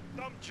should have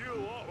dumped you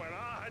lot when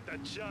I had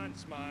the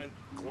chance, man.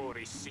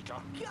 Glory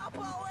seeker.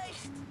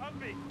 Capitalist! I've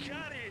been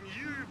carrying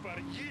you for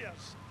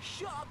years.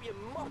 Shut up, you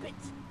muppet!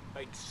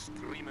 Big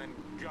screaming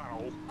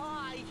girl.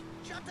 Aye,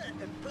 shut it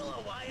and pull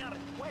a wire.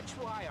 Which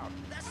wire?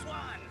 This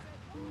one.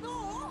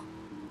 No!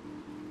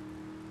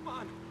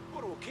 Man,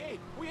 we're okay.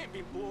 We ain't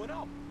been blown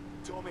up.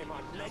 Tommy,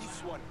 man,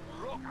 nice one.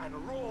 Rock and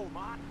roll,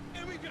 man.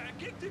 And we got a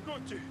gig to go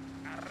to.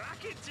 A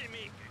racket to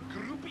make.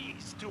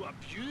 Groupies to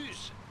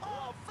abuse.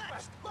 Oh,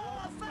 fist!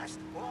 Oh, fist!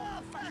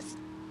 Oh, fist!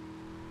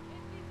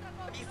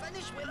 Have you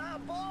finished with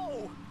that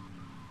ball?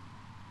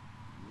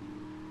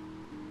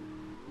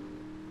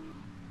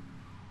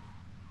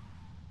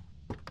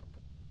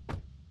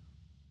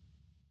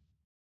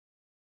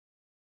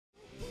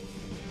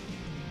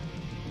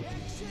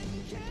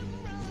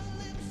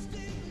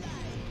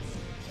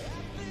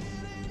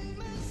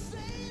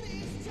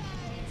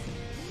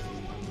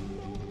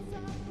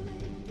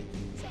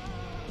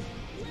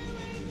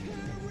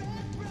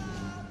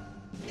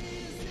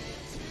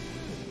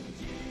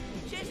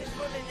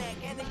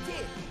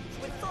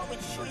 We thought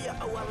we'd show you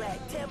our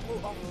temple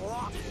of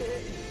rock.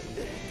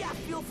 Get a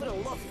feel for the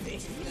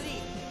Lovefist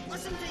fury.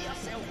 Listen to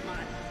yourself,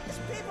 man. It's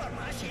paper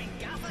mache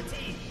gaffer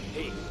tape.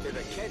 Hey, to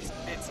the kids,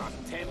 it's a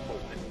temple,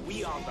 and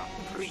we are the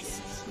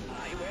priests.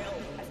 Aye,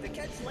 well, if the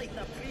kids like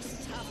their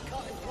priests half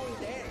cut and going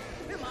dead,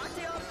 who am I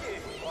to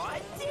argue?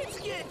 What? Dave's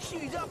getting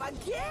chewed up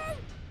again?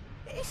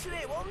 This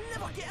rate, we'll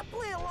never get a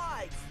play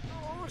alive.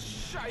 Oh,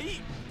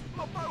 shite.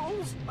 My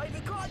bowels. Right, we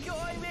can't get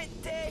on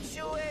with it,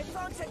 so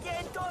thanks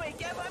again, Tommy.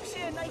 Give him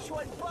a nice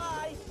one.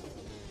 Bye.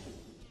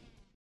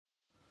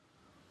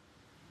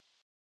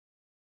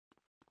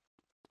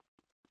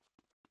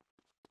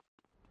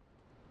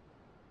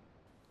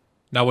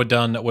 Now we're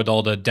done with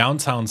all the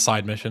downtown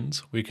side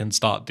missions. We can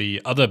start the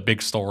other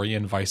big story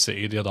in Vice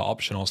City, the other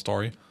optional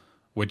story,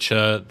 which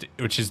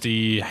is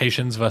the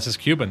Haitians versus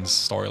Cubans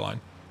storyline.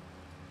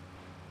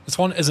 This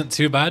one isn't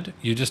too bad.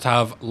 You just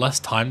have less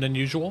time than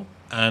usual,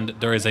 and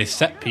there is a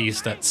set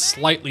piece that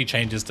slightly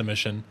changes the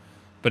mission,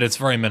 but it's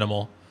very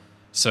minimal.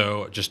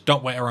 So just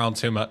don't wait around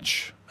too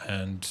much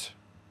and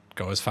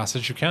go as fast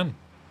as you can.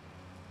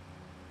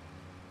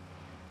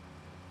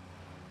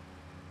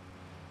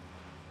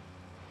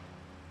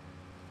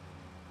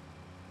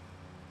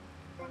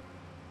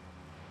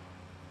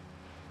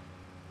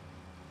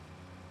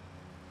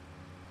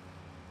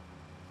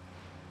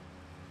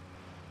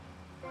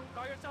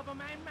 Call yourself a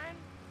man?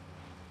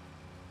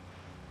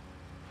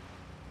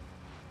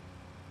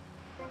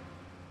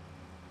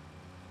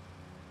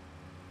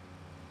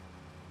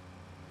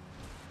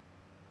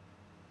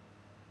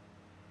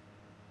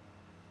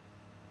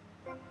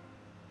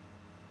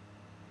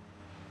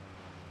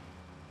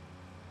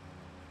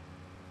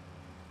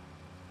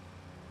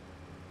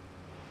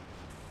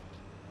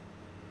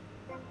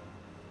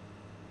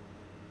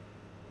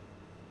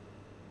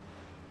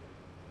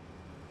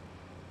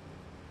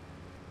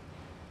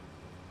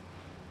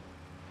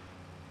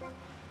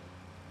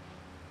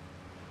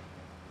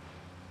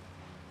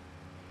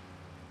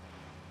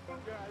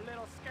 You're a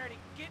little scaredy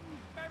kitten,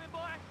 baby boy.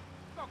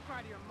 Go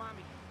cry to your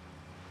mommy.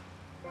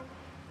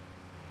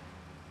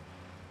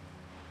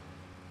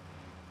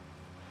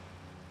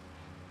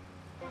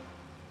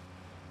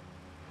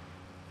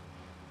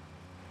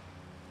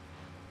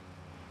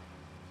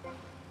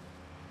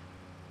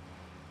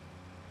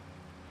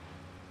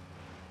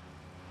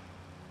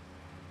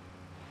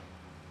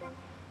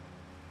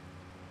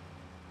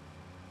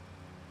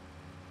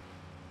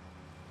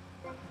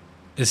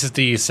 This is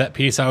the set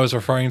piece I was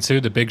referring to,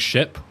 the big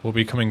ship. We'll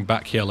be coming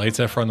back here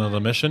later for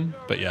another mission.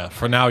 But yeah,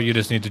 for now you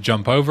just need to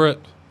jump over it.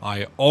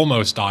 I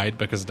almost died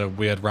because of the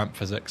weird ramp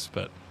physics,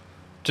 but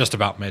just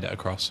about made it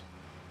across.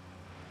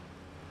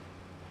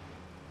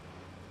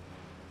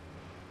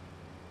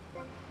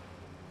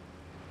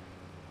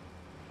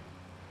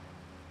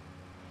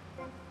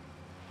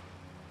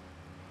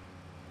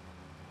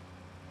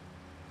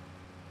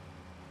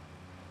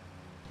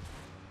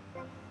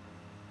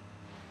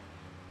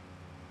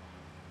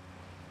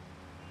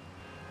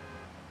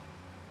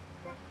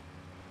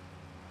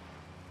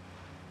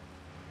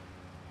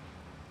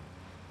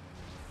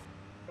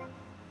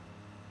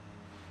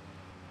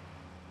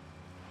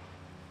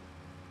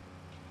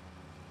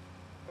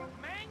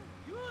 Mang,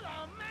 you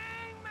the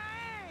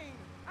Mang!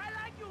 I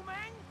like you,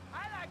 Mang!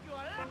 I like you a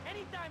lot.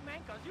 Anytime,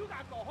 Mang, cause you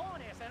got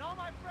cojones, and all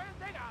my friends,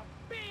 they got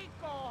big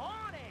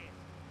cojones!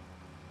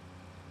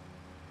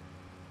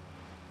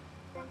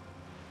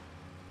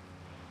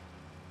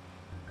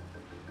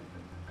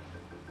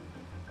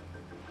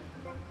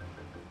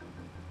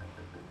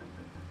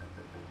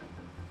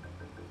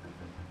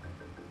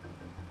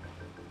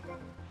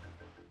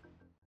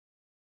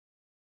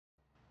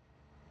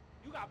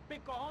 You got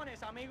big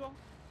cojones, amigo.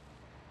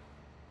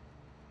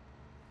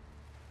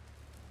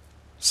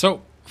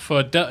 So,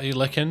 for Dirty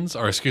Lickens,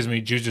 or excuse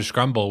me, Juju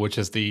Scramble, which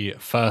is the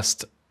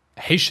first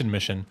Haitian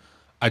mission,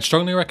 I'd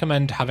strongly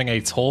recommend having a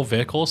tall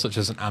vehicle such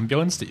as an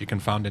ambulance that you can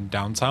find in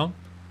downtown.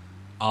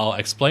 I'll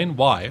explain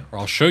why, or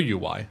I'll show you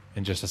why,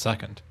 in just a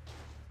second.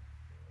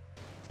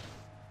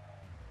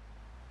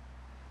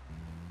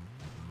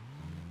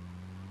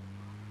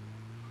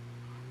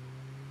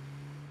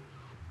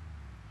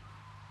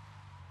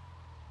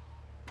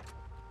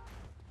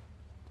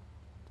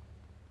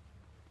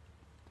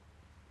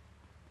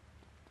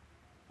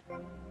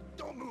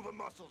 Don't move a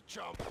muscle,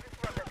 chump! This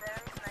was a 10,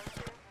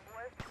 19,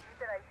 west,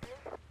 meter IT.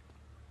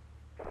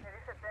 There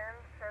is a 10,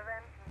 7,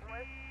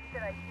 west,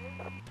 meter IT.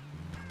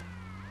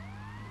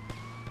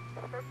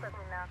 Suspect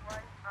in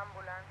Nahual,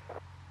 ambulance.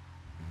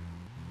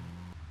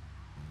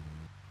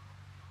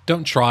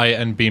 Don't try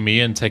and be me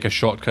and take a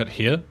shortcut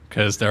here,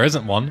 because there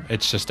isn't one,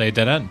 it's just a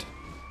dead end.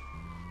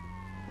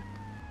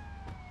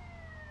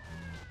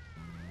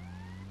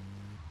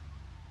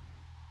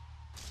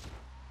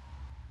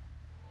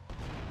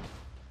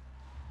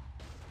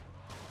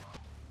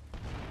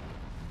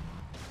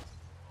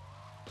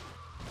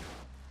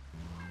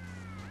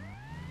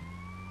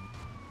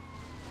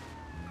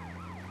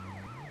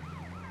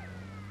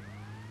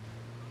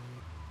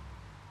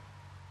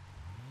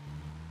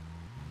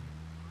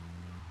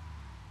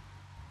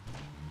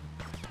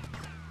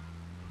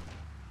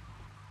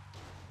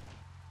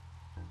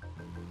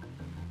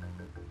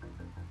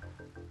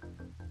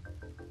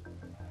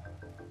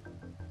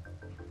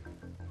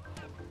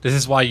 This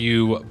is why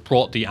you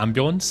brought the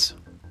ambulance.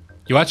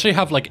 You actually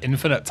have like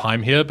infinite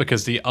time here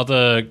because the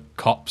other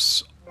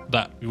cops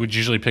that would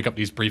usually pick up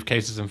these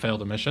briefcases and fail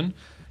the mission,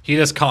 he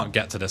just can't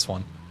get to this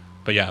one.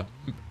 But yeah,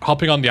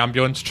 hopping on the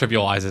ambulance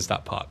trivializes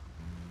that part.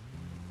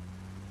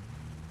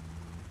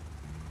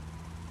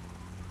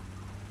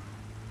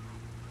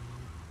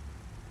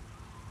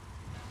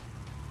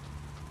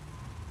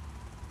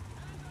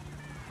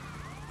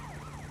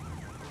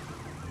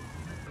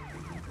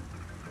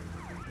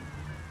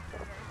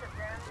 There is a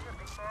 10,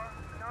 34,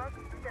 north,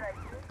 West, Peter ID.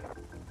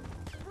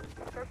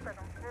 Suspect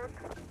on foot.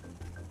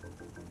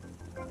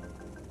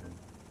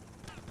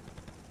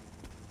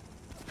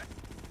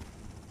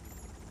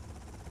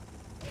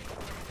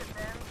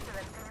 Then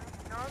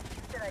 17 North,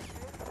 Peter ID.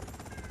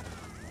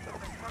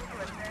 Respond to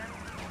attend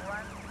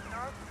 1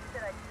 North,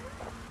 Peter ID.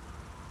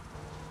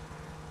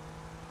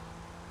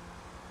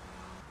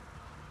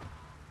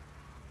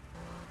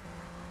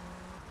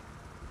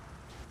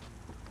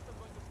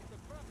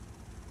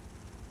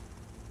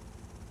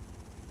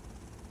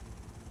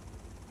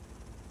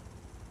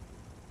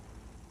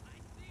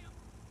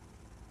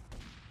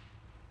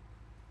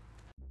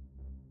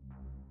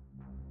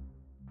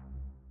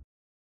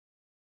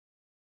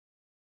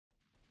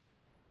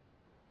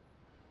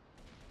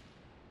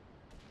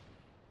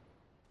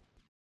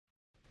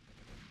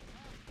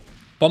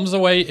 Bombs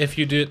away, if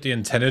you do it the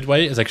intended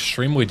way, is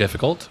extremely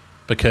difficult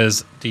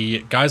because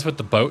the guys with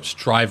the boats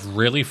drive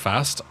really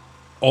fast,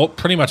 or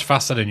pretty much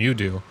faster than you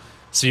do,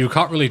 so you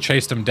can't really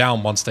chase them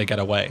down once they get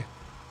away.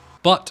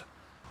 But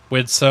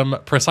with some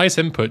precise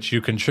inputs,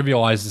 you can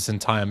trivialize this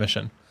entire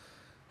mission.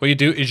 What you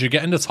do is you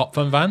get in the top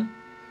van,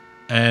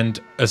 and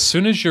as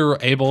soon as you're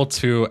able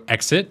to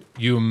exit,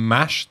 you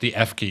mash the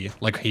F key,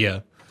 like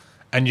here.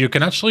 And you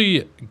can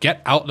actually get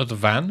out of the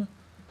van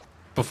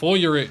before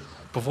you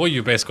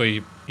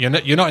basically, you're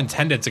not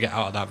intended to get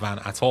out of that van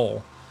at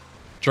all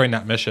during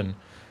that mission.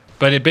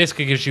 But it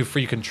basically gives you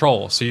free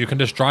control, so you can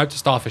just drive to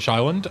Starfish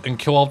Island and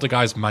kill all the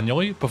guys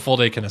manually before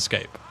they can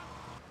escape.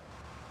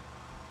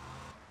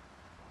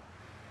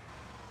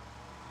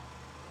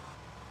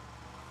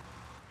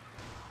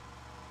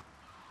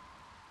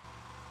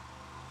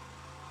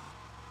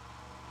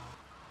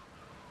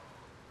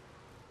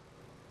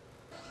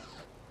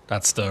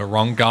 That's the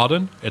wrong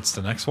garden. It's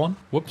the next one.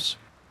 Whoops.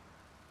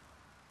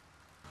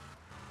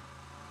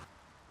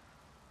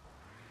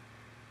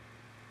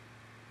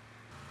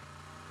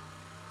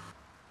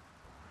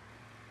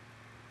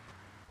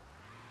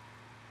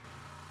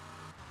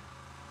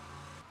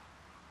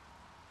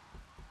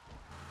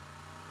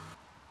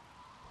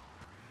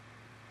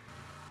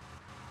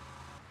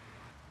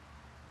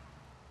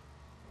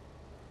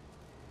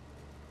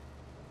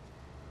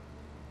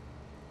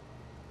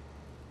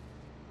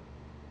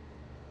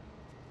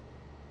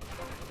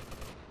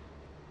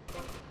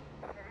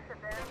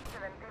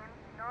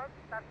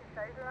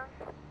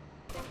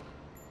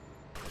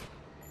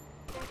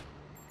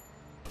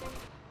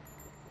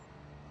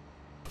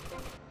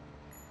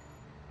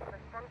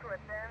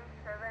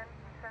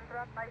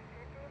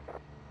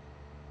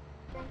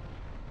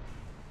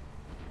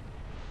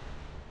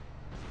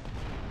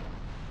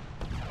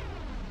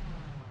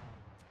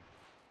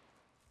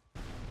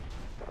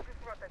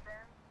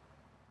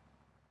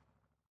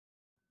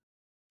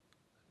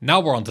 Now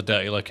we're on to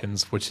Dirty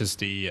Lickens, which is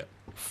the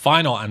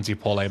final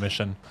anti-Paulé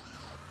mission.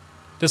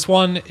 This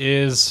one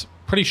is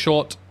pretty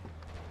short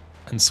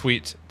and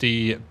sweet.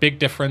 The big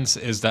difference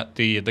is that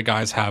the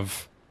guys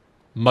have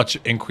much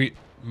increase.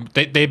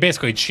 They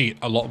basically cheat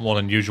a lot more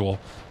than usual.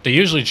 They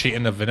usually cheat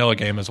in the vanilla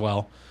game as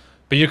well.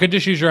 But you could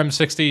just use your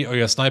M60 or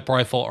your sniper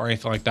rifle or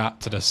anything like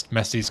that to just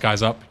mess these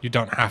guys up. You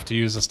don't have to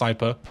use a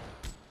sniper.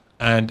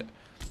 And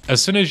as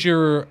soon as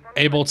you're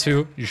able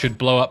to, you should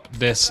blow up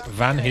this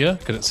van here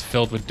because it's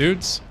filled with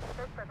dudes.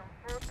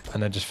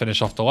 And then just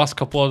finish off the last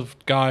couple of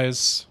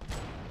guys.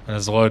 And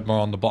there's a load more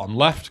on the bottom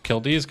left.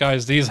 Kill these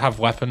guys. These have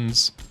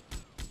weapons.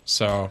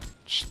 So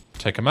just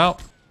take them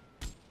out.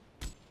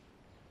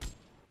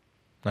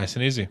 Nice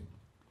and easy.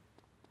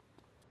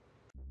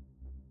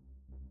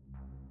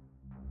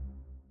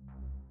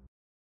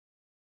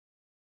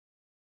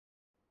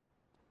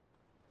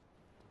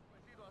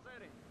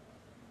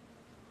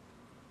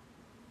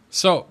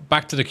 So,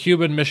 back to the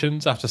Cuban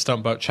missions after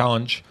Stunt Boat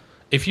Challenge.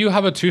 If you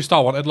have a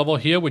 2-star wanted level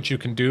here, which you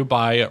can do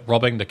by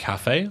robbing the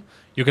cafe,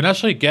 you can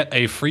actually get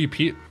a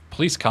free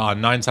police car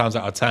 9 times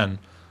out of 10.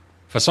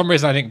 For some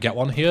reason, I didn't get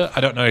one here.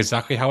 I don't know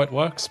exactly how it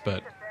works,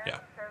 but yeah.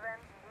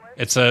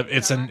 It's a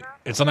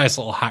nice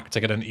little hack to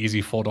get an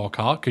easy 4-door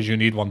car, because you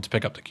need one to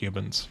pick up the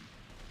Cubans.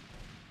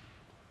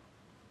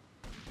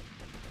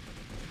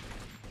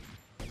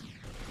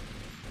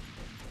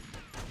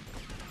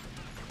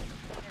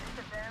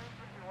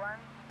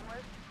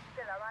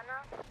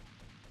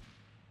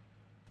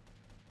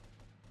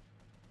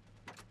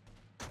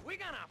 We're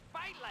gonna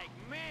fight like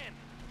men.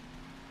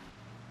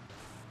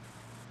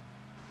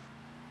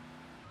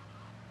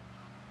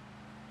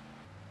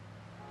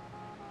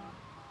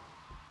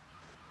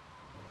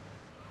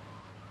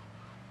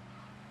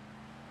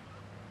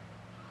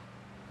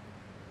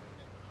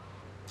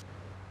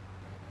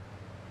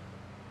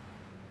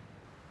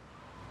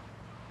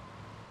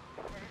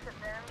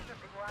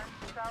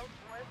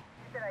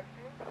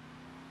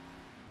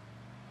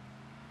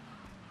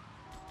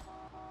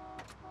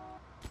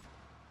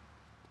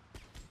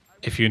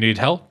 If you need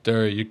help,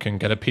 there you can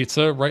get a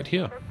pizza right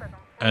here.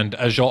 And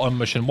as you're on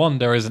mission 1,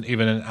 there isn't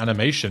even an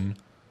animation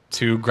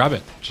to grab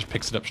it. Just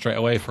picks it up straight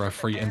away for a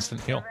free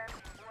instant heal.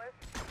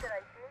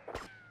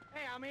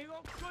 Hey,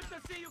 amigo, good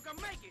to see you can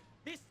make it.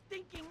 This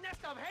stinking nest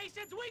of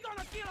Haitians, we're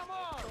gonna kill them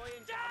all.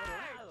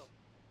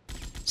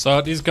 So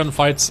these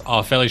gunfights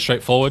are fairly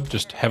straightforward.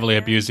 Just heavily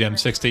abuse the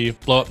M60,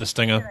 blow up the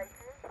Stinger,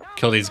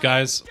 kill these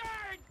guys.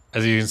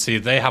 As you can see,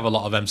 they have a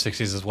lot of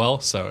M60s as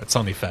well, so it's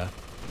only fair.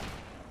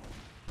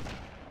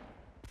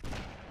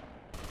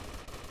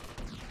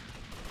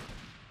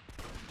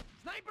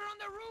 Sniper on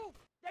the roof!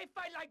 They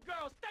fight like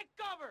girls! Take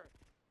cover!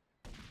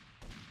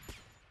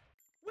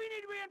 We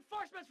need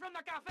reinforcements from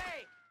the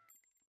cafe!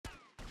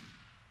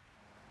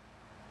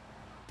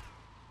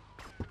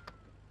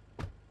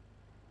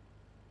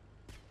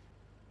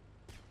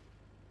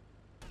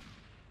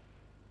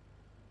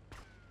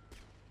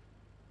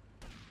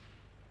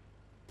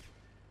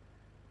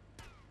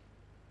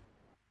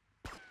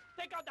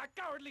 Take out that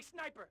cowardly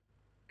sniper!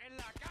 En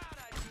la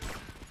cara!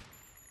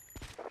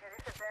 There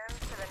is a 10,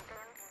 17,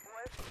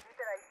 west,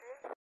 meter IC.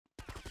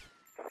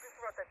 This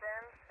was a 10,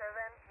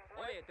 7,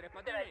 Oye, west, Tres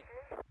meter Patines. IC.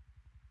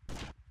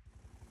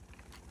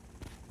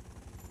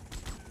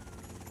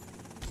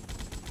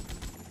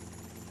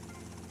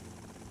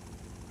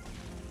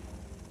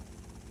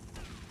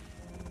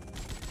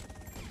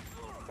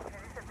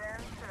 There is a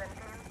 10,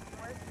 17,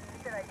 west,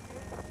 meter IC.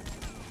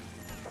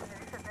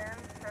 There is a 10,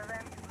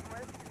 7,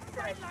 west, meter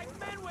Fight IC. like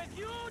men with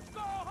huge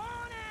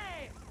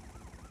cojones!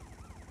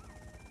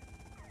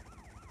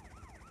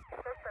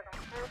 Suspect on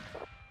foot.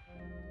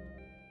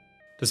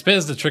 This bit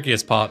is the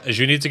trickiest part, as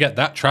you need to get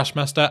that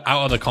Trashmaster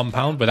out of the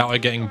compound without it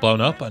getting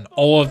blown up, and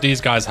all of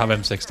these guys have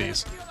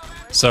M60s.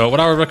 So what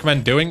I would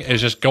recommend doing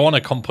is just go on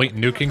a complete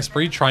nuking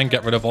spree, try and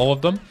get rid of all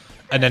of them,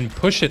 and then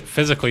push it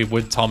physically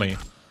with Tommy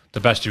the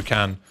best you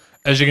can.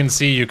 As you can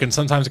see, you can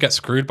sometimes get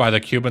screwed by the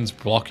Cubans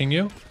blocking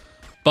you,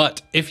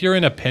 but if you're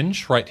in a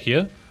pinch right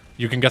here,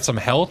 you can get some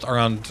health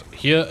around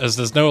here, as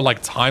there's no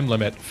like time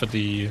limit for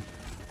the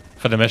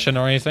mission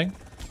or anything.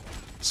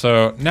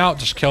 So now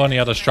just kill any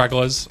other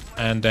stragglers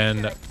and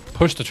then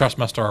push the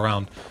Trustmaster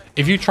around.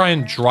 If you try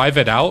and drive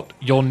it out,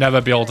 you'll never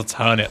be able to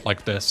turn it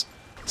like this.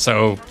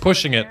 So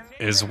pushing it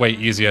is way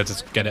easier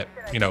to get it,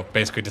 you know,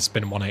 basically to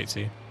spin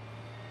 180.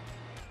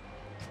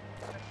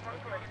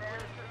 Response to a 10,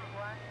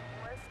 31,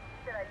 west,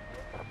 meter IC.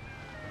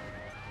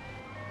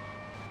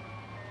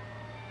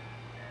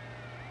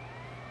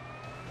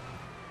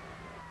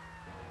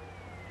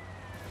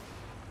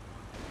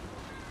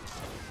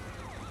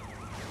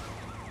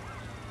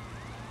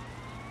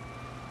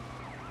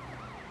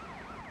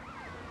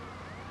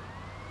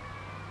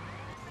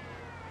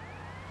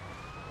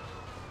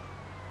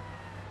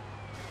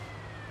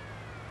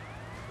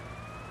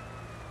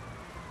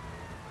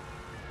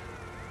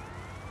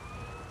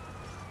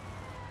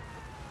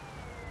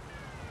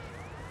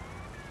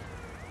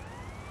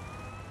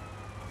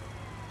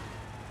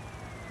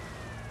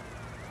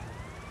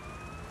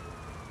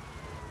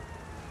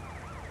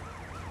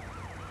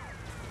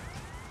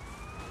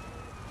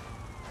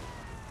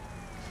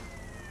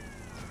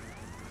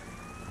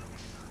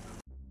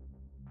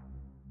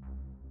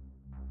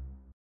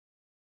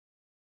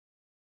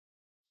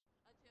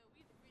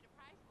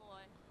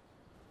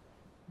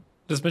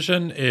 This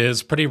mission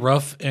is pretty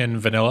rough in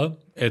vanilla.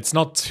 It's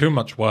not too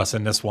much worse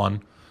in this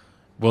one.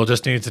 We'll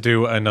just need to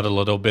do another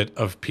little bit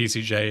of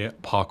PCJ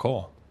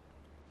parkour.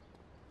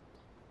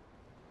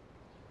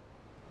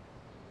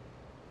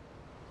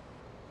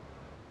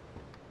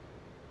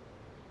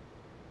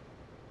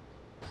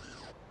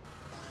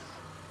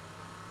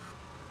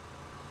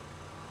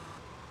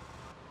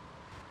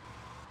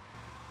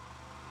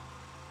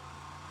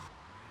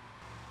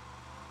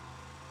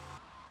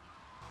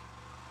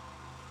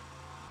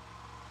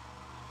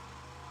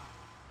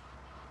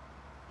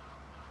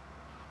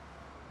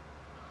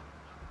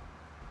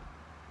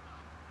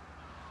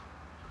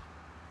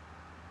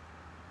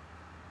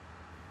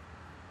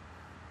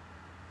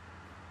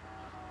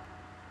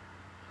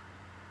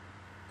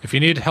 If you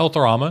need health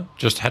or armor,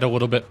 just head a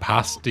little bit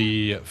past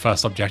the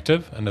first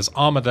objective, and there's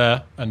armor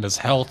there, and there's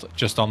health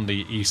just on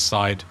the east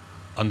side,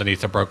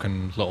 underneath a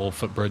broken little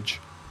footbridge.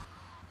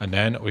 And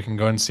then we can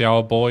go and see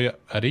our boy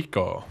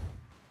Rico.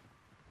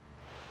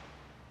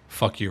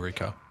 Fuck you,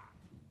 Rico.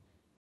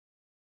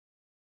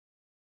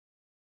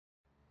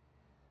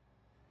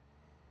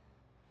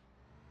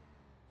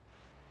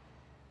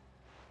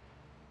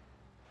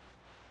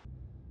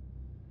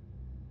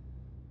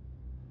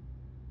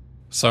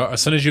 So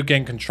as soon as you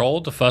gain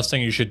control, the first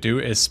thing you should do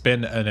is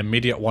spin an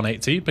immediate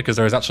 180 because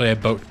there is actually a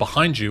boat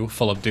behind you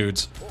full of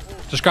dudes.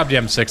 Just grab the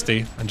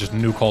M60 and just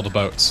nuke all the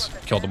boats.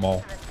 Kill them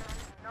all.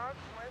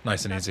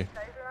 Nice and easy.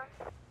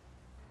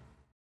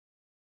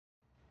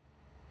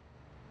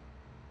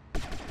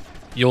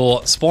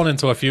 You'll spawn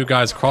into a few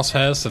guys'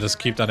 crosshairs, so just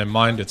keep that in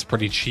mind. It's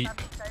pretty cheap.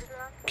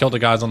 Kill the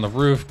guys on the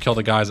roof, kill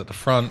the guys at the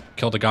front,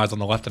 kill the guys on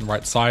the left and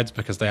right sides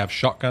because they have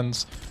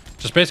shotguns.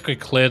 Just basically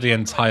clear the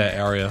entire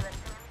area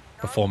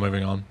before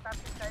moving on.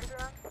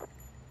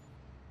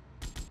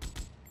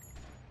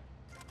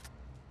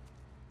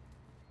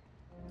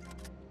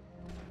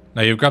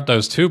 Now you've grabbed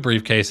those two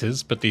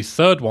briefcases, but the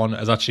third one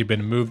has actually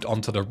been moved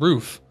onto the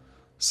roof.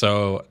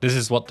 So this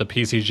is what the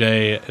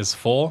PCJ is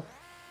for.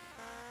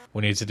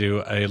 We need to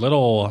do a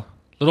little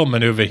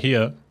maneuver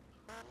here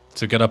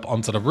to get up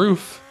onto the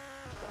roof.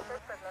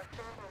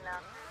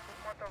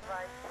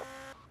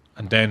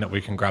 and then we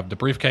can grab the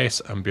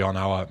briefcase and be on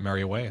our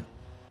merry way.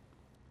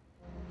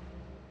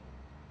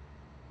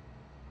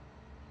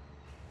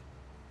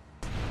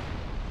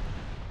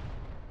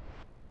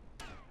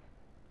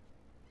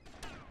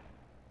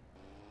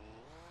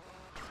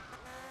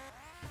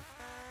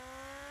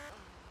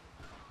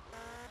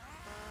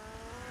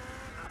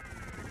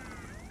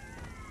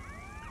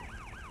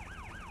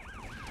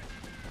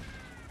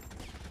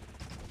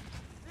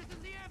 This is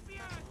the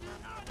FBI. Do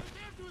not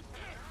attempt to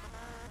escape.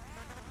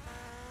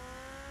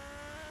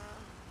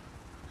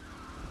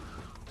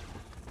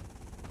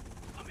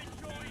 I'm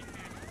enjoying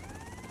this.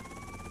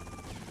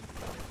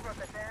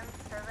 Rocket 10,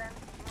 7,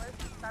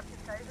 West, Happy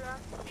Sidra.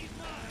 He's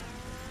mine.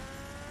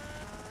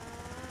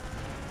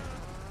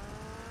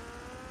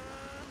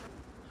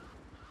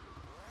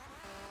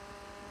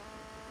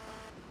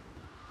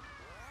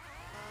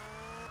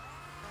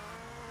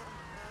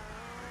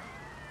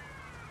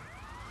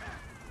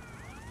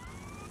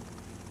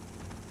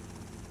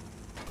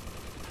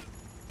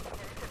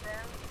 Dice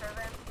 10,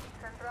 7,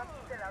 Central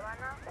de La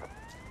Habana.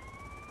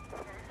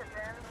 Dice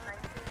 10,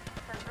 19,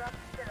 Central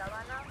de La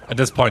Habana. At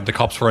this point, the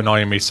cops were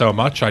annoying me so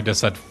much, I just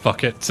said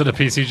fuck it to the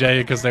PCJ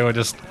because they were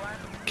just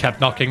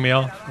kept knocking me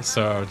off.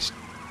 So I just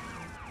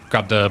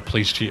grabbed the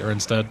police cheater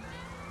instead.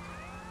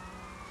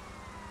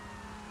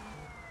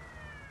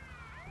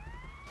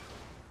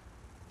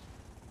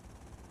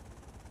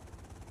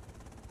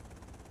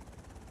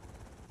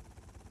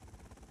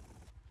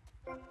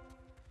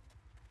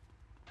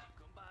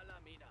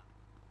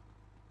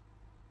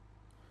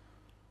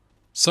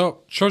 So,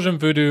 Trojan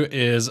Voodoo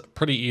is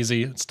pretty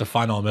easy. It's the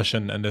final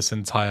mission in this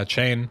entire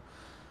chain.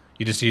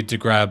 You just need to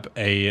grab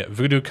a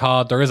Voodoo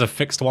card. There is a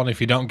fixed one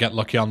if you don't get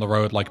lucky on the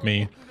road like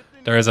me.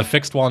 There is a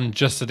fixed one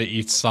just to the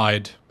east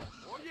side.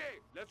 Oye,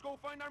 let's go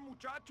find our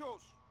muchachos.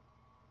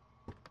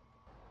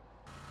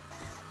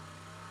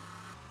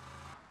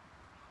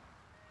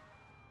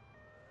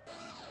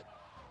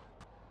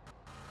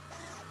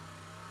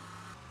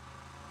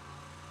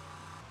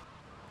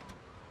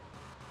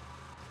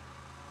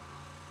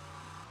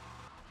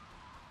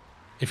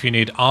 If you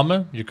need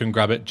armor, you can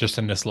grab it just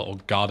in this little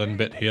garden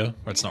bit here.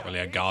 It's not really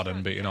a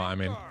garden, but you know what I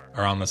mean.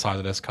 Around the side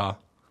of this car.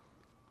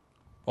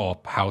 Or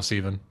house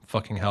even.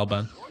 Fucking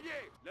hellbent. Oye,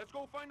 let's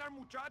go find our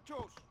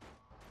muchachos.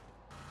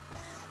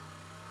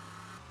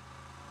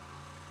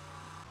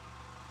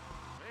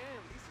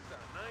 Man, this is a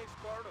nice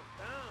part of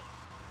town.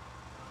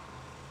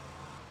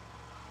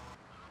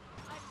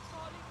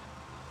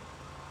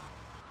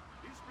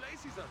 These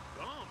places are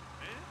dumb,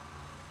 man.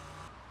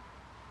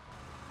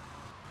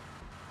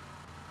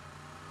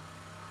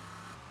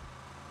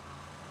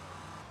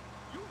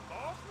 You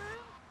lost,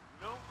 man?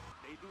 No,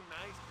 they do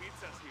nice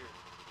pizzas here.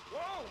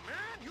 Whoa,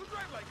 man, you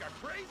drive like a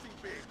crazy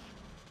bitch.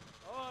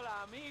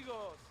 Hola,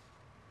 amigos.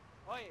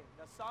 Oye,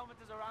 the solvent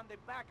is around the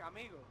back,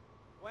 amigo.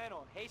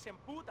 Bueno, Haitian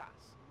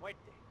putas.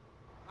 Muerte.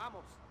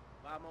 Vamos.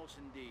 Vamos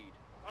indeed.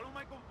 Follow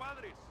my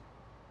compadres.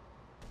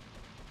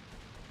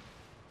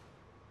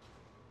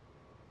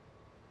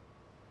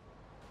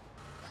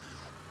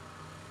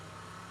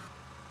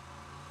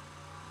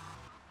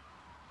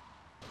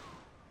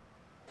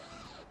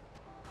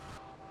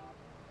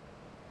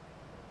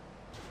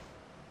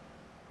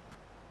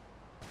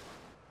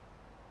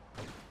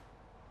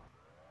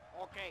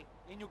 Okay,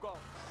 in you go.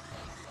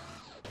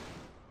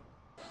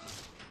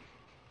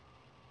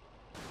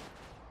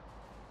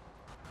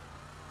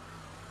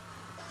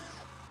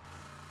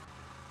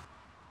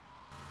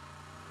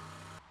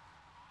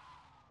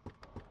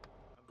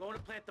 I'm going to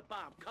plant the bomb.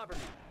 Cover me.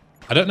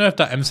 I don't know if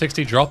that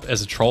M60 drop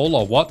is a troll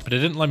or what, but it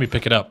didn't let me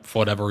pick it up for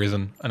whatever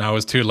reason. And I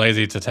was too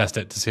lazy to test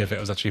it to see if it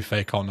was actually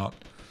fake or not.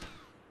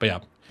 But yeah.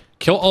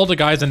 Kill all the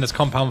guys in this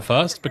compound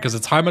first, because the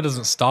timer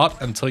doesn't start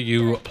until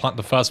you plant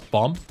the first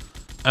bomb.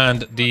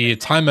 And the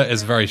timer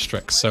is very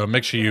strict, so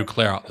make sure you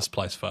clear out this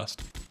place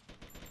first.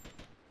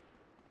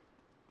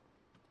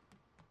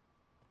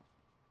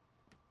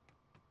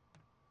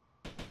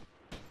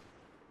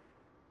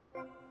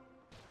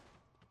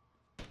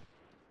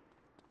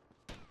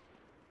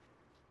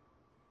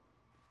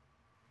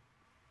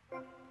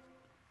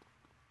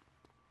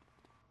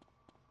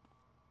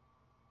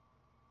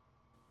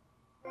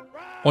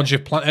 Once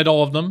you've planted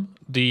all of them,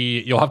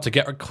 you'll have to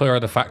get clear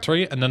of the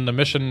factory, and then the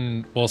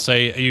mission will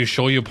say, are you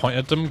sure you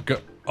pointed them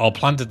or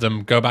planted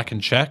them? Go back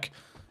and check.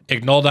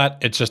 Ignore that.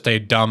 It's just a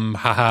dumb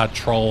haha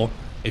troll.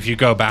 If you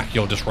go back,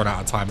 you'll just run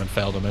out of time and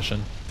fail the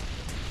mission.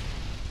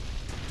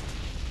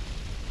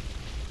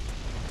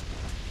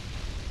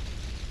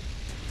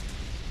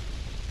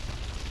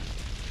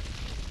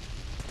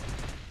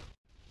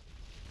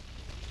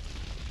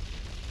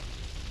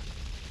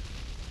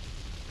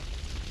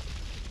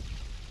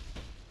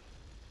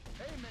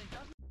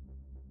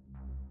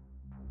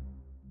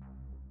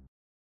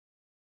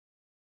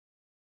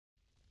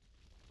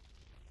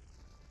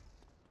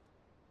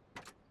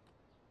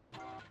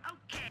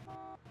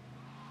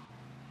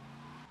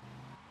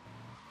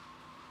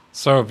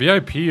 So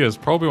VIP is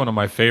probably one of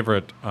my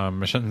favorite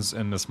missions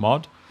in this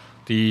mod.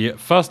 The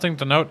first thing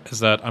to note is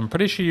that I'm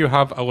pretty sure you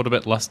have a little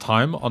bit less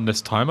time on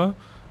this timer.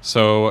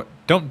 So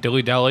don't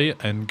dilly-dally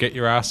and get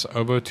your ass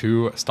over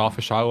to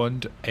Starfish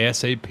Island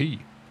ASAP.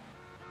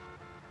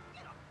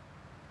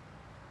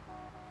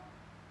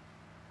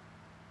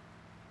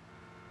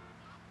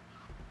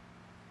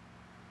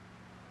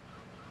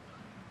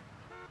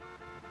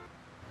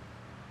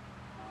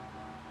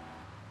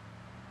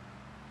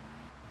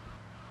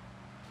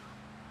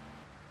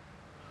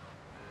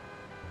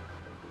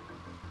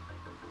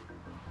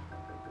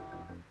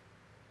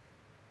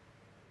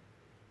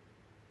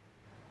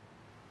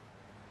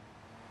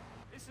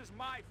 This is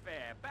my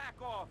fare. Back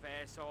off,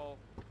 asshole.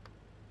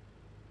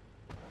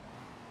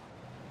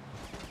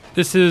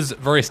 This is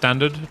very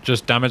standard,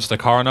 just damage the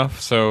car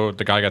enough so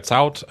the guy gets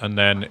out, and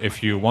then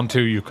if you want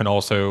to, you can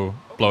also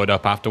blow it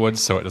up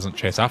afterwards so it doesn't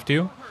chase after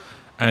you.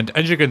 And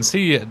as you can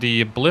see,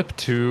 the blip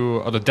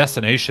to, or the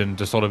destination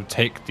to sort of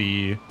take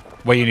the,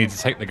 where you need to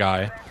take the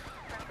guy,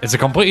 is a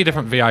completely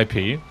different VIP,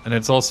 and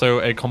it's also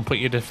a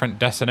completely different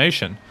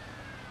destination.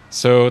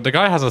 So the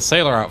guy has a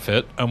sailor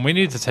outfit, and we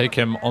need to take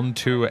him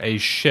onto a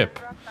ship.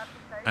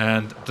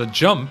 And the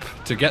jump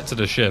to get to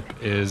the ship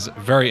is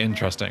very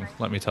interesting,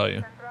 let me tell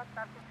you.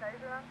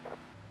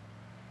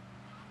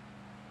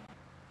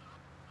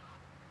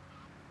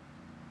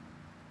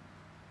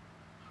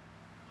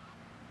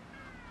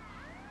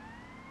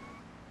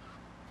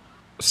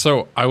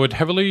 So I would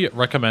heavily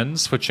recommend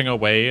switching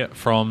away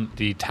from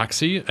the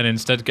taxi and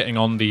instead getting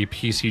on the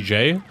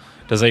PCJ.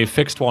 There's a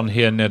fixed one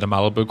here near the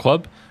Malibu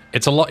Club.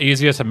 It's a lot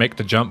easier to make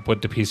the jump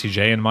with the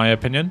PCJ in my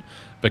opinion,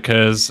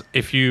 because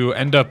if you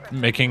end up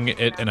making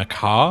it in a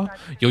car,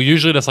 you'll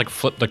usually just like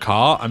flip the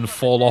car and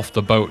fall off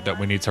the boat that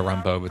we need to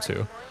ramp over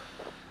to.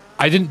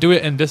 I didn't do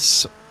it in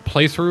this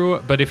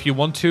playthrough, but if you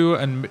want to,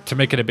 and to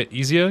make it a bit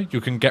easier, you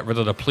can get rid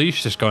of the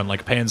police, just go in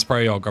like pay and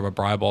spray or grab a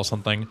bribe or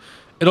something.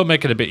 It'll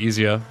make it a bit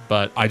easier,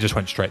 but I just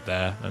went straight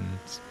there and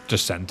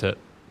just sent it.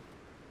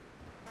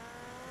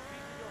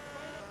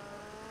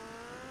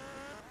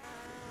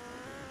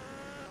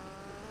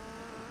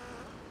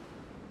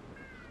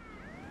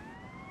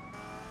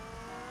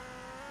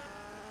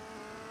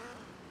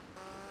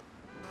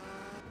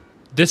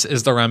 This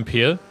is the ramp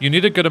here. You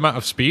need a good amount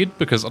of speed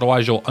because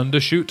otherwise you'll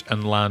undershoot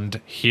and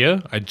land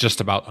here. I just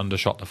about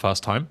undershot the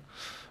first time.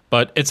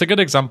 But it's a good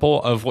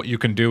example of what you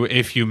can do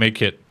if you make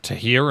it to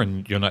here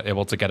and you're not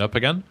able to get up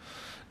again.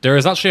 There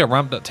is actually a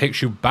ramp that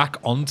takes you back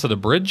onto the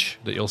bridge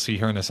that you'll see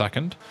here in a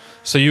second.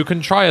 So you can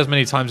try as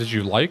many times as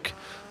you like.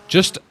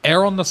 Just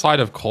err on the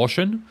side of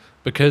caution,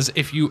 because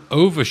if you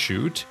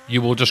overshoot,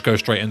 you will just go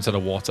straight into the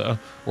water.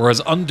 Whereas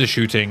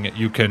undershooting,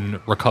 you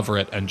can recover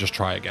it and just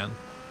try again.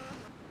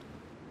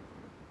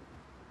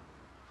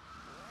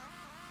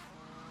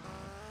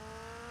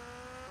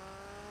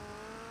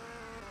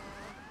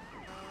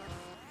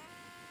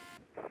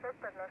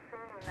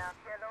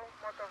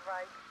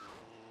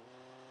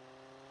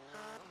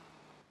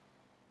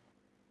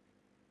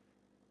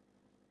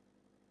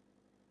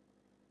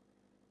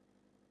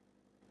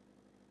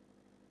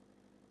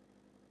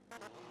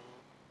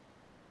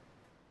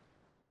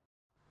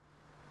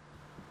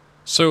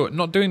 So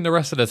not doing the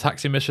rest of the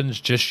taxi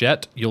missions just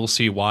yet, you'll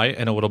see why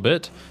in a little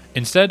bit.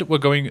 Instead, we're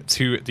going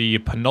to the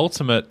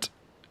penultimate,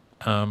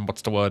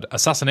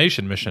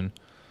 assassination mission.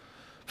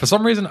 For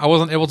some reason, I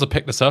wasn't able to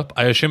pick this up.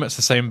 I assume it's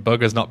the same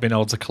bug as not being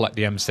able to collect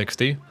the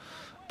M60.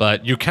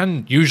 But you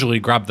can usually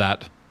grab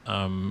that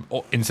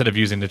instead of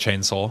using the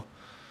chainsaw.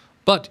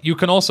 But you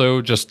can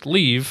also just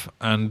leave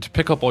and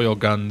pick up all your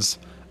guns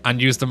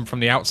and use them from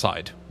the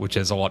outside, which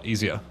is a lot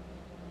easier.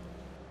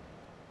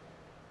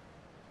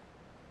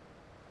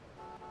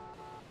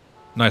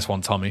 Nice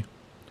one, Tommy.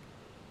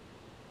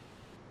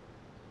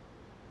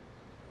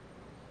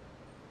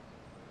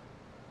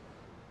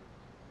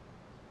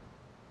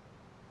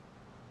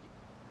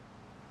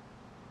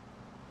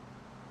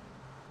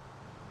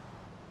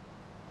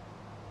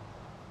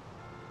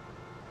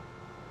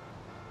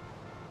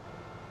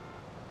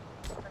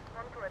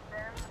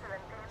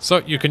 So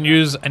you can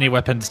use any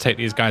weapon to take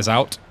these guys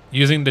out.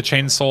 Using the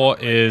chainsaw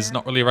is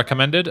not really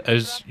recommended.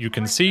 As you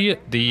can see,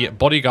 the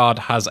bodyguard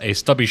has a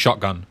stubby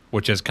shotgun,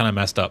 which is kind of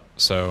messed up.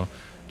 So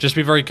just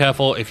be very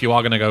careful if you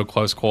are going to go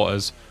close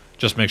quarters.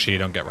 Just make sure you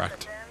don't get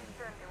wrecked.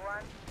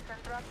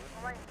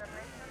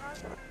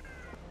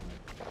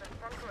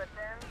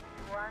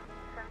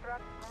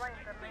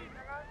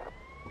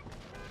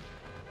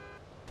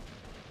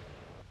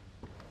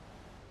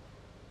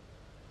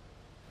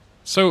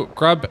 So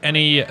grab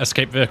any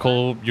escape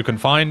vehicle you can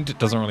find, it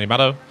doesn't really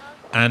matter,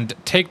 and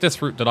take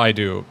this route that I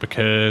do,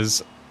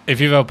 because if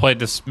you've ever played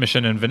this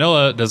mission in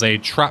vanilla, there's a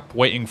trap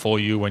waiting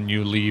for you when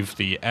you leave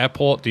the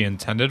airport the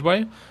intended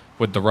way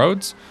with the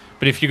roads.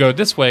 But if you go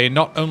this way,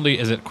 not only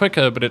is it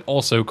quicker, but it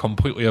also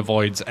completely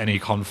avoids any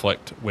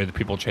conflict with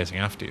people chasing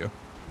after you.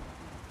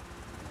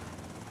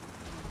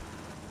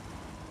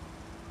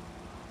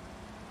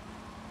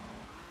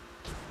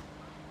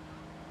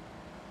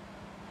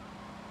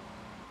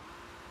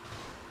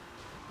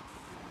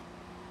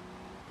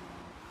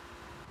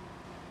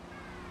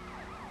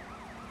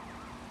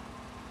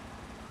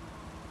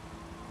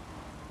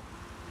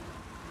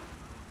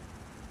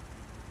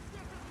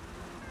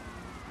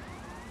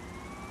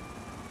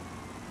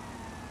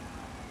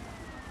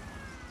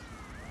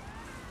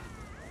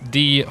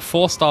 The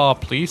 4-star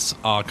police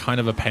are kind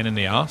of a pain in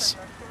the ass.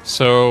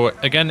 So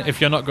again, if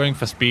you're not going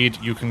for speed,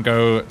 you can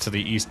go to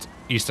the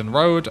Eastern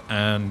Road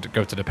and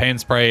go to the pain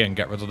spray and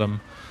get rid of them.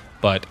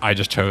 But I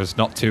just chose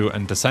not to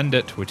and to send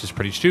it, which is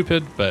pretty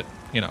stupid, but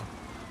you know,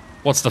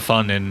 what's the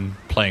fun in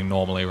playing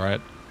normally,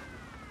 right?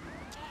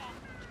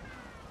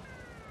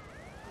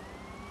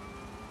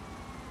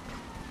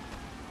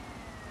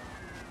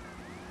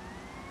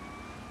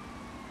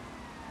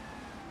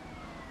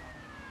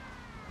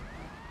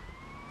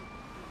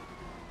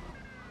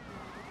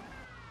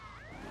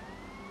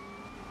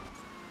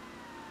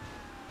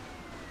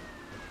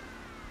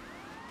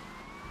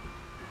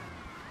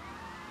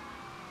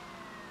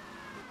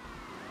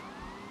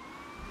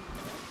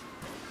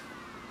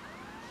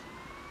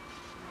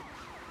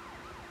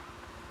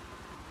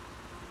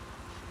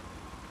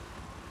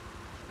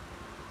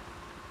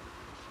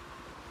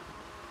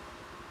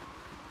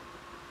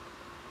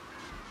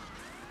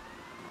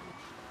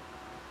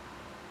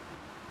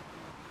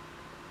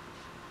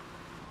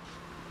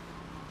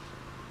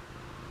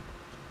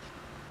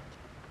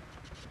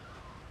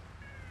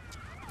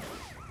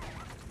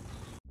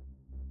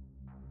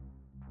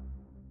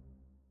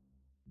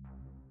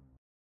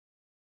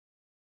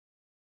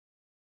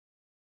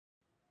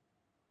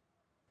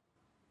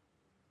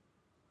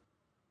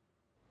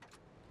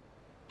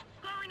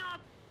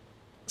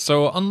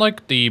 So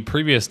unlike the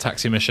previous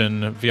taxi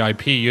mission,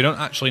 VIP, you don't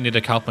actually need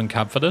a Kaufman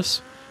cab for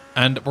this.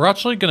 And we're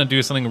actually going to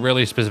do something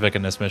really specific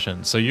in this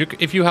mission. So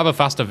if you have a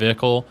faster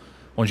vehicle,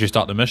 once you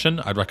start the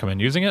mission, I'd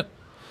recommend using it.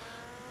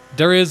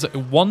 There is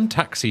one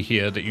taxi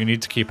here that you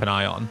need to keep an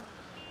eye on.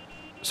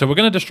 So we're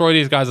going to destroy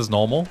these guys as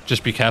normal.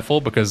 Just be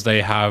careful because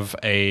they have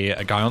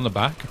a guy on the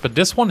back. But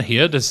this one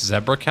here, this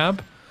zebra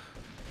cab,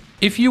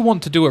 if you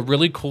want to do a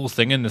really cool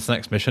thing in this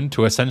next mission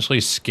to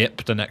essentially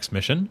skip the next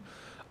mission,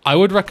 I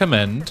would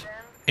recommend,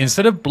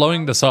 instead of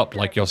blowing this up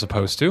like you're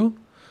supposed to,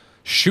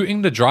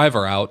 shooting the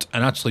driver out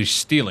and actually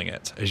stealing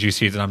it, as you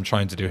see that I'm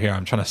trying to do here.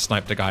 I'm trying to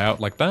snipe the guy out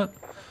like that.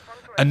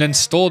 And then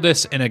store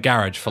this in a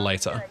garage for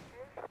later.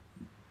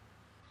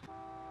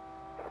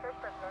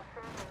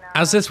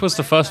 As this was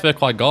the first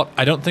vehicle I got,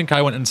 I don't think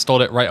I went and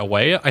stored it right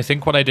away. I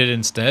think what I did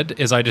instead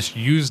is I just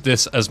used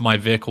this as my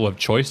vehicle of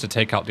choice to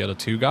take out the other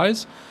two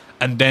guys,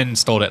 and then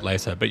stored it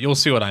later, but you'll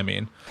see what I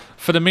mean.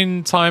 For the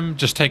meantime,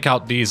 just take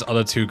out these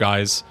other two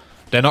guys.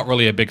 They're not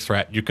really a big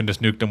threat. You can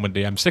just nuke them with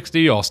the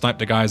M60 or snipe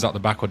the guys out the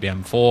back with the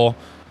M4,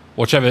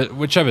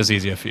 whichever's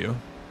easier for you.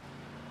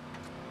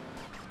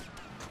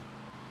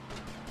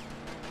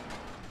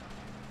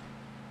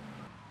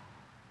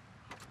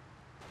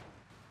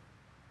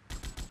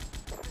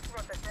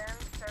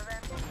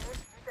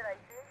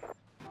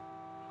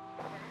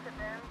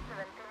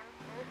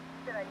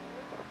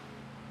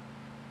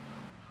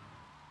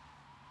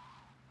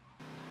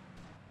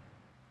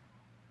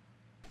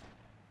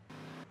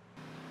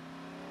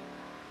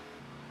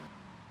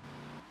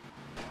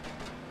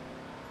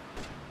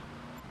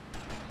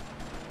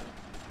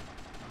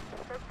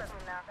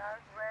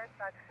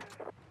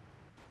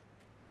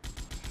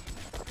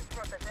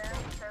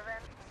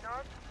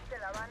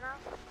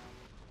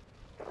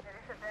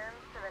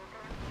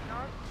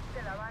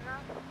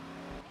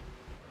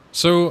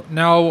 So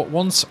now,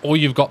 once all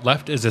you've got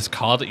left is this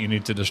car that you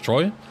need to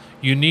destroy,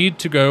 you need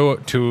to go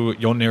to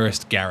your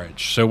nearest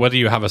garage. So whether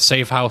you have a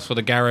safe house for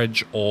the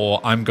garage, or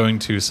I'm going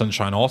to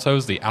Sunshine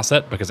Autos, the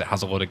asset, because it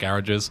has a lot of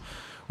garages,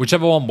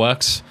 whichever one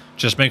works,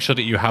 just make sure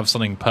that you have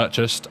something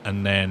purchased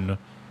and then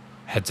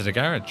head to the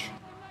garage.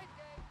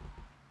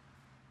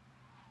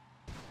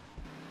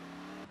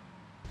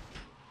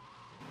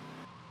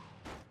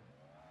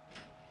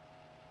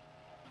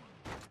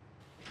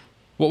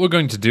 What we're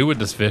going to do with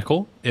this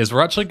vehicle is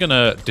we're actually going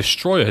to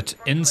destroy it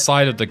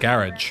inside of the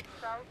garage.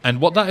 And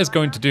what that is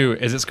going to do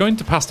is it's going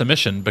to pass the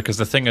mission because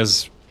the thing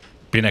has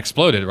been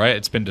exploded, right?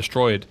 It's been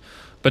destroyed.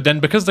 But then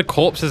because the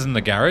corpse is in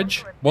the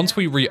garage, once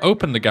we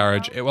reopen the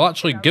garage, it will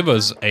actually give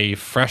us a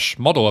fresh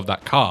model of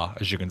that car,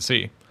 as you can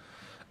see.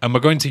 And we're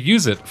going to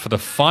use it for the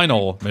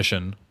final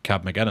mission,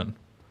 Cabmageddon.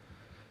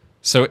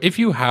 So if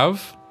you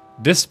have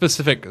this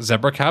specific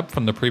zebra cab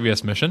from the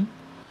previous mission,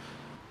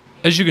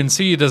 as you can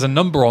see, there's a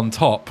number on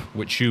top,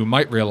 which you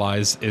might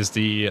realize is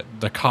the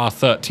car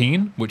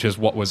 13, which is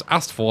what was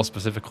asked for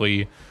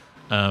specifically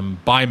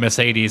by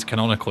Mercedes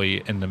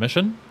canonically in the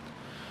mission.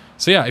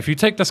 So yeah, if you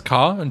take this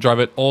car and drive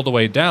it all the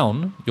way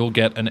down, you'll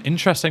get an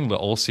interesting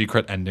little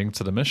secret ending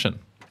to the mission.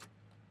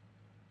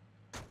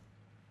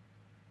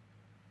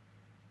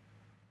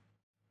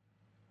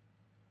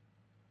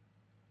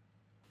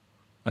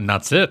 And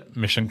that's it,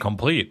 mission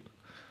complete.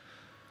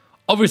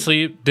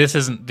 Obviously, this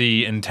isn't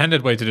the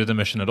intended way to do the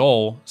mission at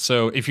all,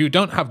 so if you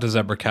don't have the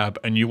zebra cab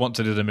and you want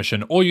to do the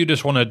mission, or you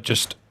just want to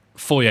just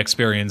fully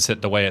experience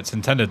it the way it's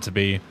intended to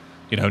be,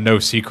 you know, no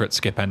secret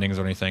skip endings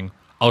or anything,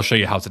 I'll show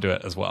you how to do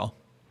it as well.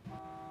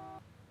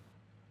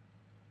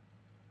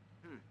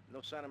 No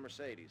sign of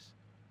Mercedes.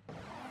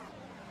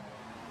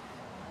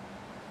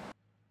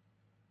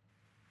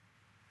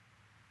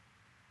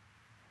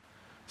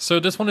 So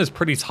this one is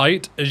pretty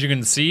tight. As you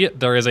can see,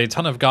 there is a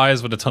ton of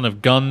guys with a ton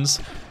of guns.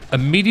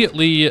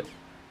 immediately,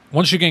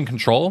 once you gain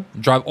control,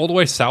 drive all the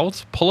way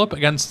south, pull up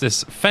against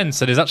this fence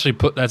that is actually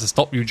put there to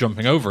stop you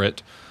jumping over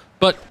it,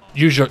 but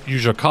use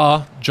your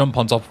car, jump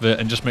on top of it,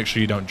 and just make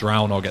sure you don't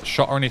drown or get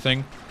shot or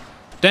anything.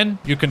 Then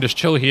you can just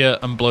chill here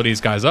and blow these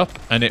guys up,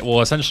 and it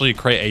will essentially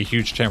create a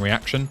huge chain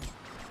reaction,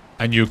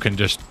 and you can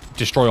just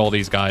destroy all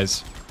these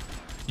guys.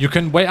 You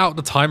can wait out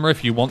the timer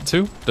if you want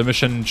to. The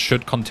mission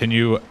should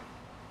continue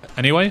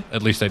anyway,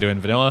 at least they do in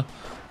vanilla.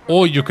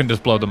 Or you can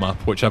just blow them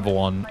up, whichever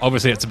one.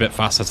 Obviously, it's a bit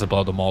faster to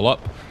blow them all up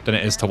than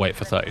it is to wait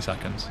for 30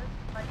 seconds.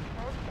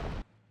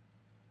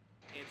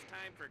 It's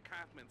time for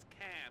Kaufman's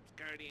Cab's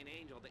guardian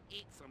angel to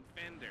eat some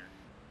fender.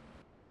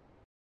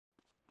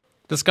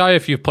 This guy,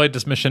 if you've played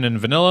this mission in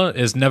vanilla,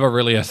 is never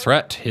really a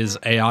threat. His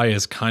AI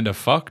is kind of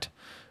fucked.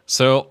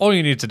 So all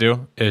you need to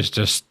do is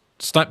just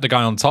snipe the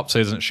guy on top so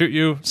he doesn't shoot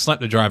you, snipe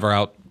the driver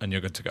out, and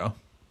you're good to go.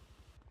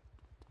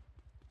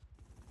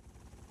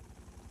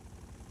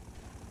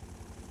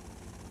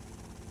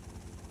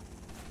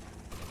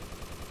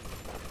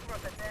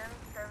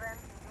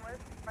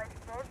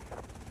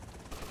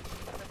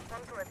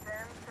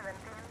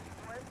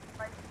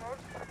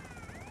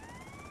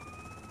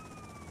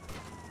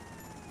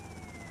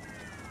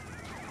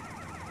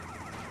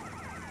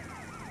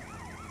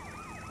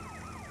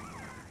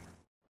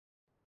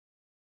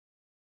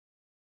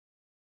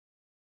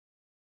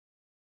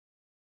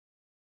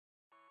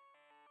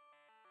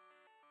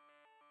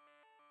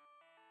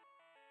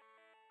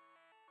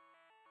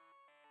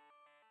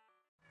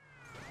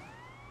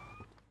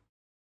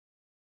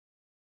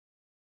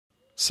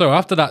 So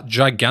after that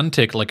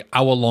gigantic, like,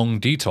 hour-long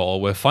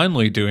detour, we're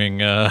finally doing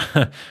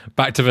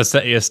back to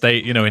Vassetti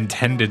Estate, you know,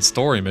 intended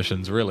story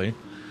missions, really.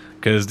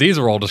 Because these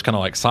are all just kind of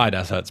like side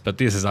assets, but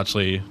this is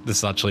actually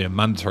a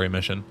mandatory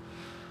mission.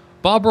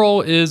 Barb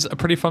roll is a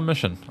pretty fun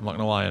mission, I'm not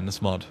gonna lie, in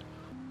this mod.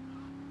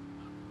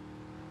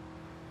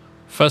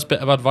 First bit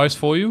of advice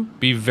for you,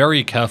 be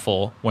very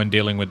careful when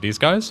dealing with these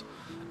guys.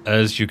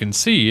 As you can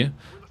see,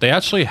 they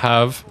actually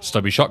have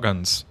stubby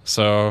shotguns,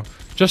 so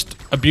just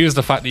abuse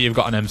the fact that you've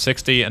got an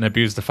M60 and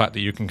abuse the fact that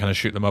you can kind of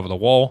shoot them over the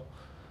wall.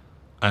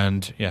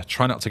 And yeah,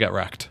 try not to get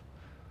wrecked.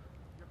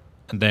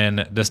 And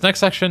then this next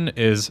section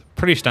is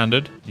pretty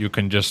standard. You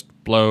can just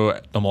blow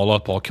them all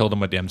up or kill them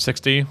with the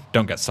M60.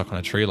 Don't get stuck on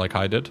a tree like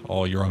I did,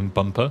 or your own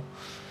bumper.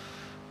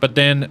 But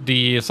then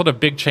the sort of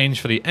big change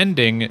for the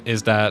ending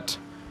is that,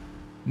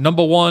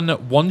 number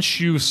one, once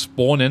you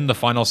spawn in the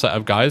final set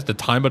of guys, the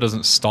timer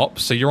doesn't stop,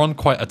 so you're on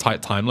quite a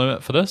tight time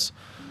limit for this.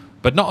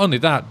 But not only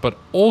that, but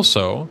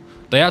also,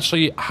 they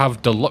actually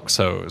have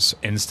Deluxos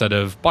instead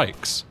of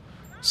bikes.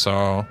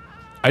 So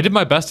I did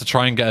my best to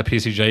try and get a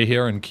PCJ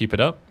here and keep it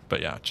up. But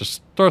yeah,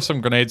 just throw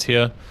some grenades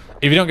here.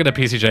 If you don't get a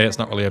PCJ, it's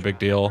not really a big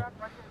deal.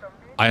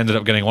 I ended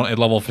up getting wanted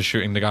level for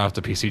shooting the guy off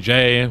the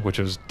PCJ, which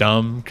was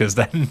dumb, because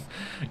then,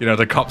 you know,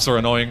 the cops are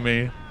annoying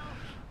me.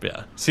 But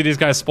yeah, see these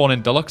guys spawn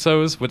in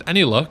Deluxos. With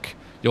any luck,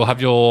 you'll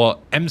have your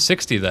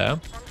M60 there.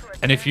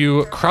 And if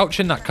you crouch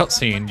in that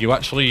cutscene, you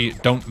actually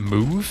don't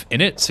move in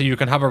it, so you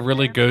can have a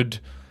really good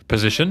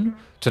position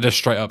to just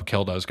straight up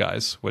kill those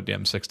guys with the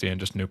M60 and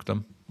just nuke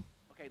them.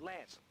 Okay,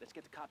 Lance, let's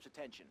get the cops'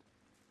 attention.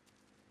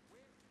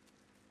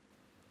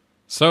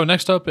 So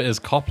next up is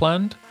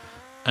Copland,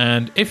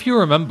 and if you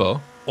remember,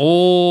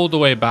 all the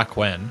way back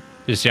when,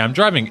 you see I'm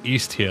driving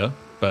east here,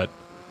 but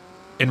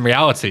in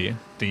reality,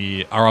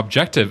 our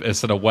objective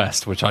is to the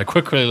west, which I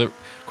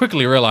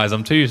quickly realize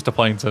I'm too used to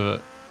playing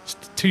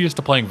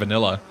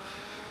vanilla.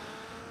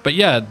 But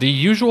yeah, the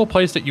usual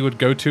place that you would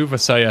go to for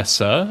Say Yes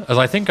Sir, as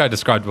I think I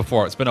described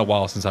before, it's been a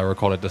while since I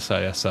recorded the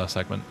Say Yes Sir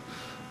segment.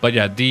 But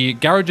yeah, the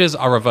garages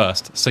are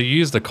reversed. So you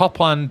use the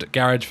Copland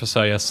garage for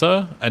Say Yes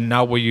Sir, and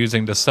now we're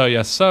using the Say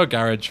Yes Sir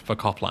garage for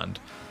Copland.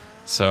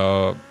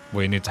 So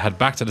we need to head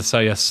back to the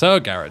Say Yes Sir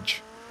garage.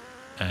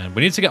 And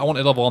we need to get a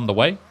wanted level on the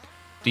way.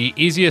 The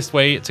easiest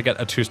way to get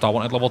a 2-star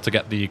wanted level to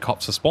get the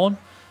cops to spawn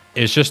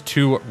is just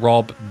to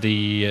rob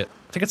the,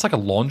 I think it's like a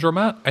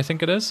laundromat, I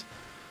think it is,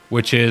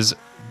 which is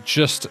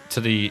just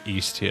to the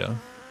east here.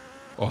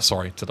 Or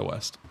sorry, to the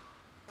west.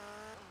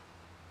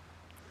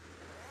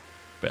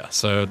 But yeah,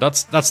 so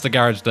that's the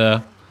garage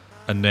there.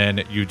 And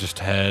then you just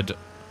head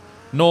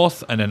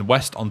north and then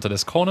west onto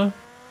this corner.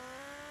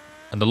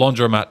 And the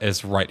laundromat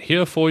is right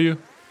here for you.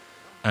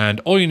 And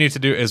all you need to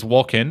do is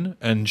walk in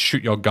and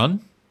shoot your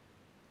gun.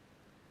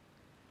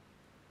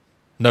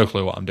 No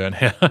clue what I'm doing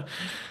here.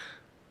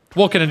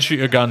 Walk in and shoot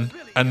your gun,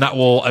 and that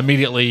will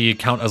immediately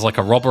count as like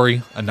a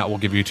robbery, and that will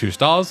give you 2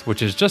 stars,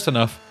 which is just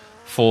enough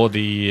for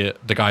the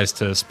guys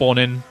to spawn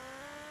in.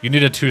 You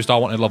need a 2-star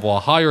wanted level or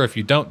higher. If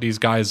you don't, these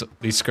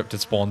scripted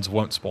spawns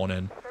won't spawn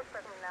in.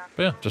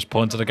 But yeah, just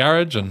pull into the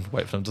garage and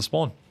wait for them to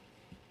spawn.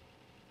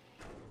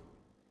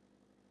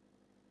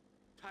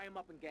 Tie him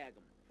up and gag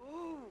him.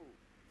 Ooh,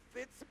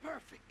 fits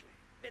perfectly.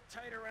 Bit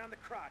tight around the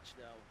crotch,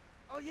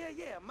 though. Oh, yeah,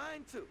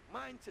 mine too.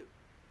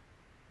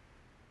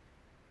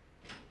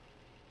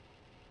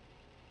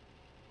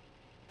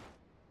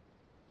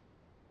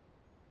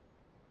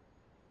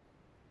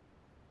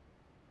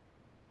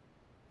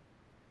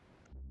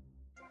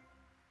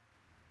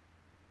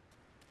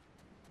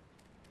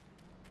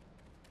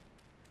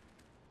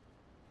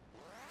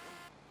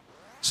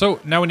 So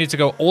now we need to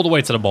go all the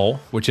way to the mall,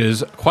 which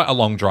is quite a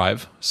long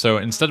drive. So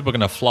instead we're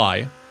going to fly,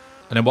 and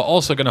then we're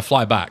also going to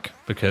fly back,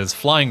 because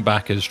flying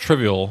back is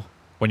trivial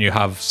when you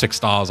have 6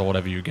 stars or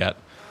whatever you get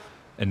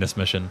in this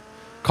mission.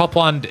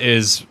 Copland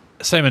is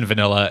same in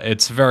vanilla.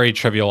 It's very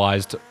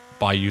trivialized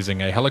by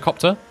using a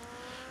helicopter.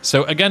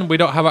 So again, we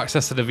don't have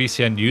access to the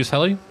VCN use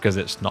heli because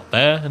it's not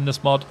there in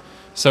this mod.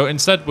 So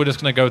instead, we're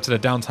just going to go to the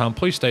downtown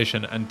police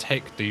station and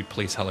take the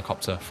police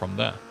helicopter from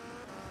there.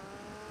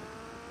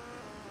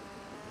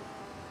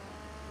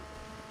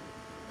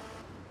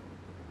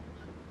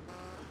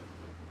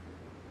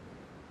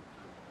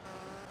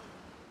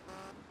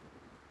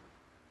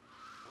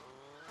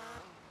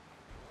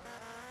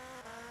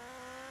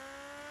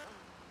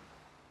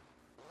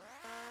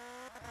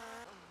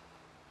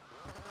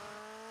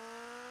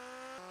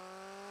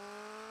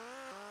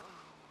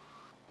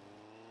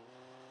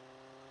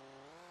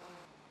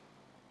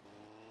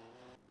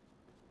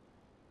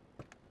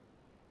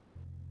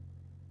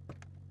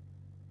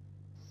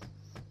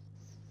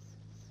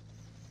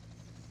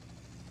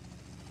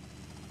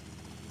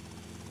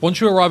 Once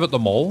you arrive at the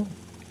mall,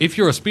 if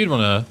you're a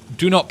speedrunner,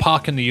 do not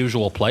park in the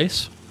usual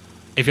place.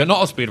 If you're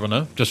not a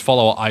speedrunner, just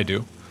follow what I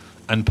do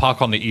and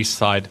park on the east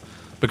side.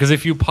 Because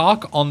if you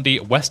park on the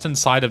western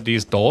side of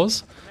these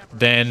doors,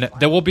 then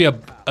there will be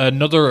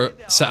another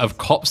set of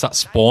cops that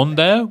spawn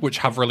there, which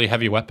have really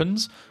heavy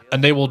weapons,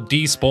 and they will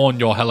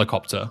despawn your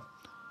helicopter.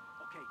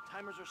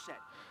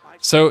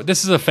 So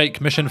this is a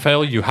fake mission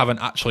fail. You haven't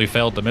actually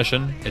failed the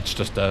mission. It's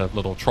just a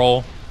little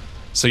troll.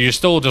 So you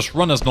still just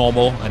run as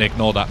normal and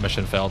ignore that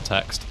mission failed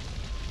text.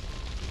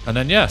 And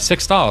then yeah,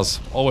 6 stars.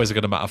 Always a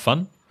good amount of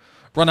fun.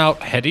 Run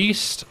out, head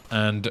east,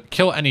 and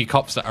kill any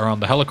cops that are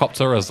on the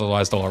helicopter, as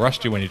otherwise they'll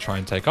arrest you when you try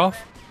and take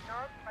off.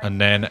 And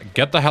then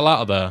get the hell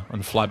out of there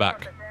and fly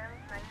back.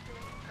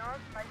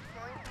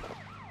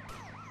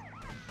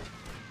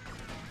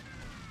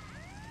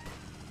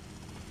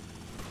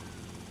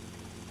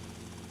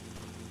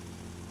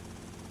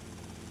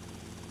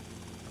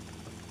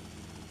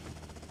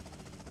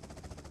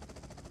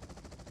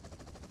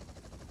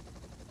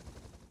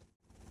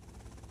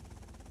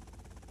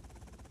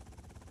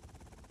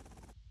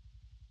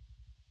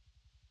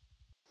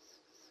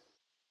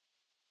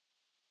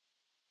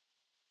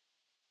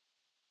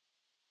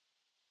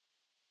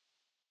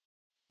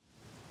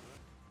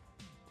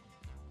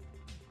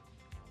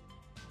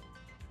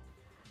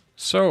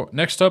 So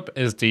next up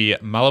is the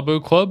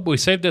Malibu Club. We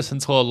saved this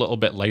until a little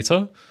bit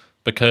later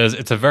because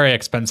it's a very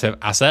expensive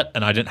asset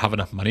and I didn't have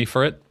enough money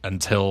for it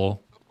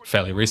until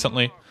fairly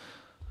recently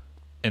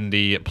in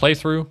the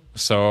playthrough.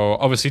 So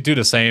obviously do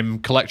the same,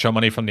 collect your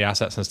money from the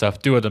assets and stuff,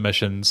 do other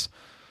missions,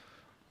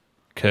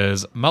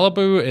 because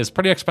Malibu is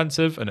pretty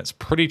expensive and it's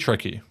pretty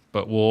tricky,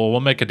 but we'll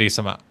make a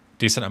decent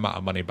amount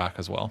of money back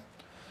as well.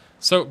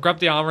 So grab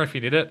the armor if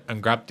you need it,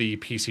 and grab the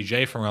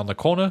PCJ from around the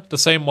corner. The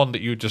same one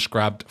that you just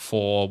grabbed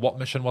for, what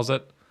mission was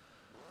it?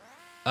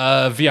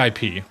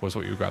 VIP was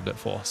what you grabbed it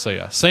for. So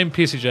yeah, same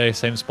PCJ,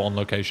 same spawn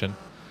location.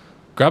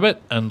 Grab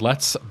it, and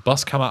let's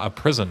bust come out of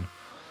prison.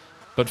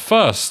 But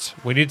first,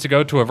 we need to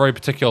go to a very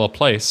particular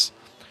place,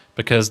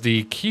 because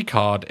the key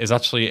card is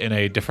actually in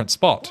a different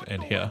spot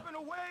in here.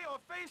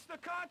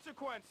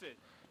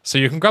 So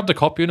you can grab the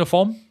cop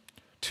uniform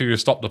to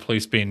stop the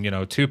police being,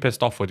 too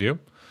pissed off with you.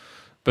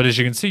 But as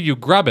you can see, you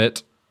grab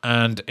it,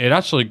 and it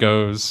actually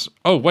goes,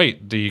 oh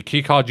wait, the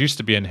key card used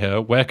to be in here,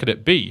 where could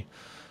it be?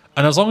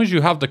 And as long as you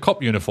have the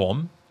cop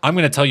uniform, I'm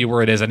going to tell you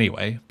where it is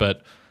anyway,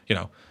 but,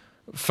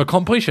 for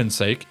completion's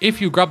sake,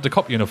 if you grab the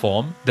cop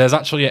uniform, there's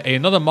actually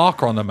another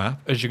marker on the map,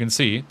 as you can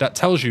see, that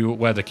tells you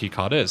where the key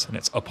card is, and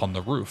it's up on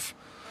the roof.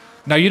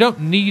 Now, you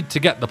don't need to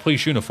get the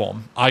police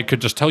uniform. I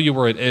could just tell you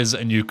where it is,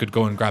 and you could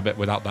go and grab it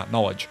without that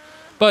knowledge.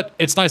 But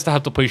it's nice to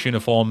have the police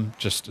uniform,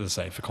 just to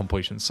say, for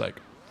completion's sake.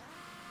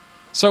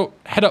 So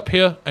head up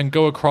here and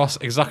go across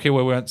exactly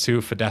where we went to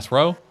for death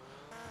row.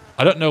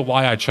 I don't know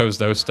why I chose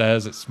those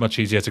stairs. It's much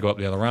easier to go up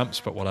the other ramps,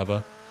 but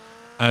whatever.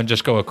 And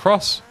just go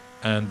across,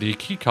 and the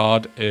key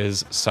card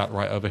is sat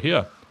right over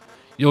here.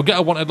 You'll get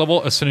a wanted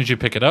level as soon as you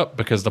pick it up,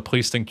 because the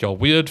police think you're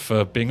weird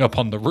for being up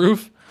on the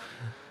roof.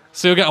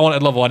 So you'll get a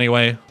wanted level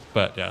anyway.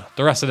 But yeah,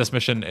 the rest of this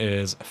mission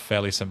is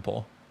fairly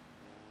simple.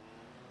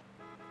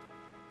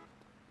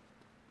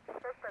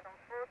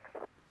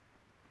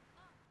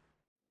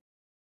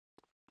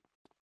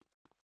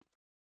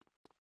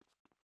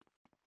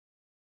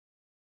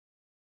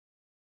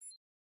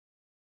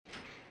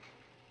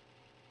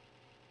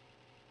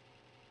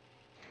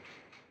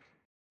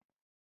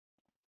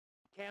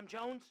 Cam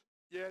Jones?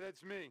 Yeah,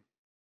 that's me.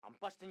 I'm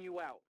busting you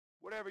out.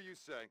 Whatever you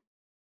say.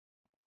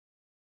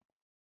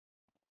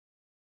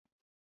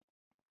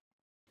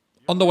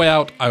 On the way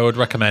out, I would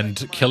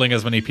recommend killing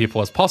as many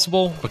people as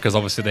possible, because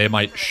obviously they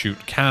might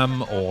shoot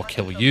Cam or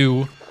kill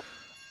you,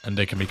 and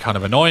they can be kind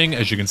of annoying.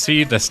 As you can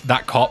see,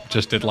 that cop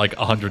just did like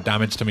 100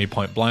 damage to me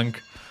point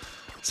blank.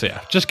 So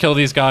yeah, just kill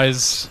these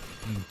guys,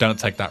 don't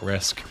take that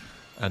risk,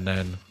 and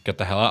then get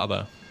the hell out of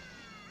there.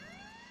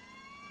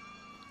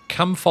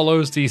 Cam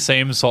follows the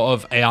same sort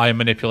of AI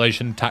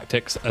manipulation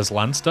tactics as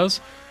Lance does.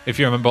 If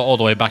you remember all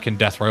the way back in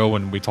Death Row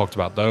when we talked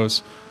about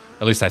those.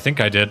 At least I think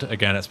I did.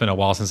 Again, it's been a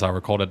while since I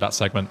recorded that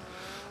segment.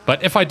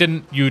 But if I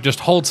didn't, you just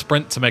hold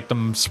sprint to make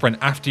them sprint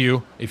after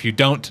you. If you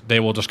don't,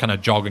 they will just kind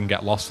of jog and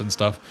get lost and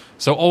stuff.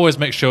 So always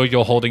make sure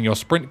you're holding your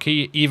sprint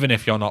key, even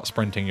if you're not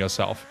sprinting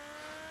yourself.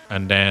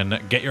 And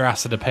then get your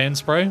ass to the pain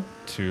spray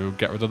to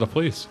get rid of the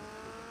police.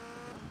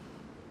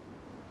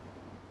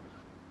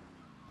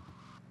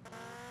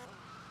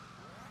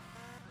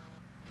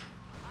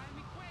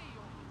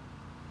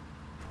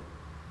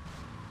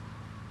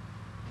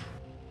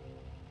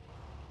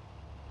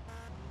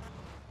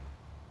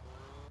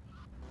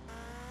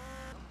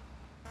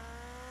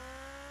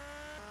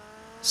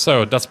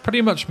 So that's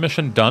pretty much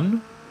mission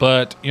done,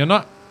 but you're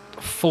not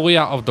fully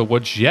out of the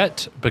woods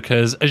yet,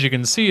 because as you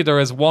can see, there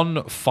is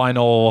one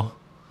final,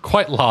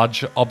 quite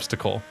large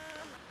obstacle.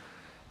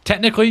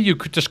 Technically, you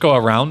could just go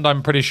around,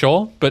 I'm pretty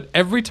sure, but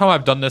every time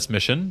I've done this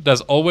mission,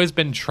 there's always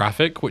been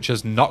traffic which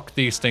has knocked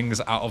these things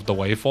out of the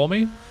way for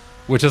me,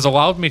 which has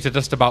allowed me to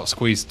just about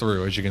squeeze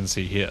through, as you can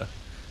see here.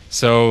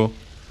 So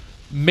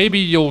maybe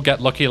you'll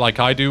get lucky like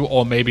I do,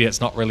 or maybe it's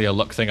not really a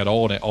luck thing at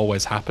all and it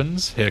always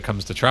happens. Here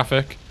comes the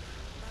traffic.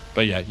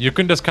 But yeah, you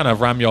can just kind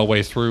of ram your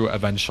way through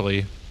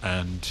eventually,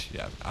 and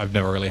yeah, I've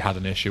never really had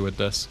an issue with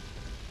this.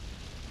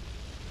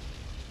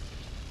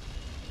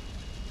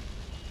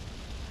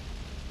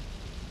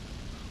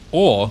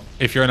 Or,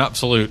 if you're an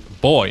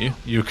absolute boy,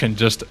 you can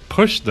just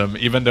push them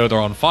even though they're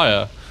on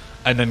fire,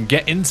 and then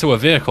get into a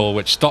vehicle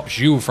which stops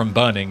you from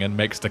burning and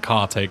makes the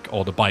car take,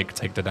 or the bike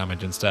take the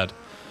damage instead.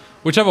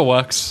 Whichever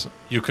works,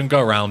 you can go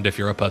around if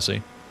you're a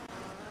pussy.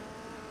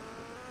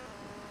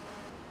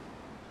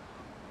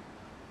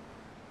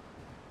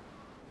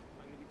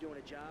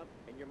 Job,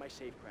 and you're my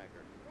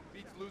safecracker.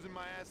 Beats losing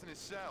my ass in his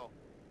cell.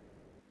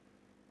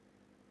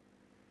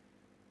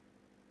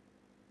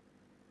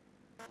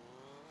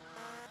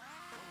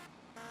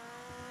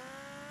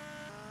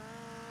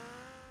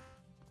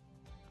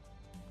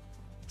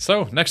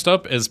 So, next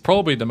up is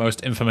probably the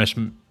most infamous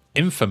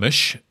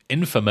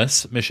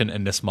mission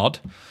in this mod.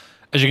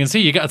 As you can see,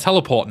 you get a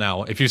teleport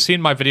now. If you've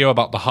seen my video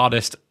about the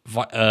hardest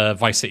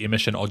Vice City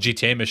mission or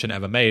GTA mission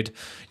ever made,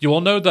 you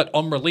will know that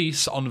on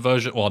release, on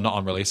version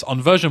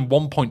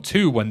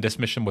 1.2, when this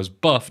mission was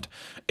buffed,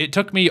 it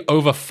took me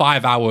over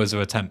 5 hours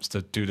of attempts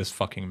to do this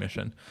fucking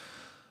mission.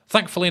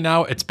 Thankfully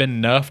now it's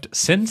been nerfed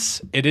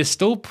since. It is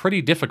still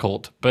pretty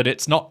difficult, but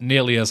it's not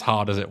nearly as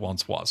hard as it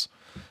once was.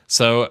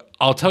 So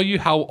I'll tell you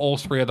how all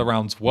 3 of the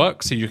rounds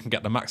work so you can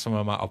get the maximum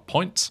amount of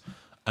points.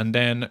 And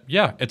then,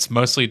 yeah, it's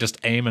mostly just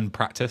aim and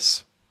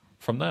practice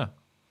from there.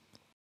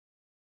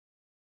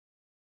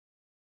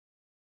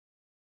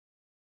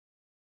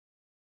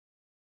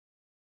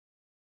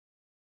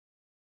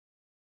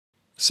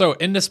 So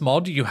in this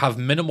mod, you have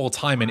minimal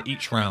time in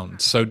each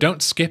round. So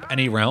don't skip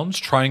any rounds.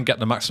 Try and get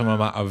the maximum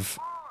amount of,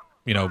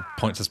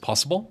 points as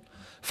possible.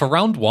 For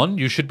round 1,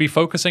 you should be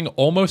focusing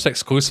almost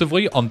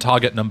exclusively on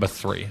target number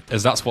 3,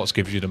 as that's what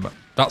gives you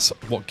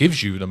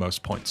the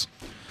most points.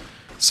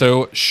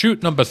 So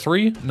shoot number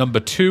 3, number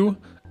 2,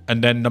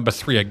 and then number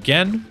 3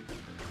 again.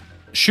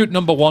 Shoot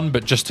number 1,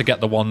 but just to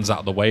get the ones out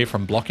of the way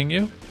from blocking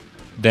you.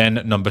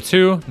 Then number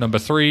 2, number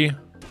 3,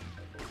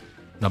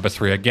 number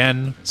 3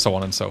 again, so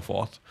on and so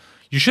forth.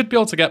 You should be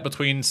able to get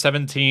between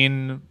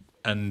 17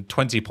 and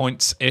 20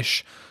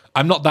 points-ish.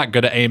 I'm not that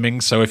good at aiming,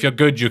 so if you're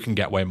good, you can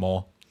get way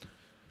more.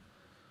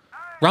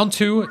 Round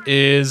 2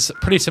 is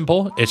pretty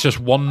simple. It's just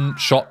one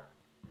shot,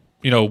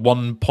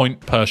 1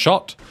 point per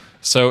shot.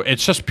 So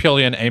it's just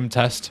purely an aim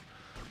test.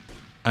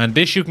 And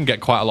this you can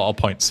get quite a lot of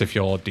points if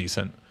you're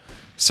decent.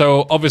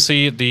 So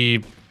obviously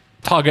the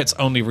targets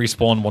only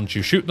respawn once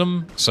you shoot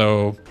them.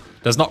 So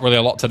there's not really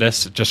a lot to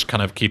this. Just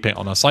kind of keep it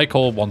on a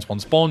cycle. Once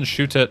one spawns,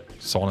 shoot it,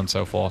 so on and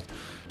so forth.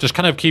 Just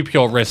kind of keep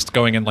your wrist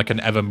going in like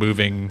an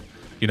ever-moving,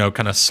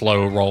 kind of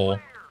slow roll.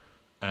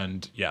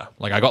 And yeah,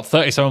 like I got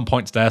 37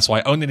 points there, so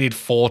I only need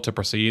 4 to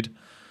proceed.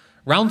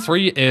 Round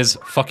 3 is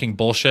fucking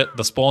bullshit.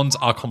 The spawns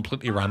are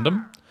completely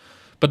random.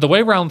 But the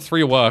way round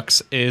 3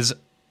 works is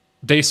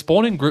they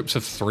spawn in groups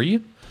of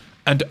 3,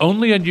 and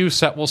only a new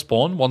set will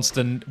spawn once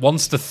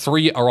the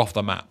 3 are off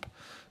the map.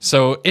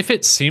 So if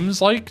it seems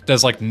like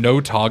there's like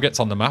no targets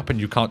on the map and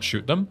you can't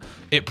shoot them,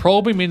 it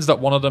probably means that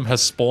one of them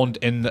has spawned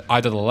in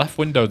either the left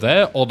window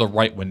there or the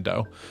right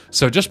window.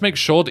 So just make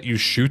sure that you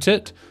shoot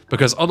it,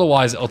 because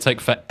otherwise it'll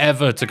take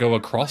forever to go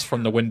across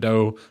from the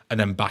window and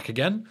then back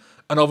again.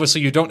 And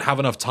obviously you don't have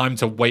enough time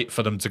to wait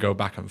for them to go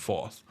back and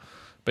forth.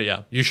 But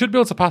yeah, you should be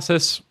able to pass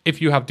this if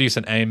you have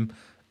decent aim.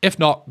 If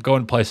not, go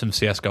and play some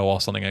CSGO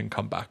or something and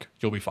come back.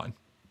 You'll be fine.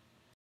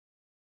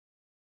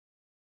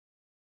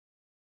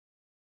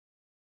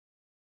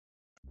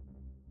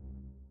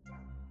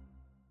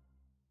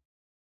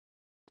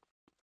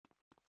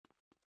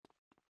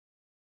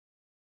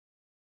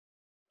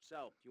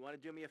 So, you want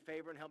to do me a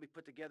favor and help me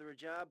put together a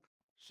job?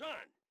 Son,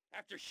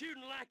 after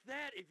shooting like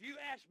that, if you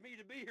asked me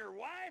to be your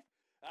wife,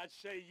 I'd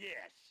say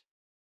yes.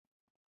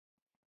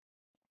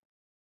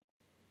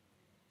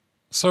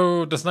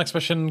 So this next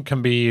mission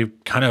can be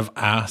kind of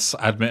ass,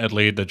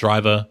 admittedly, the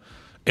driver.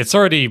 It's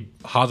already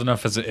hard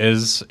enough as it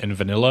is in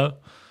vanilla,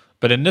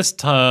 but in this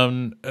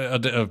term,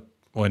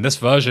 well, in this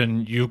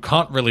version, you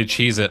can't really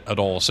cheese it at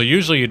all. So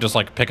usually you just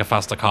like pick a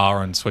faster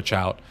car and switch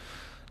out.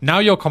 Now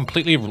you're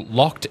completely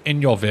locked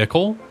in your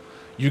vehicle.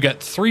 You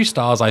get 3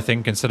 stars, I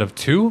think, instead of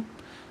 2.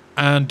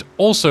 And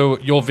also,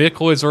 your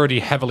vehicle is already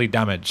heavily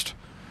damaged.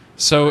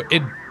 So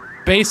it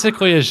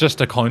basically is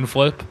just a coin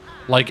flip.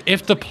 Like,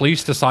 if the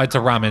police decide to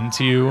ram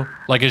into you,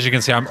 like as you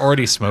can see, I'm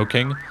already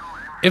smoking.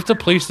 If the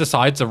police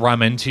decide to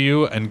ram into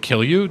you and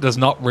kill you, there's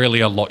not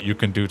really a lot you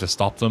can do to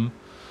stop them.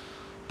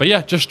 But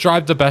yeah, just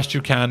drive the best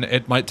you can.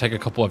 It might take a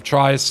couple of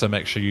tries, so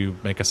make sure you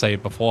make a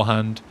save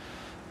beforehand.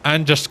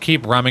 And just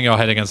keep ramming your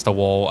head against the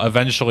wall.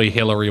 Eventually,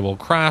 Hillary will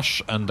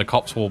crash, and the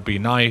cops will be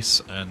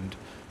nice, and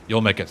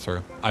you'll make it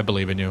through. I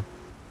believe in you.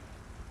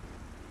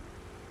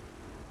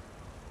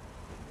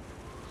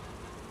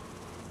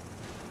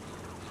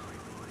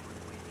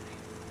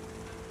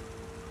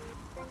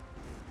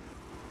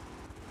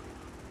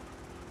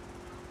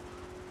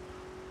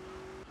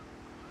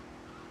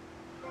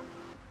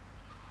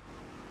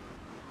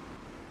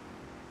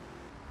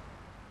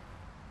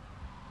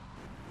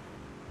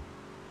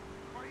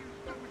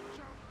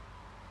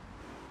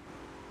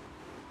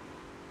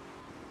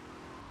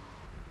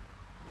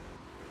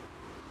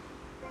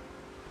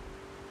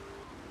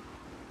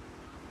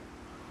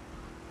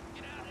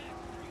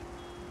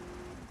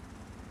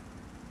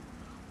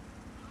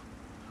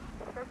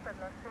 Questa è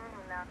la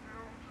semina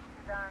blu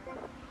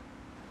sedan.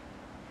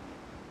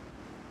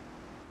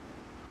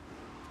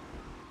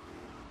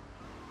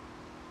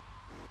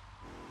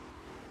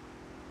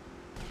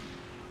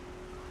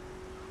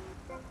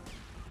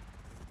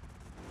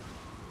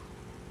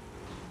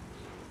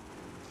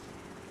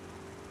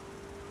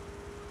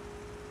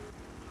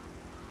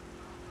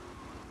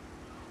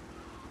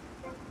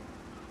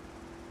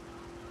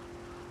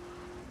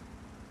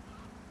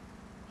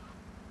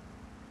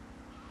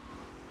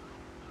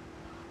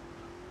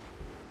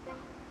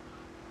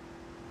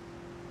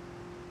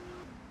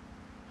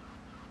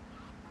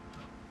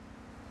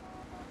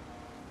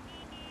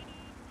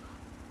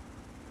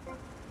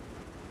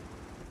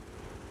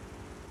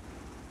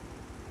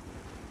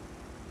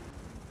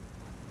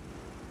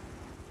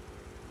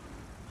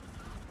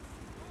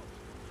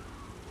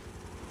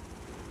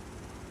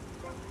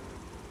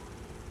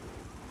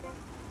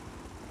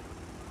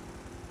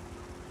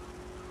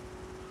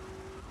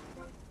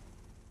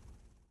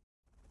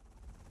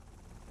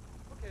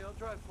 Okay, I'll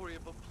drive for you,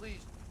 but please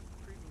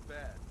treat me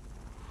bad.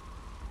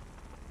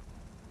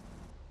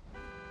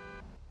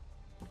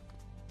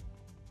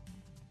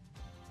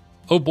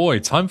 Oh boy,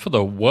 time for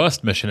the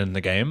worst mission in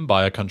the game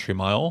by a country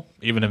mile.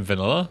 Even in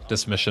vanilla,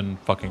 this mission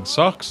fucking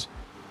sucks.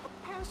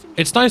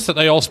 It's nice that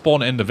they all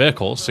spawn in the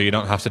vehicle, so you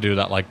don't have to do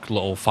that like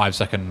little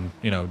 5-second,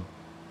 you know,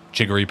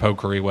 jiggery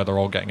pokery where they're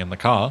all getting in the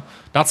car.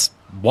 That's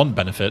one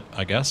benefit,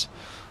 I guess.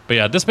 But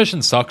yeah, this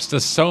mission sucks.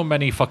 There's so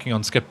many fucking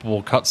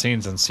unskippable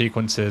cutscenes and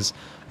sequences.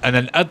 And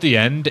then at the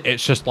end,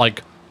 it's just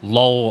like,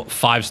 lol,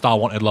 5-star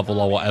wanted level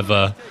or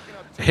whatever.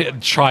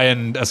 Try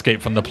and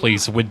escape from the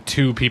police with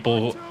 2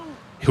 people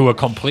who are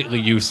completely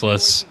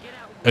useless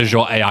as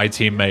your AI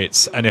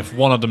teammates. And if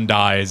one of them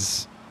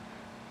dies,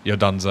 you're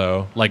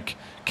donezo. Like,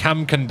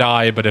 Cam can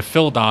die, but if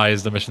Phil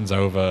dies, the mission's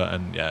over.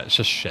 And yeah, it's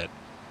just shit.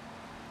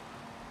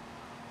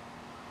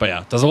 But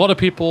yeah, there's a lot of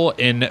people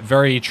in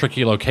very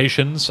tricky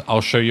locations.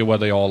 I'll show you where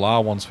they all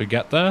are once we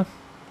get there.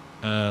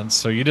 And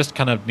so you just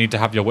kind of need to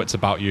have your wits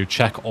about you.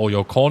 Check all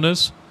your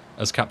corners,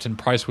 as Captain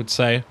Price would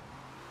say.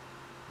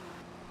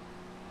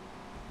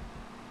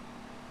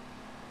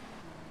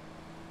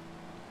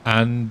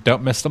 And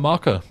don't miss the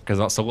marker, because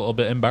that's a little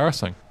bit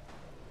embarrassing.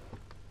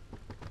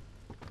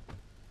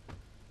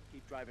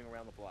 Keep driving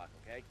around the block,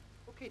 okay?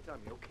 Okay,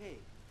 Tommy, okay.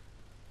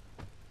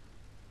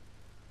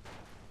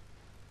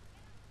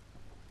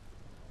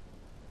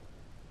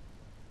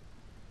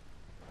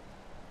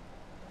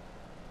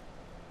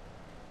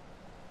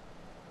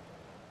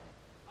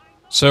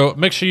 So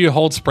make sure you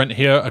hold sprint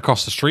here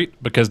across the street,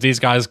 because these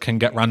guys can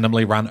get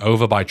randomly ran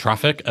over by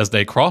traffic as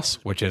they cross,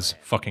 which is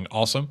fucking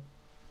awesome.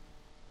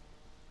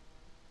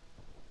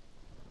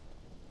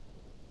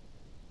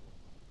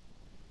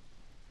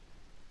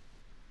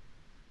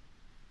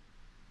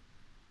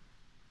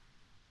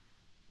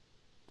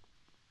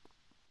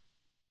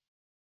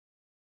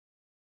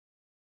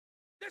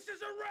 This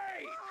is a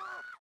raid!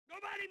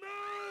 Nobody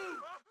move!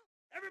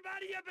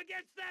 Everybody up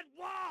against that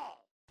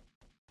wall!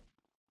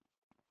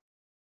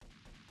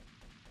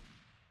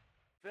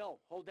 Phil,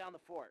 hold down the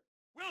fort.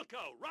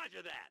 Wilco,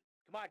 roger that!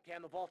 Come on,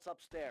 Cam, the vault's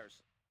upstairs.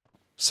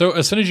 So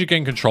as soon as you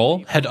gain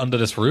control, head under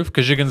this roof,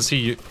 because as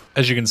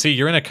you can see,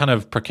 you're in a kind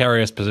of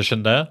precarious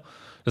position there.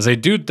 There's a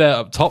dude there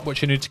up top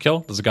which you need to kill.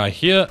 There's a guy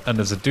here, and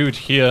there's a dude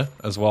here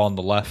as well on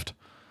the left.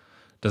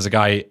 There's a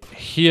guy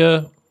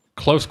here,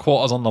 close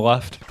quarters on the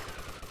left.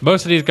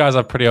 Most of these guys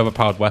have pretty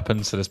overpowered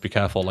weapons, so just be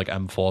careful, like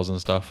M4s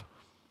and stuff.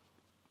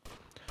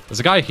 There's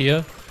a guy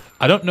here,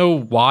 I don't know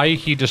why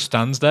he just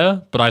stands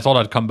there, but I thought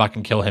I'd come back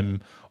and kill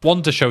him.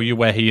 One, to show you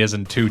where he is,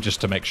 and two,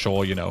 just to make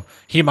sure, you know,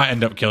 he might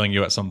end up killing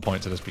you at some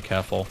point, so just be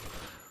careful.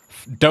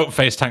 Don't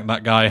face tank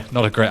that guy.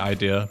 Not a great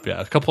idea. But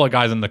yeah, a couple of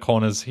guys in the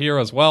corners here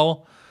as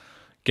well.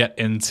 Get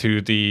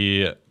into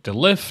the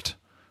lift.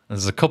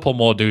 There's a couple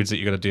more dudes that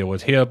you got to deal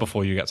with here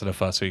before you get to the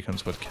first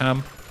sequence with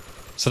Cam.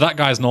 So that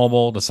guy's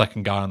normal. The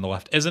second guy on the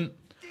left isn't.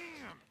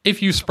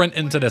 If you sprint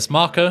into this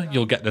marker,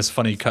 you'll get this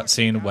funny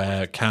cutscene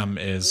where Cam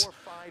is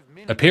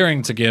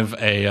appearing to give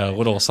a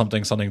little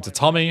something to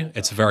Tommy.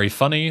 It's very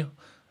funny.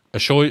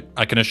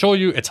 I can assure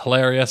you it's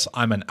hilarious.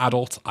 I'm an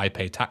adult. I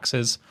pay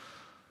taxes.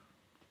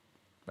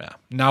 Yeah.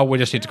 Now we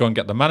just need to go and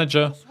get the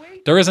manager.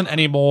 There isn't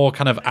any more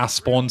kind of ass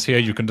spawns here.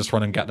 You can just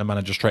run and get the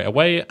manager straight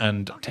away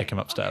and take him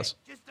upstairs.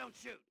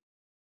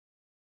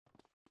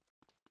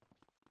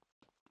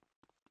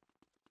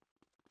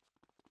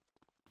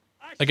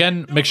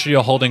 Again, make sure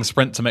you're holding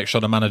sprint to make sure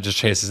the manager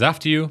chases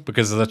after you,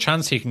 because there's a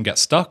chance he can get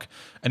stuck.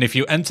 And if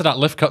you enter that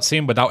lift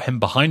cutscene without him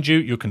behind you,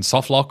 you can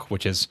softlock,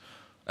 which is,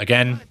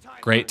 again,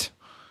 great.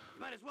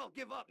 Might as well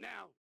give up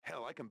now.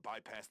 Hell, I can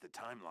bypass the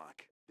time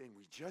lock. Then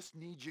we just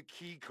need your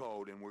key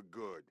code and we're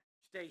good.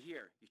 Stay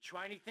here. You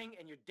try anything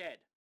and you're dead.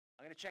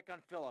 I'm gonna check on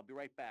Phil. I'll be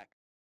right back.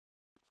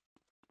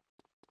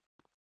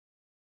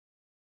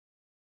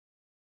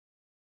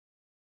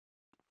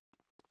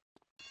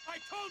 I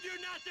told you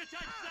not to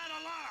touch that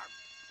alarm!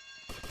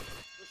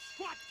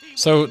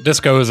 So this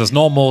goes as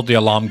normal. The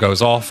alarm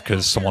goes off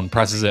because someone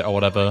presses it or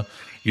whatever.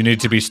 You need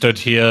to be stood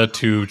here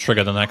to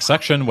trigger the next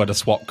section where the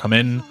SWAT come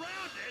in.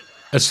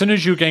 As soon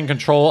as you gain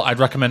control, I'd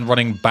recommend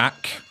running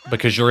back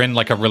because you're in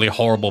like a really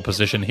horrible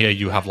position here.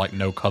 You have like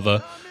no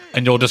cover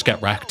and you'll just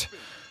get wrecked.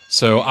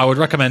 So I would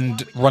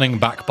recommend running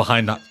back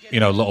behind that, you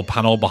know, little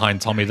panel behind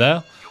Tommy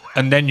there.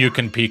 And then you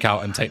can peek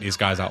out and take these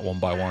guys out one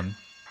by one.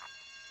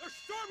 They're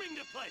storming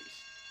the place!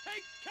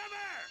 Take cover!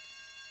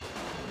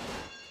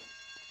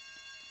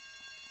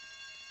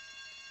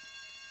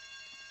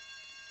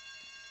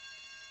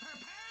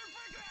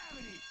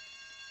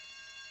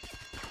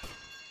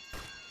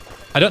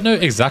 I don't know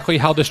exactly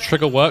how this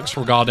trigger works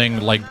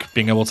regarding like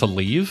being able to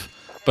leave,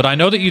 but I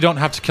know that you don't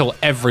have to kill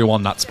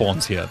everyone that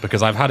spawns here,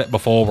 because I've had it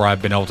before where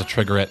I've been able to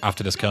trigger it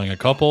after just killing a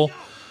couple.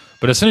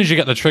 But as soon as you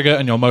get the trigger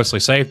and you're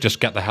mostly safe, just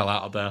get the hell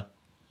out of there.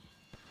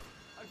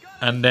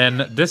 And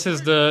then this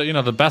is the, you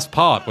know, the best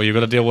part where you've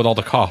got to deal with all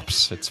the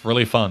cops. It's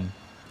really fun.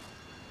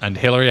 And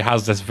Hillary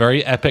has this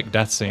very epic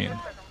death scene.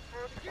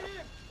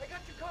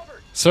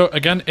 So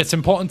again, it's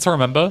important to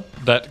remember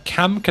that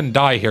Cam can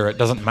die here. It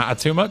doesn't matter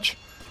too much.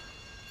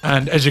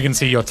 And as you can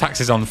see, your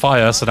taxi's on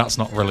fire, so that's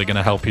not really going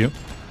to help you.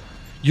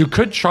 You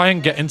could try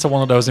and get into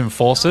one of those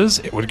enforcers.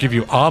 It would give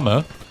you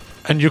armor.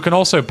 And you can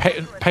also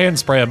pay and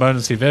spray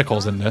emergency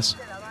vehicles in this.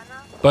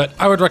 But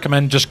I would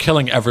recommend just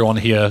killing everyone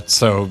here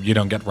so you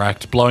don't get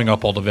wrecked. Blowing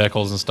up all the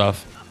vehicles and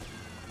stuff.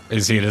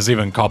 You see, there's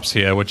even cops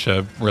here, which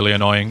are really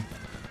annoying.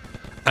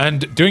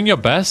 And doing your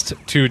best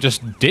to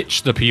just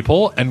ditch the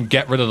people and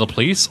get rid of the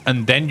police,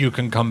 and then you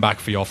can come back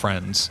for your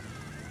friends.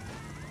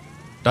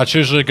 That's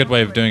usually a good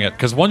way of doing it,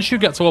 because once you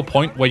get to a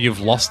point where you've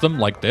lost them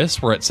like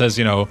this, where it says,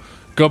 you know,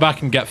 go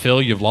back and get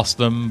Phil, you've lost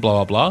them,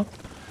 blah, blah, blah,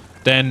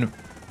 then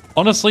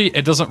honestly,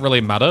 it doesn't really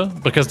matter,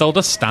 because they'll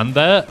just stand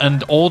there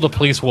and all the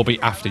police will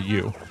be after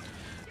you.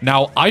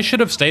 Now, I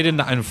should have stayed in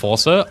that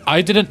enforcer.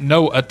 I didn't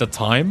know at the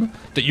time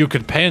that you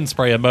could pay and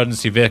spray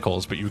emergency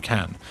vehicles, but you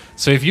can.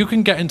 So if you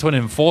can get into an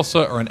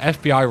enforcer or an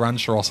FBI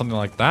rancher or something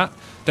like that,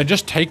 then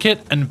just take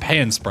it and pay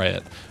and spray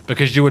it,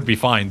 because you would be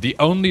fine. The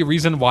only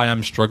reason why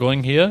I'm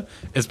struggling here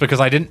is because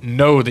I didn't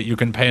know that you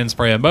can pay and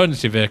spray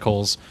emergency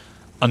vehicles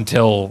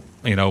until,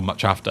 you know,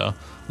 much after.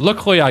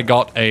 Luckily, I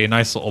got a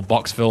nice little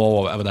boxville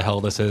or whatever the hell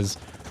this is,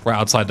 right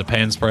outside the pay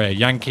and spray, a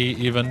Yankee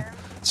even.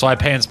 So I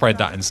pay and sprayed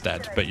that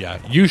instead. But yeah,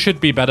 you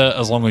should be better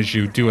as long as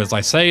you do as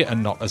I say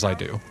and not as I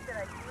do.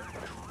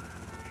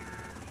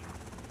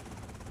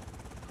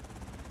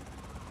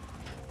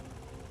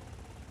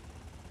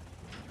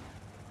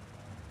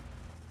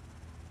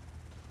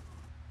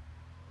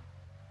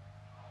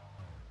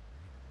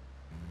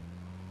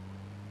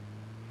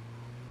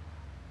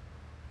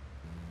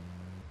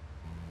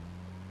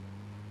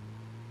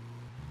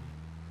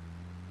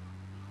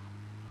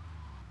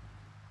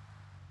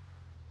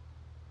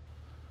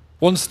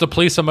 Once the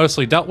police are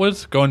mostly dealt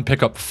with, go and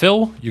pick up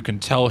Phil. You can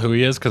tell who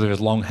he is because of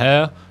his long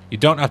hair. You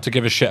don't have to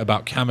give a shit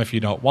about Cam if you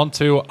don't want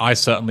to. I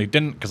certainly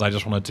didn't, because I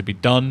just wanted to be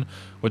done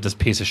with this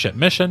piece of shit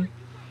mission.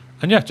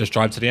 And yeah, just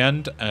drive to the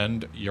end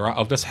and you're out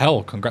of this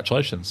hell.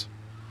 Congratulations.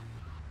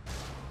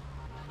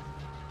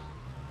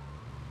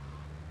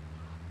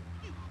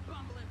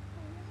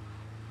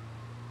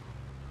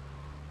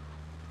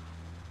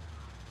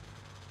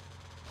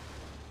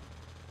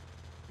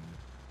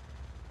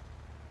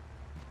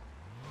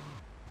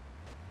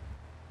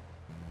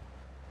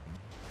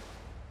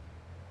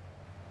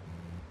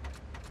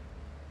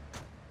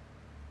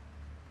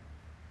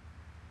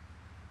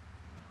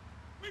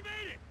 We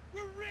made it!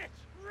 We're rich!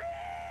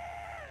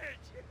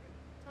 Rich!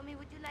 Tommy,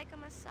 would you like a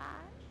massage?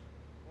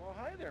 Well,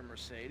 hi there,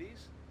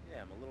 Mercedes.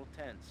 Yeah, I'm a little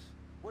tense.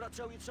 What I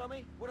tell you,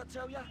 Tommy? What I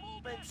tell you?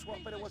 Ben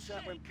swap better watch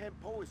out when Ken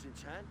Paul is in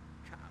town.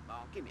 Come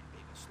on, give me a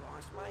bigger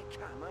slice, mate.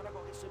 Come on, I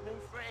gotta get some new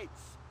friends.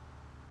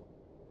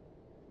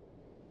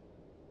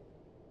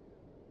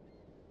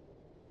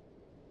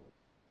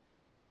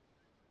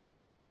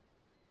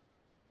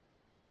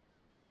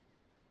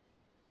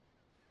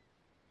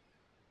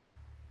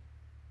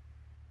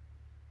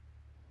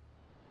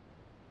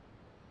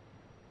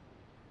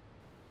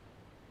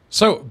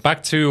 So,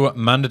 back to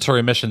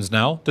mandatory missions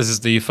now. This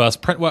is the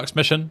first Printworks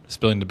mission,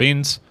 spilling the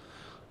beans.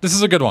 This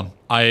is a good one.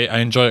 I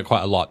enjoy it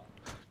quite a lot.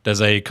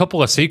 There's a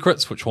couple of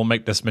secrets which will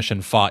make this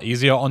mission far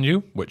easier on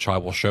you, which I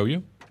will show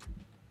you.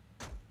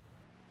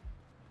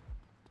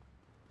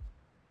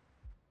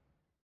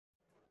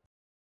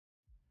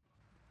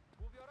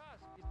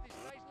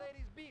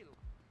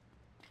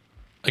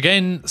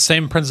 Again,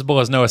 same principle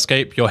as No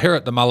Escape. You're here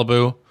at the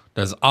Malibu.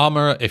 There's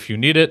armor if you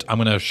need it. I'm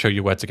going to show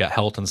you where to get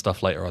health and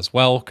stuff later as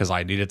well, because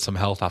I needed some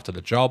health after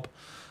the job.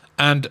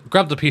 And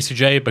grab the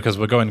PCJ because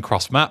we're going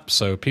cross-map,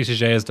 so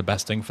PCJ is the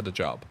best thing for the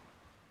job.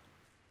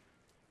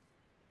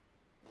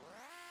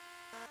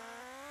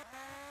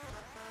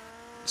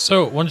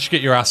 So, once you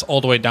get your ass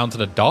all the way down to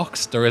the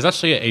docks, there is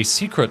actually a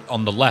secret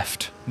on the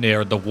left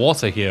near the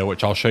water here,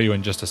 which I'll show you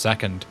in just a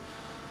second.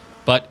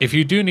 But if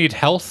you do need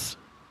health,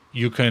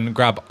 you can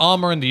grab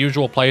armor in the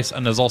usual place,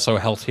 and there's also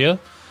health here.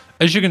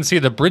 As you can see,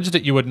 the bridge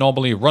that you would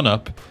normally run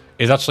up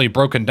is actually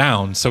broken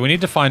down, so we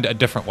need to find a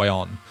different way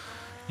on.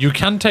 You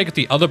can take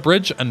the other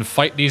bridge and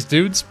fight these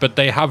dudes, but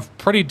they have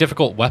pretty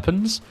difficult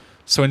weapons,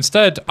 so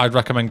instead, I'd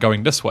recommend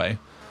going this way.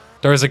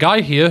 There is a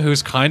guy here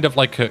who's kind of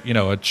like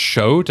a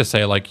show to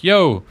say like,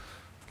 yo,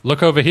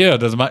 look over here,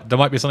 there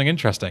might be something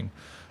interesting.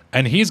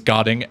 And he's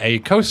guarding a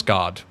coast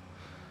guard,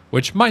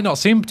 which might not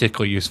seem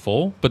particularly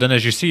useful, but then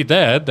as you see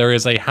there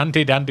is a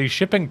handy-dandy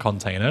shipping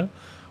container,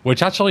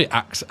 which actually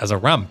acts as a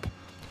ramp.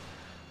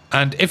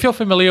 And if you're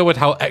familiar with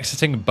how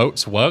exiting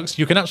boats works,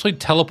 you can actually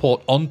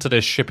teleport onto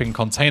this shipping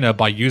container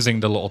by using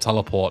the little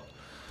teleport.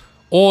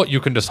 Or you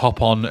can just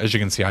hop on, as you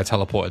can see I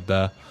teleported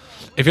there.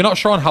 If you're not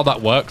sure on how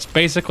that works,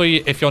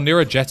 basically if you're near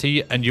a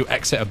jetty and you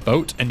exit a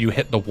boat and you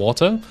hit the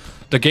water,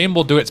 the game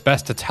will do its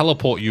best to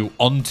teleport you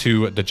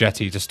onto the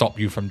jetty to stop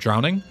you from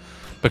drowning,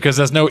 because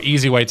there's no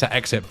easy way to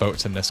exit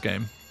boats in this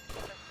game.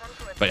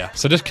 But yeah,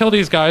 so just kill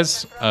these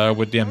guys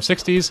with the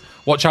M60s.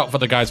 Watch out for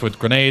the guys with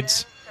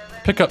grenades.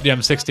 Pick up the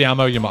M60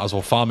 ammo, you might as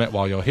well farm it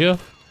while you're here.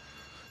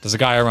 There's a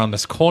guy around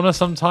this corner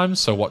sometimes,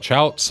 so watch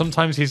out.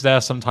 Sometimes he's there,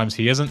 sometimes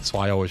he isn't, so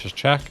I always just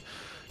check.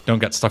 Don't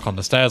get stuck on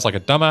the stairs like a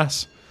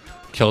dumbass.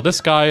 Kill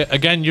this guy.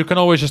 Again, you can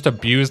always just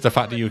abuse the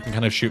fact that you can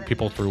kind of shoot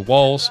people through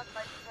walls.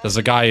 There's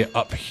a guy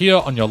up here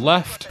on your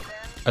left,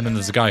 and then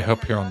there's a guy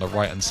up here on the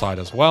right-hand side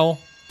as well.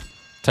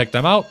 Take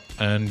them out,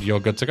 and you're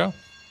good to go.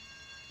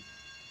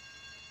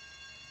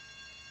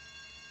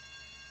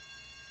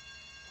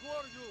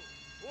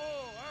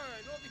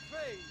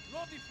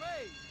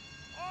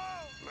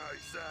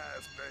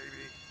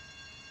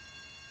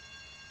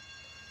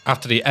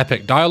 After the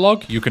epic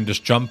dialogue, you can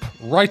just jump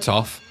right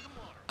off.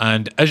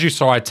 And as you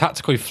saw, I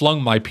tactically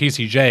flung my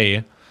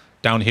PCJ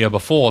down here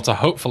before to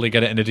hopefully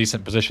get it in a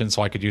decent position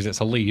so I could use it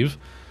to leave.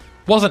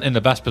 Wasn't in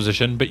the best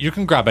position, but you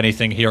can grab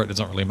anything here, it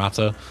doesn't really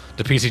matter.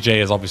 The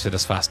PCJ is obviously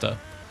just faster.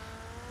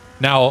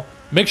 Now,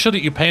 make sure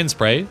that you pay and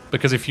spray,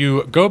 because if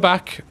you go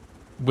back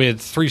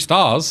with 3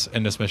 stars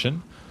in this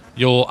mission,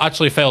 you'll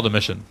actually fail the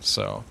mission,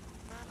 so...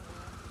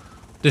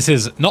 This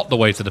is not the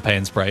way to the pay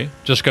and spray,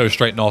 just go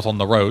straight north on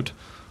the road.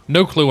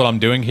 No clue what I'm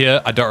doing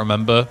here, I don't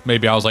remember.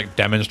 Maybe I was like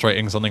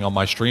demonstrating something on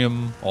my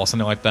stream or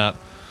something like that.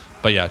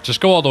 But yeah, just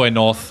go all the way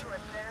north.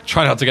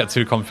 Try not to get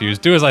too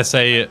confused. Do as I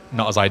say,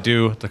 not as I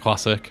do, the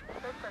classic.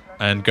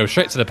 And go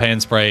straight to the pay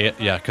and spray.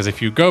 Yeah, because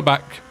if you go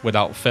back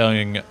without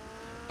failing...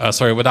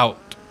 without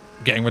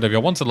getting rid of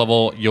your wanted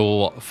level,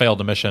 you'll fail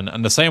the mission.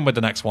 And the same with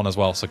the next one as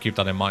well, so keep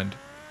that in mind.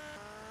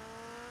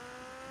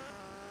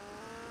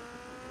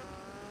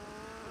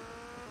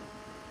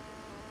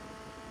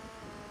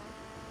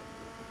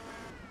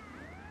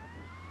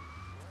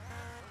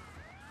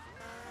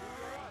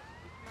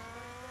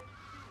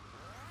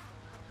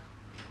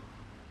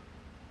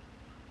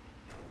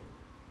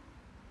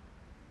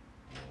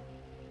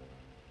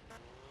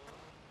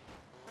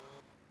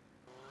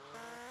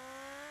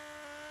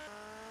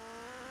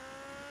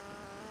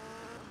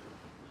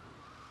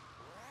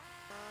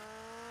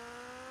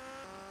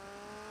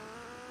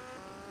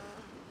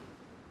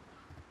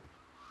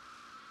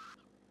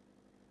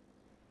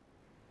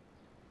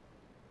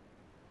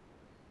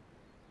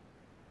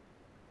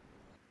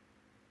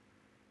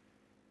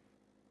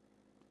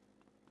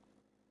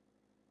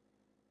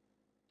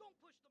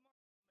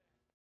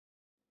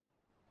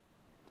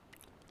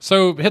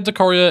 So, Hit the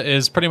Courier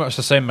is pretty much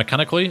the same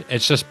mechanically.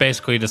 It's just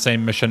basically the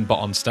same mission, but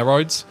on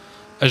steroids.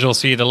 As you'll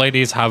see, the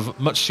ladies have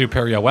much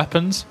superior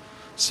weapons,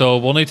 so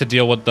we'll need to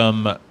deal with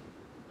them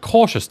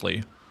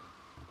cautiously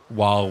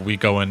while we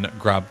go and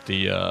grab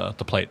the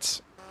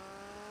plates.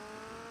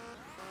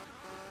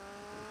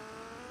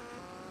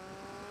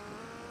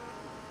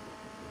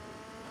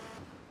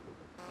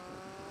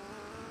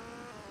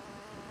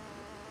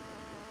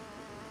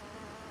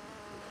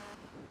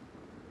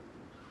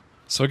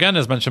 So again,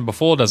 as mentioned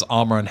before, there's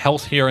armor and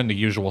health here in the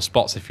usual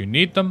spots if you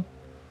need them.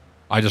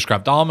 I just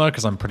grabbed armor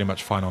because I'm pretty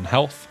much fine on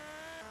health.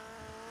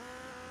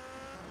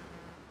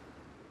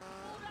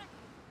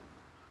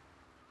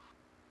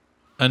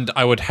 And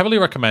I would heavily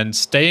recommend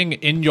staying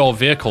in your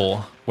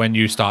vehicle when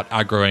you start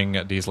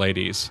aggroing these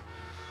ladies,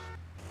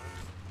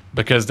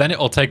 because then it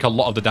will take a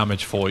lot of the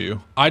damage for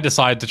you. I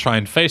decided to try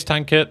and face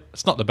tank it.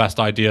 It's not the best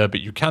idea, but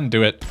you can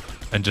do it.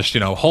 And just,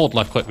 you know, hold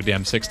left click with the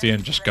M60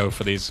 and just go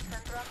for these.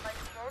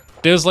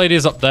 Those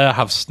ladies up there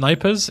have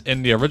snipers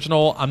in the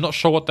original. I'm not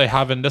sure what they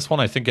have in this one.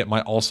 I think it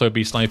might also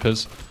be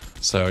snipers.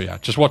 So yeah,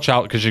 just watch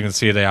out because you can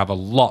see they have a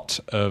lot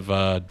of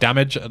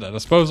damage at their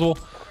disposal.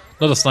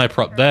 Another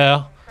sniper up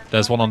there.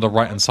 There's one on the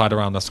right hand side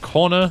around this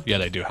corner. Yeah,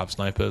 they do have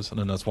snipers. And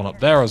then there's one up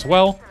there as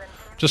well.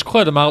 Just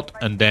clear them out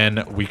and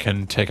then we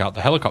can take out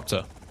the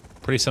helicopter.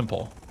 Pretty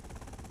simple.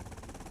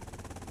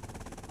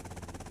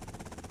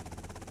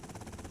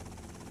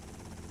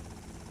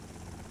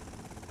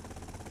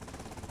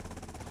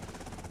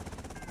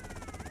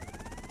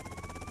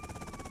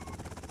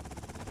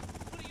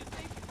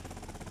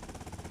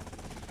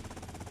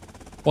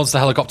 Once the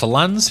helicopter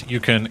lands, you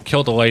can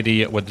kill the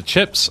lady with the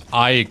chips.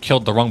 I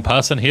killed the wrong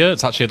person here.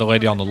 It's actually the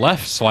lady on the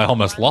left, so I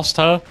almost lost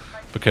her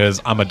because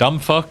I'm a dumb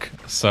fuck.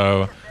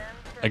 So,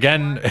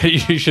 again,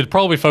 you should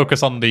probably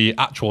focus on the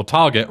actual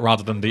target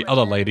rather than the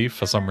other lady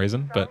for some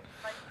reason, but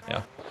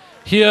yeah.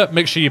 Here,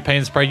 make sure you pay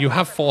and spray. You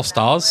have 4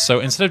 stars, so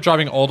instead of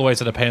driving all the way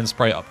to the pay and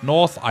spray up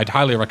north, I'd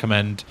highly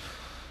recommend,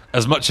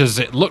 as much as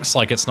it looks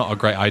like it's not a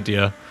great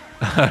idea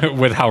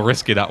with how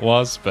risky that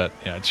was, but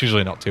yeah, it's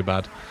usually not too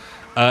bad.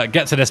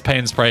 Get to this pay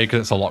and spray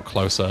because it's a lot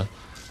closer.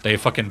 They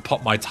fucking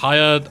popped my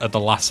tire at the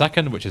last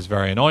second, which is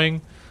very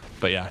annoying.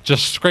 But yeah,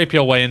 just scrape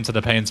your way into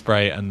the pay and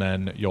spray and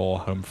then you're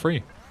home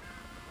free.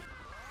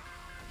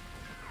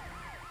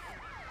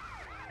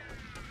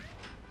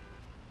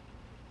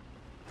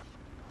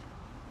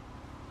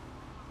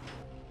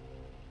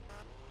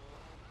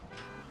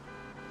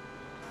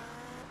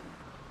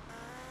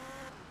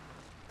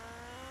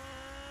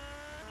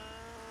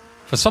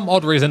 For some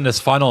odd reason, this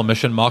final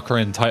mission marker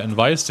in Titan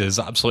Vice is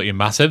absolutely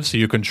massive, so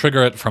you can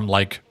trigger it from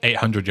like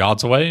 800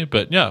 yards away.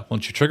 But yeah,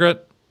 once you trigger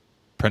it,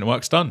 print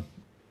work's done.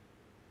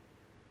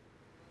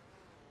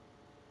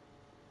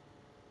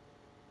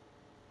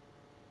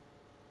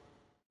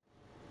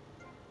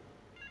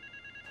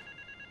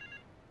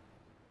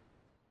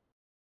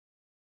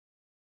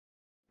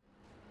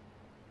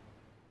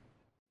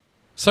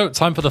 So,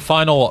 time for the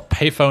final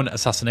payphone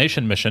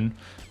assassination mission.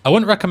 I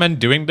wouldn't recommend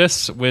doing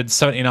this with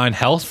 79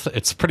 health.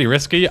 It's pretty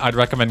risky. I'd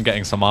recommend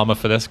getting some armor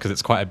for this because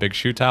it's quite a big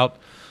shootout.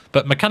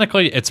 But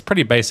mechanically, it's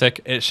pretty basic.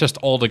 It's just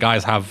all the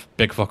guys have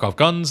big fuck-off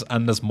guns,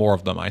 and there's more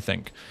of them, I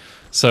think.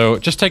 So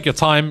just take your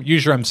time,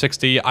 use your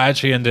M60. I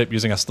actually ended up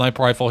using a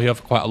sniper rifle here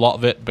for quite a lot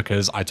of it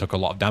because I took a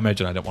lot of damage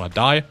and I didn't want to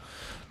die.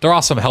 There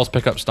are some health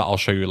pickups that I'll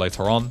show you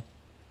later on.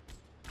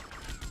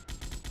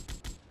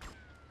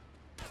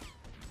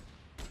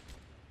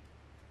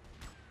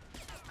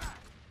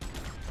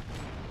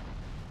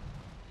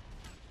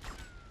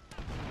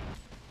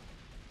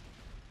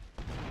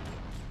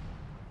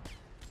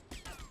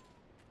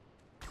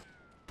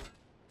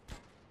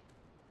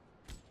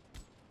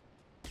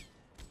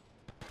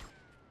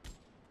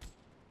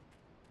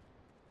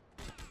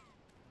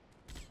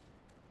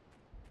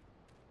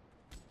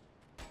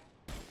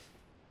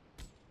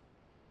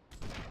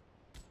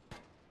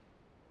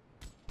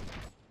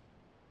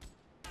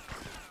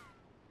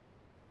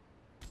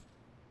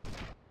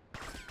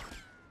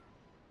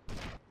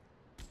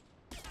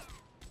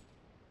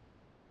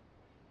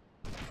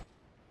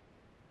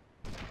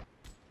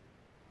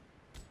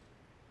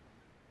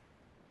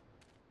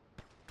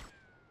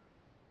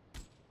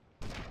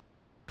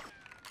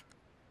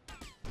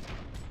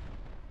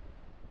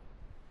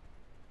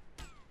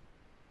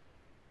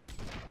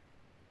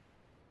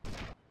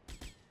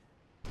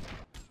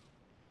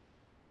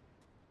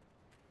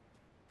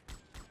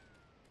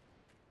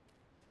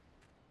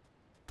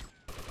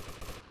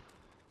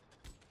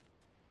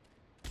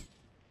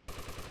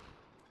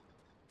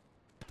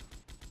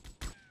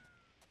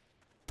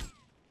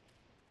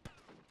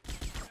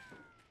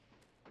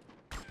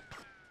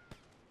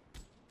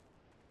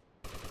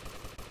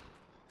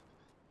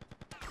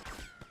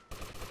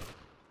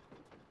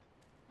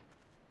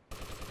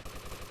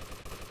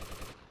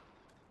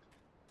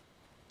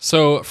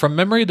 So from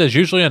memory, there's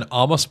usually an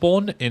armor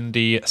spawn in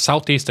the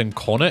southeastern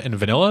corner in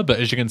vanilla, but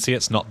as you can see,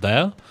 it's not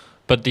there.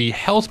 But the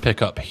health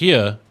pickup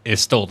here is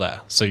still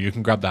there, so you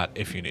can grab that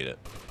if you need it.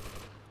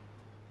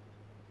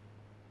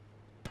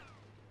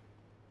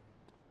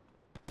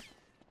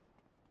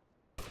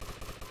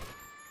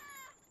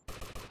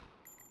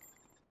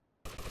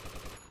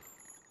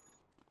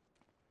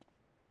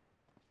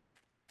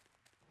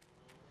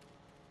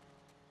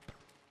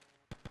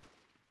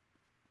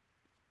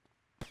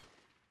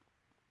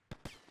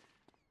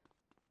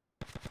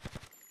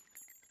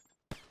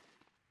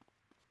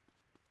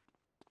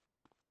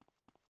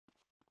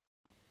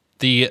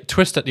 The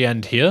twist at the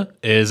end here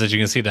is, as you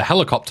can see, the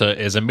helicopter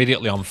is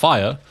immediately on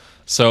fire.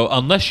 So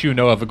unless you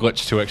know of a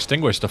glitch to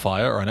extinguish the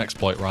fire, or an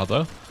exploit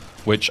rather,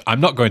 which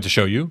I'm not going to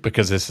show you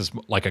because this is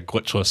like a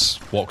glitchless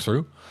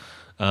walkthrough,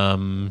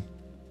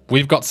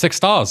 we've got 6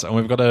 stars and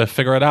we've got to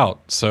figure it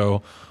out.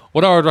 So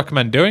what I would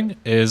recommend doing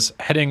is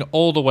heading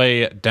all the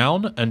way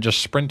down and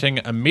just sprinting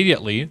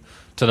immediately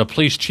to the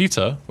police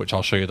cheetah, which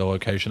I'll show you the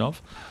location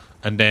of.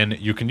 And then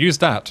you can use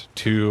that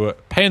to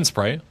pay and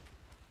spray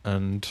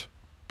and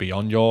be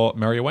on your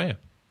merry way.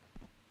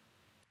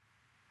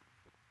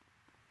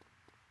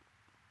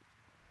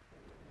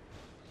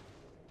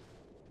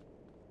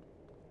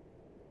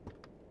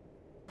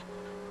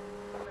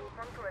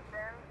 Respond to a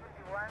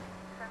 1021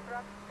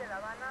 Central de La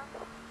Habana.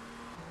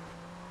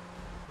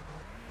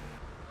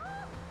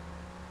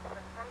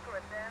 Respond to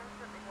a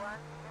 1021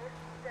 East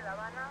de La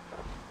Habana.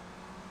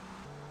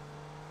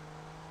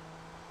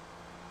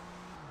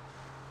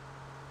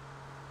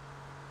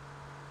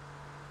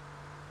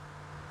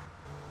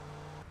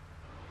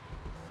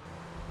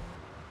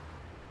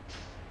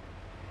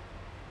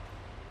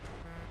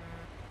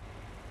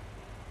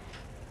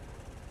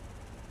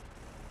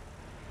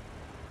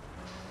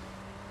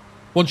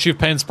 Once you've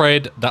paint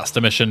sprayed, that's the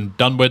mission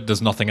done with.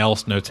 There's nothing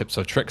else, no tips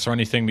or tricks or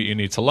anything that you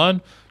need to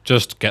learn.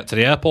 Just get to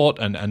the airport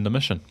and end the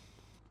mission.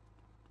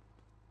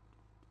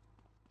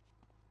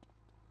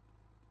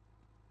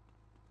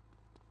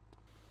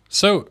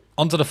 So,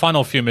 onto the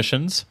final few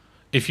missions.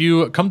 If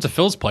you come to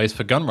Phil's place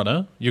for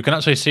Gunrunner, you can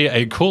actually see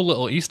a cool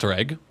little Easter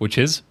egg, which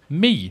is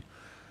me.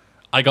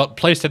 I got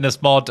placed in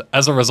this mod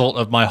as a result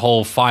of my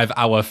whole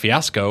 5-hour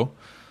fiasco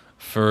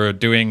for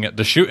doing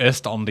the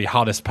shootist on the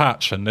hardest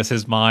patch, and this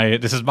is my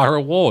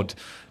reward,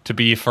 to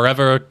be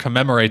forever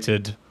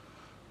commemorated.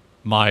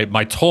 My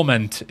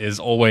torment is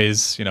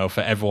always, you know,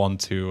 for everyone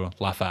to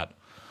laugh at.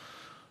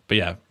 But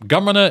yeah,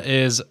 Gunrunner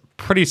is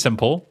pretty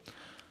simple.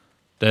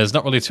 There's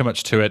not really too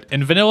much to it.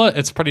 In vanilla,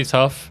 it's pretty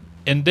tough.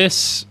 In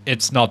this,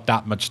 it's not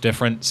that much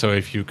different. So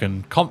if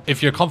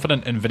you're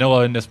confident in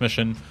vanilla in this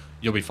mission,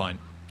 you'll be fine.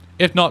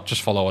 If not,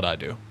 just follow what I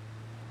do.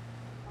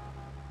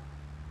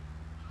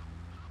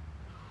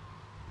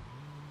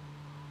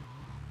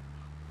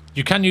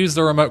 You can use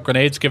the remote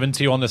grenades given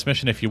to you on this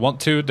mission if you want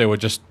to. They were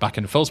just back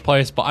in Phil's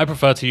place, but I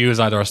prefer to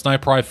use either a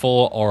sniper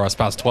rifle or a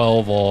Spaz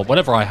 12 or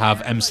whatever I have,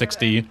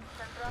 M60.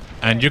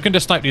 And you can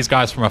just snipe these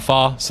guys from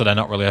afar, so they're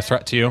not really a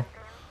threat to you.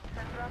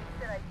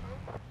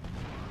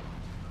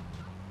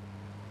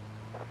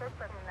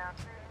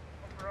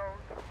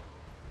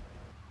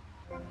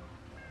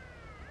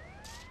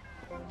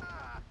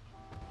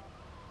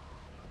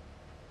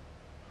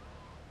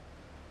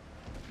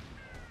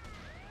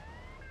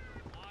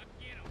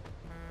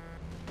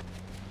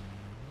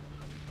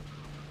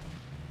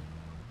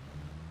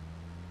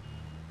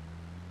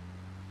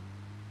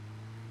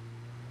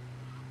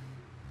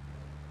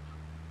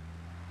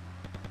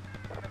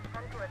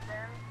 Respond to a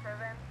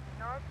 10-7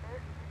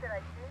 Northeast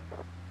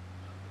East.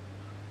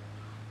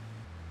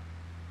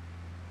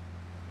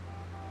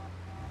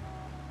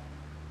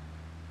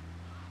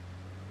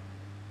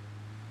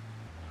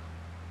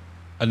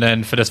 And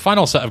then for this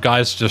final set of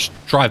guys, just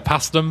drive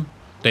past them.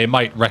 They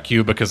might wreck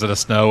you because of the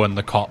snow and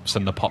the cops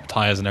and the pop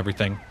tires and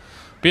everything.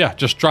 But yeah,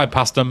 just drive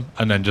past them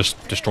and then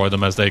just destroy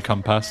them as they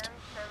come past.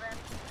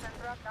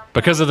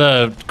 Because of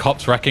the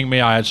cops wrecking me,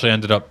 I actually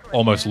ended up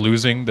almost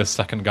losing this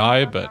second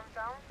guy, but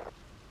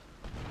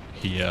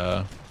he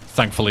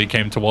thankfully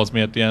came towards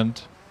me at the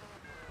end.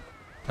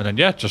 And then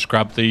yeah, just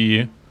grab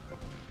the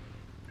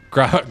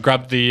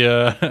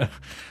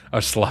I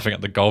was just laughing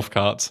at the golf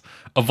carts.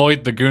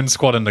 Avoid the goon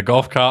squad in the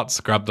golf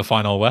carts, grab the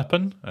final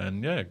weapon,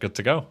 and yeah, good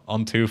to go.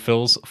 On to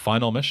Phil's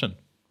final mission.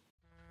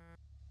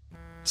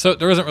 So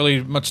there isn't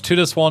really much to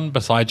this one,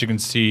 besides you can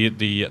see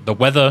the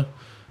weather.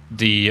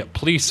 The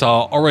police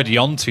are already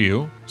onto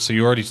you, so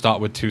you already start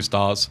with 2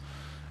 stars.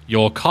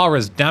 Your car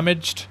is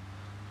damaged,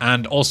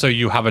 and also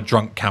you have a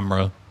drunk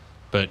camera,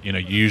 but you know,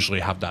 you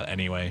usually have that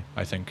anyway,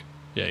 I think.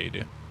 Yeah, you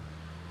do.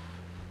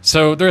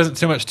 So there isn't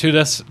too much to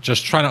this,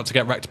 just try not to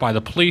get wrecked by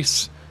the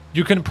police.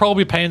 You can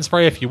probably pay and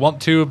spray if you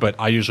want to, but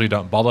I usually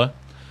don't bother.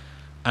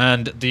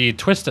 And the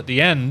twist at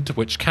the end,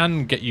 which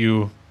can get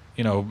you,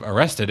 you know,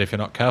 arrested if you're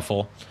not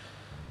careful,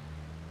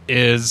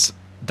 is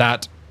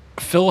that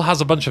Phil has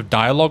a bunch of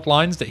dialogue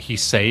lines that he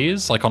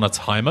says, like on a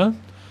timer,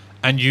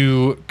 and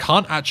you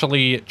can't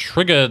actually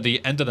trigger the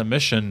end of the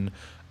mission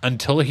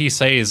until he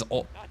says,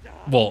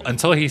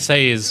 until he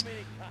says,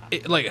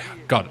 like,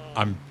 God,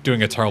 I'm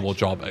doing a terrible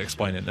job at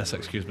explaining this,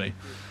 excuse me.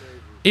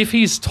 If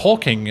he's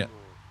talking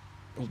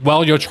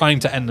while you're trying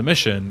to end the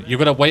mission, you're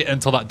going to wait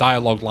until that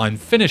dialogue line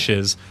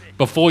finishes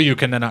before you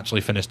can then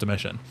actually finish the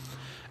mission.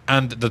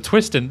 And the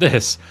twist in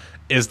this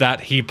is that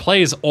he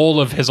plays all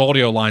of his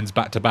audio lines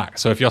back to back.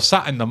 So if you're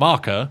sat in the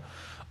marker,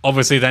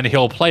 obviously then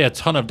he'll play a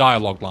ton of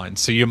dialogue lines,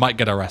 so you might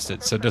get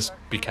arrested, so just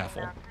be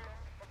careful.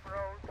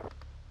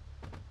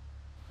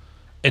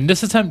 In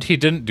this attempt, he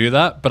didn't do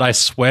that, but I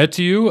swear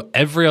to you,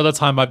 every other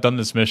time I've done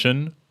this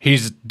mission,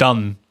 he's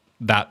done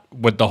that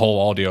with the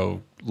whole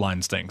audio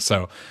lines thing.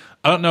 So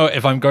I don't know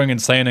if I'm going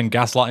insane and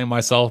gaslighting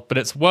myself, but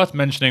it's worth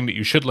mentioning that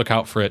you should look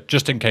out for it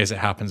just in case it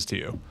happens to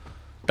you.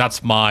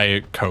 That's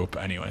my cope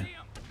anyway.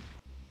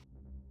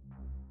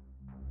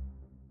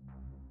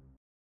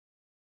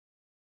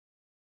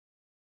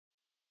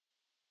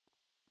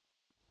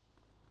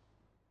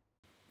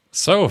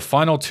 So,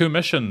 final 2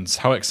 missions.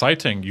 How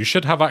exciting. You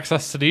should have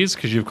access to these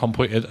because you've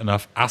completed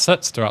enough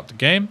assets throughout the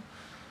game.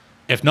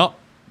 If not,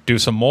 do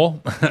some more.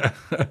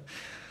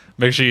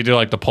 Make sure you do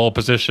like the pole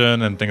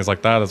position and things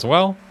like that as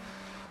well.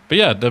 But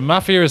yeah, the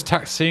Mafia is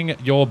taxing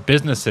your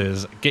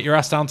businesses. Get your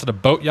ass down to the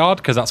boatyard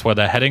because that's where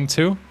they're heading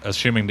to,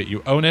 assuming that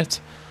you own it.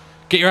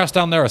 Get your ass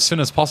down there as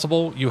soon as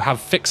possible. You have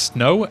fixed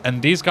snow,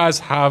 and these guys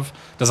have...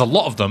 There's a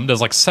lot of them.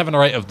 There's like 7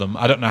 or 8 of them.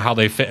 I don't know how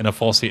they fit in a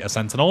 4-seater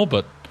Sentinel,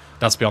 but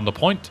that's beyond the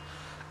point.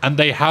 And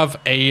they have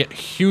a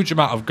huge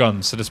amount of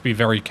guns, so just be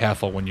very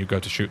careful when you go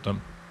to shoot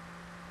them.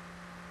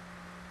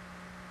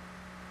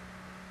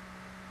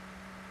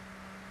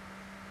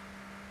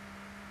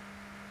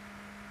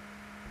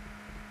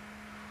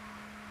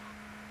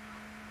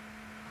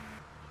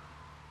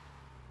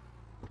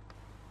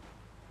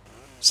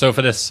 So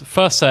for this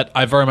first set,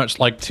 I very much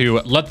like to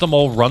let them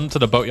all run to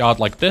the boatyard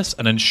like this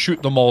and then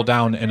shoot them all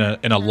down in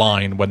a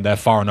line when they're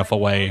far enough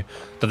away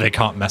that they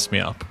can't mess me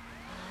up.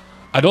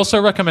 I'd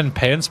also recommend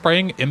pay and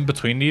spraying in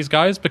between these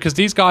guys because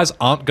these guys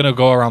aren't going to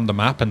go around the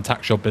map and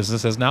tax your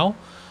businesses now.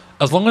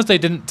 As long as they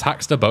didn't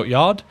tax the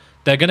boatyard,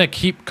 they're going to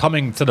keep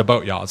coming to the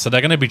boatyard. So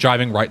they're going to be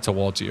driving right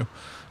towards you.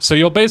 So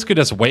you're basically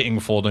just waiting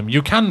for them.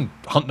 You can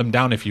hunt them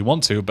down if you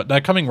want to, but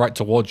they're coming right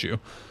towards you.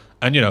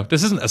 And, you know,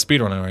 this isn't a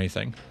speedrun or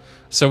anything.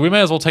 So we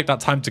may as well take that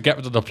time to get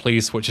rid of the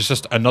police, which is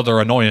just another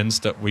annoyance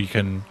that we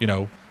can, you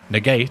know,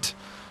 negate.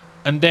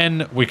 And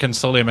then we can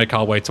slowly make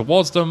our way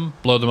towards them,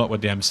 blow them up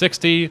with the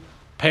M60,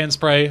 pay and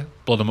spray,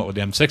 blow them up with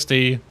the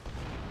M60,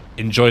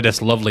 enjoy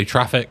this lovely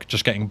traffic,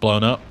 just getting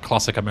blown up,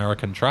 classic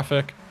American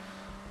traffic.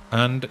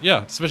 And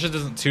yeah, this mission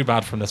isn't too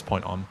bad from this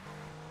point on.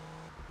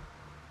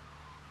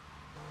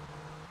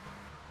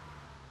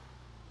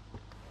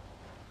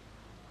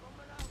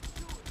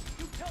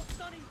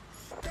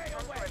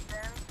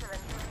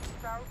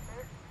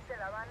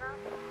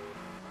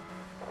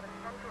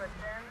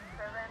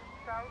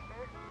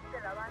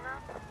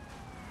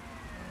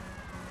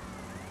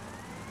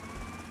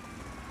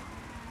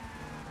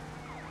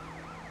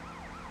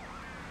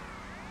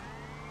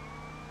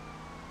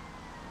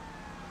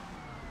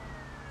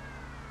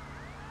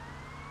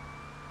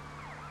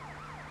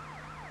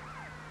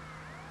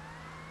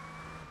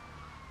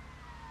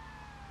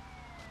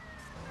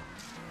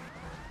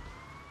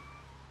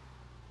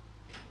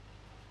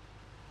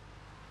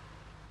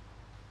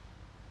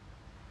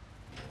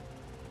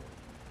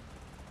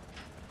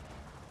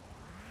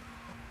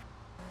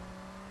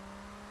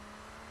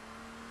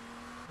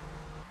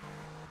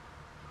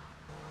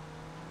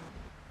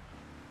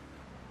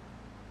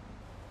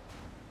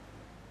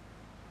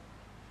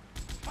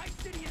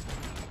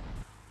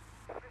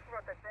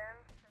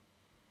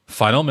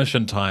 Final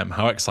mission time.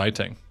 How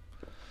exciting.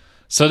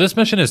 So this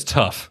mission is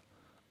tough.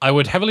 I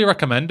would heavily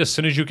recommend, as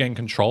soon as you gain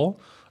control,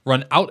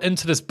 run out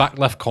into this back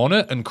left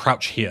corner and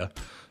crouch here.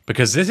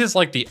 Because this is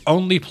like the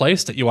only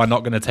place that you are not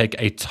going to take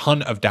a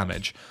ton of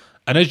damage.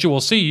 And as you will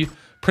see,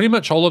 pretty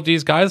much all of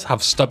these guys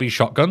have stubby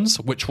shotguns,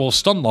 which will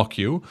stun lock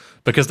you,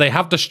 because they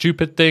have the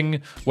stupid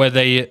thing where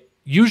they...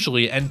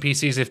 Usually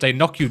NPCs, if they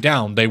knock you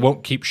down, they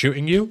won't keep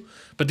shooting you.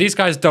 But these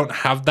guys don't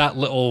have that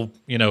little,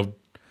 you know...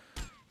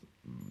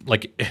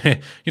 like,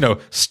 you know,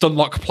 stun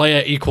lock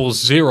player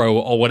equals 0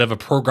 or whatever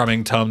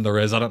programming term there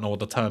is. I don't know what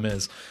the term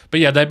is.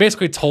 But yeah, they're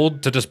basically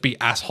told to just be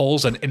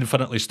assholes and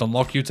infinitely stun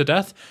lock you to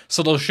death.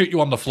 So they'll shoot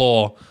you on the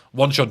floor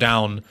once you're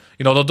down.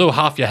 You know, they'll do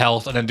half your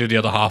health and then do the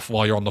other half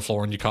while you're on the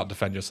floor and you can't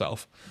defend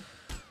yourself.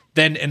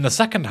 Then in the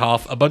second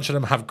half, a bunch of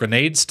them have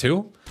grenades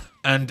too.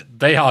 And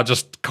they are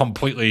just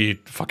completely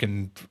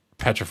fucking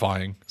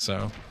petrifying.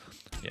 So,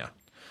 yeah.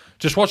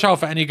 Just watch out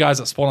for any guys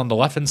that spawn on the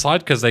left-hand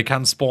side because they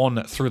can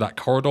spawn through that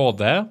corridor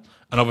there.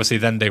 And obviously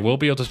then they will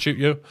be able to shoot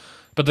you.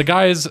 But the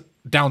guys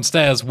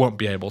downstairs won't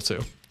be able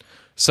to.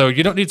 So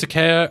you don't need to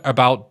care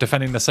about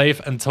defending the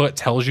safe until it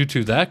tells you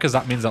to there because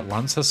that means that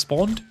Lance has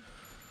spawned.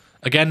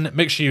 Again,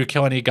 make sure you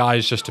kill any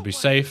guys just to be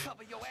safe.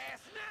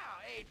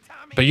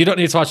 But you don't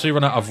need to actually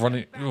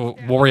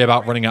worry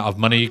about running out of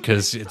money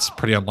because it's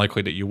pretty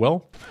unlikely that you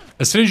will.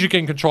 As soon as you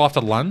gain control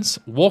after Lance,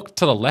 walk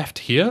to the left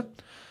here.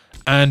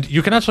 And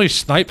you can actually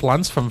snipe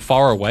Lance from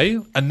far away,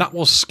 and that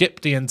will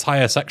skip the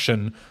entire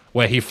section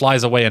where he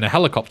flies away in a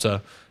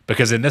helicopter.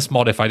 Because in this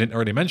mod, if I didn't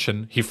already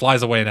mention, he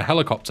flies away in a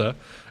helicopter,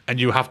 and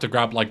you have to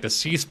grab like the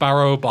Sea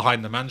Sparrow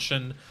behind the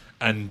mansion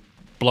and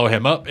blow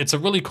him up. It's a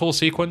really cool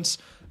sequence,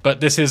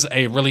 but this is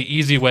a really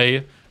easy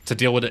way to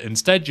deal with it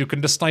instead. You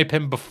can just snipe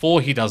him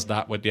before he does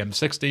that with the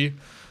M60,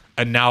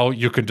 and now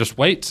you can just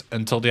wait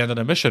until the end of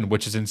the mission,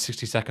 which is in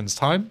 60 seconds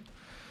time.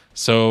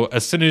 So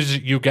as soon as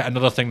you get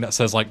another thing that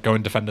says like go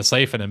and defend the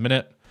safe in a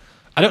minute,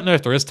 I don't know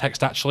if there is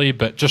text actually,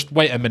 but just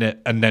wait a minute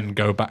and then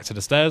go back to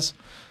the stairs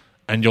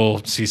and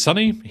you'll see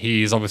Sonny.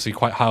 He's obviously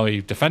quite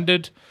highly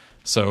defended,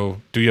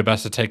 so do your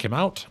best to take him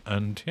out,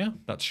 and yeah,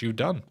 that's you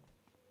done.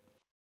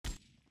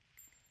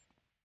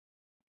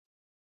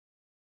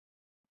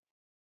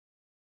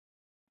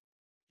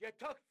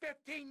 took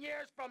 15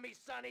 years from me,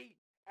 Sonny,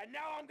 and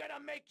now I'm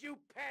gonna make you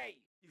pay.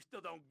 You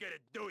still don't get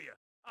it, do you?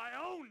 I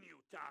own you,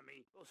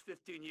 Tommy. Those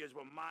 15 years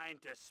were mine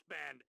to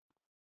spend.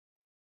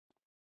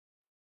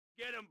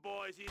 Get him,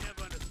 boys. He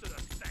never understood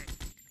a thing.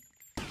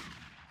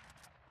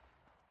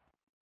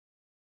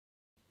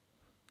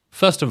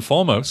 First and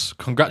foremost,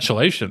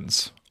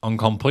 congratulations on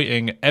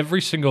completing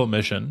every single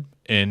mission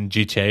in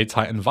GTA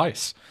Titan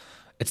Vice.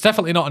 It's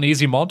definitely not an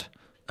easy mod,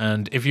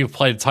 and if you've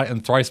played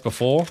Titan thrice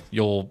before,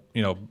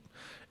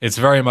 it's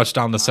very much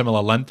down the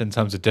similar length in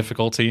terms of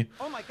difficulty.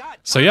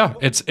 So yeah,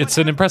 it's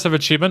an impressive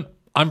achievement.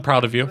 I'm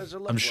proud of you.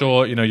 I'm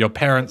sure, your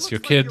parents, your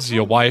kids,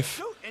 your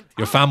wife,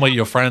 your family,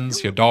 your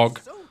friends, your dog,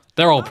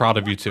 they're all proud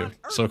of you too.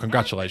 So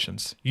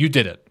congratulations. You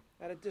did it.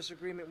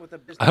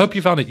 I hope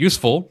you found it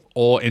useful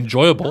or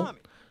enjoyable.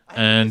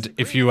 And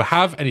if you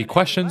have any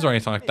questions or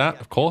anything like that,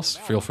 of course,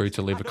 feel free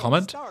to leave a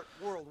comment.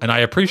 And I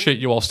appreciate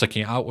you all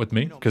sticking it out with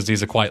me, because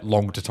these are quite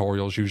long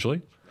tutorials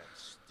usually.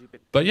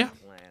 But yeah,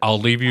 I'll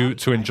leave you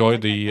to enjoy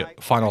the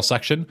final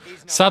section.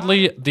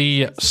 Sadly,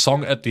 the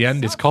song at the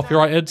end is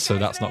copyrighted, so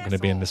that's not going to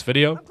be in this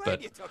video.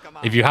 But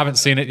if you haven't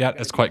seen it yet,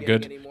 it's quite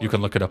good. You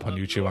can look it up on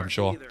YouTube, I'm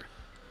sure.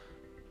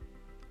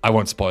 I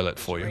won't spoil it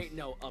for you.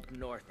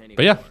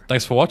 But yeah,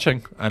 thanks for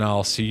watching, and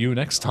I'll see you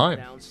next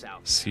time.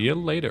 See you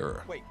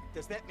later. Wait,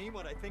 does that mean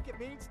what I think it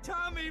means?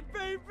 Tommy,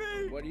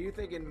 baby! What do you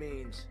think it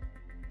means?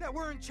 That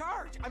we're in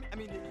charge. I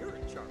mean, that you're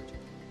in charge.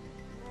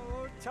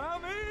 Oh,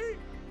 Tommy!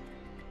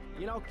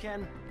 You know,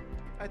 Ken,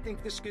 I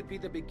think this could be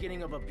the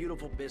beginning of a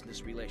beautiful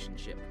business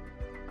relationship.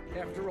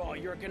 After all,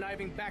 you're a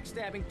conniving,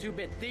 backstabbing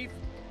two-bit thief,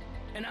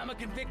 and I'm a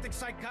convicted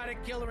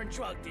psychotic killer and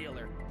drug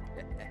dealer.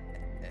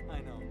 I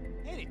know.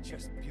 Ain't it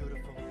just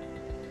beautiful?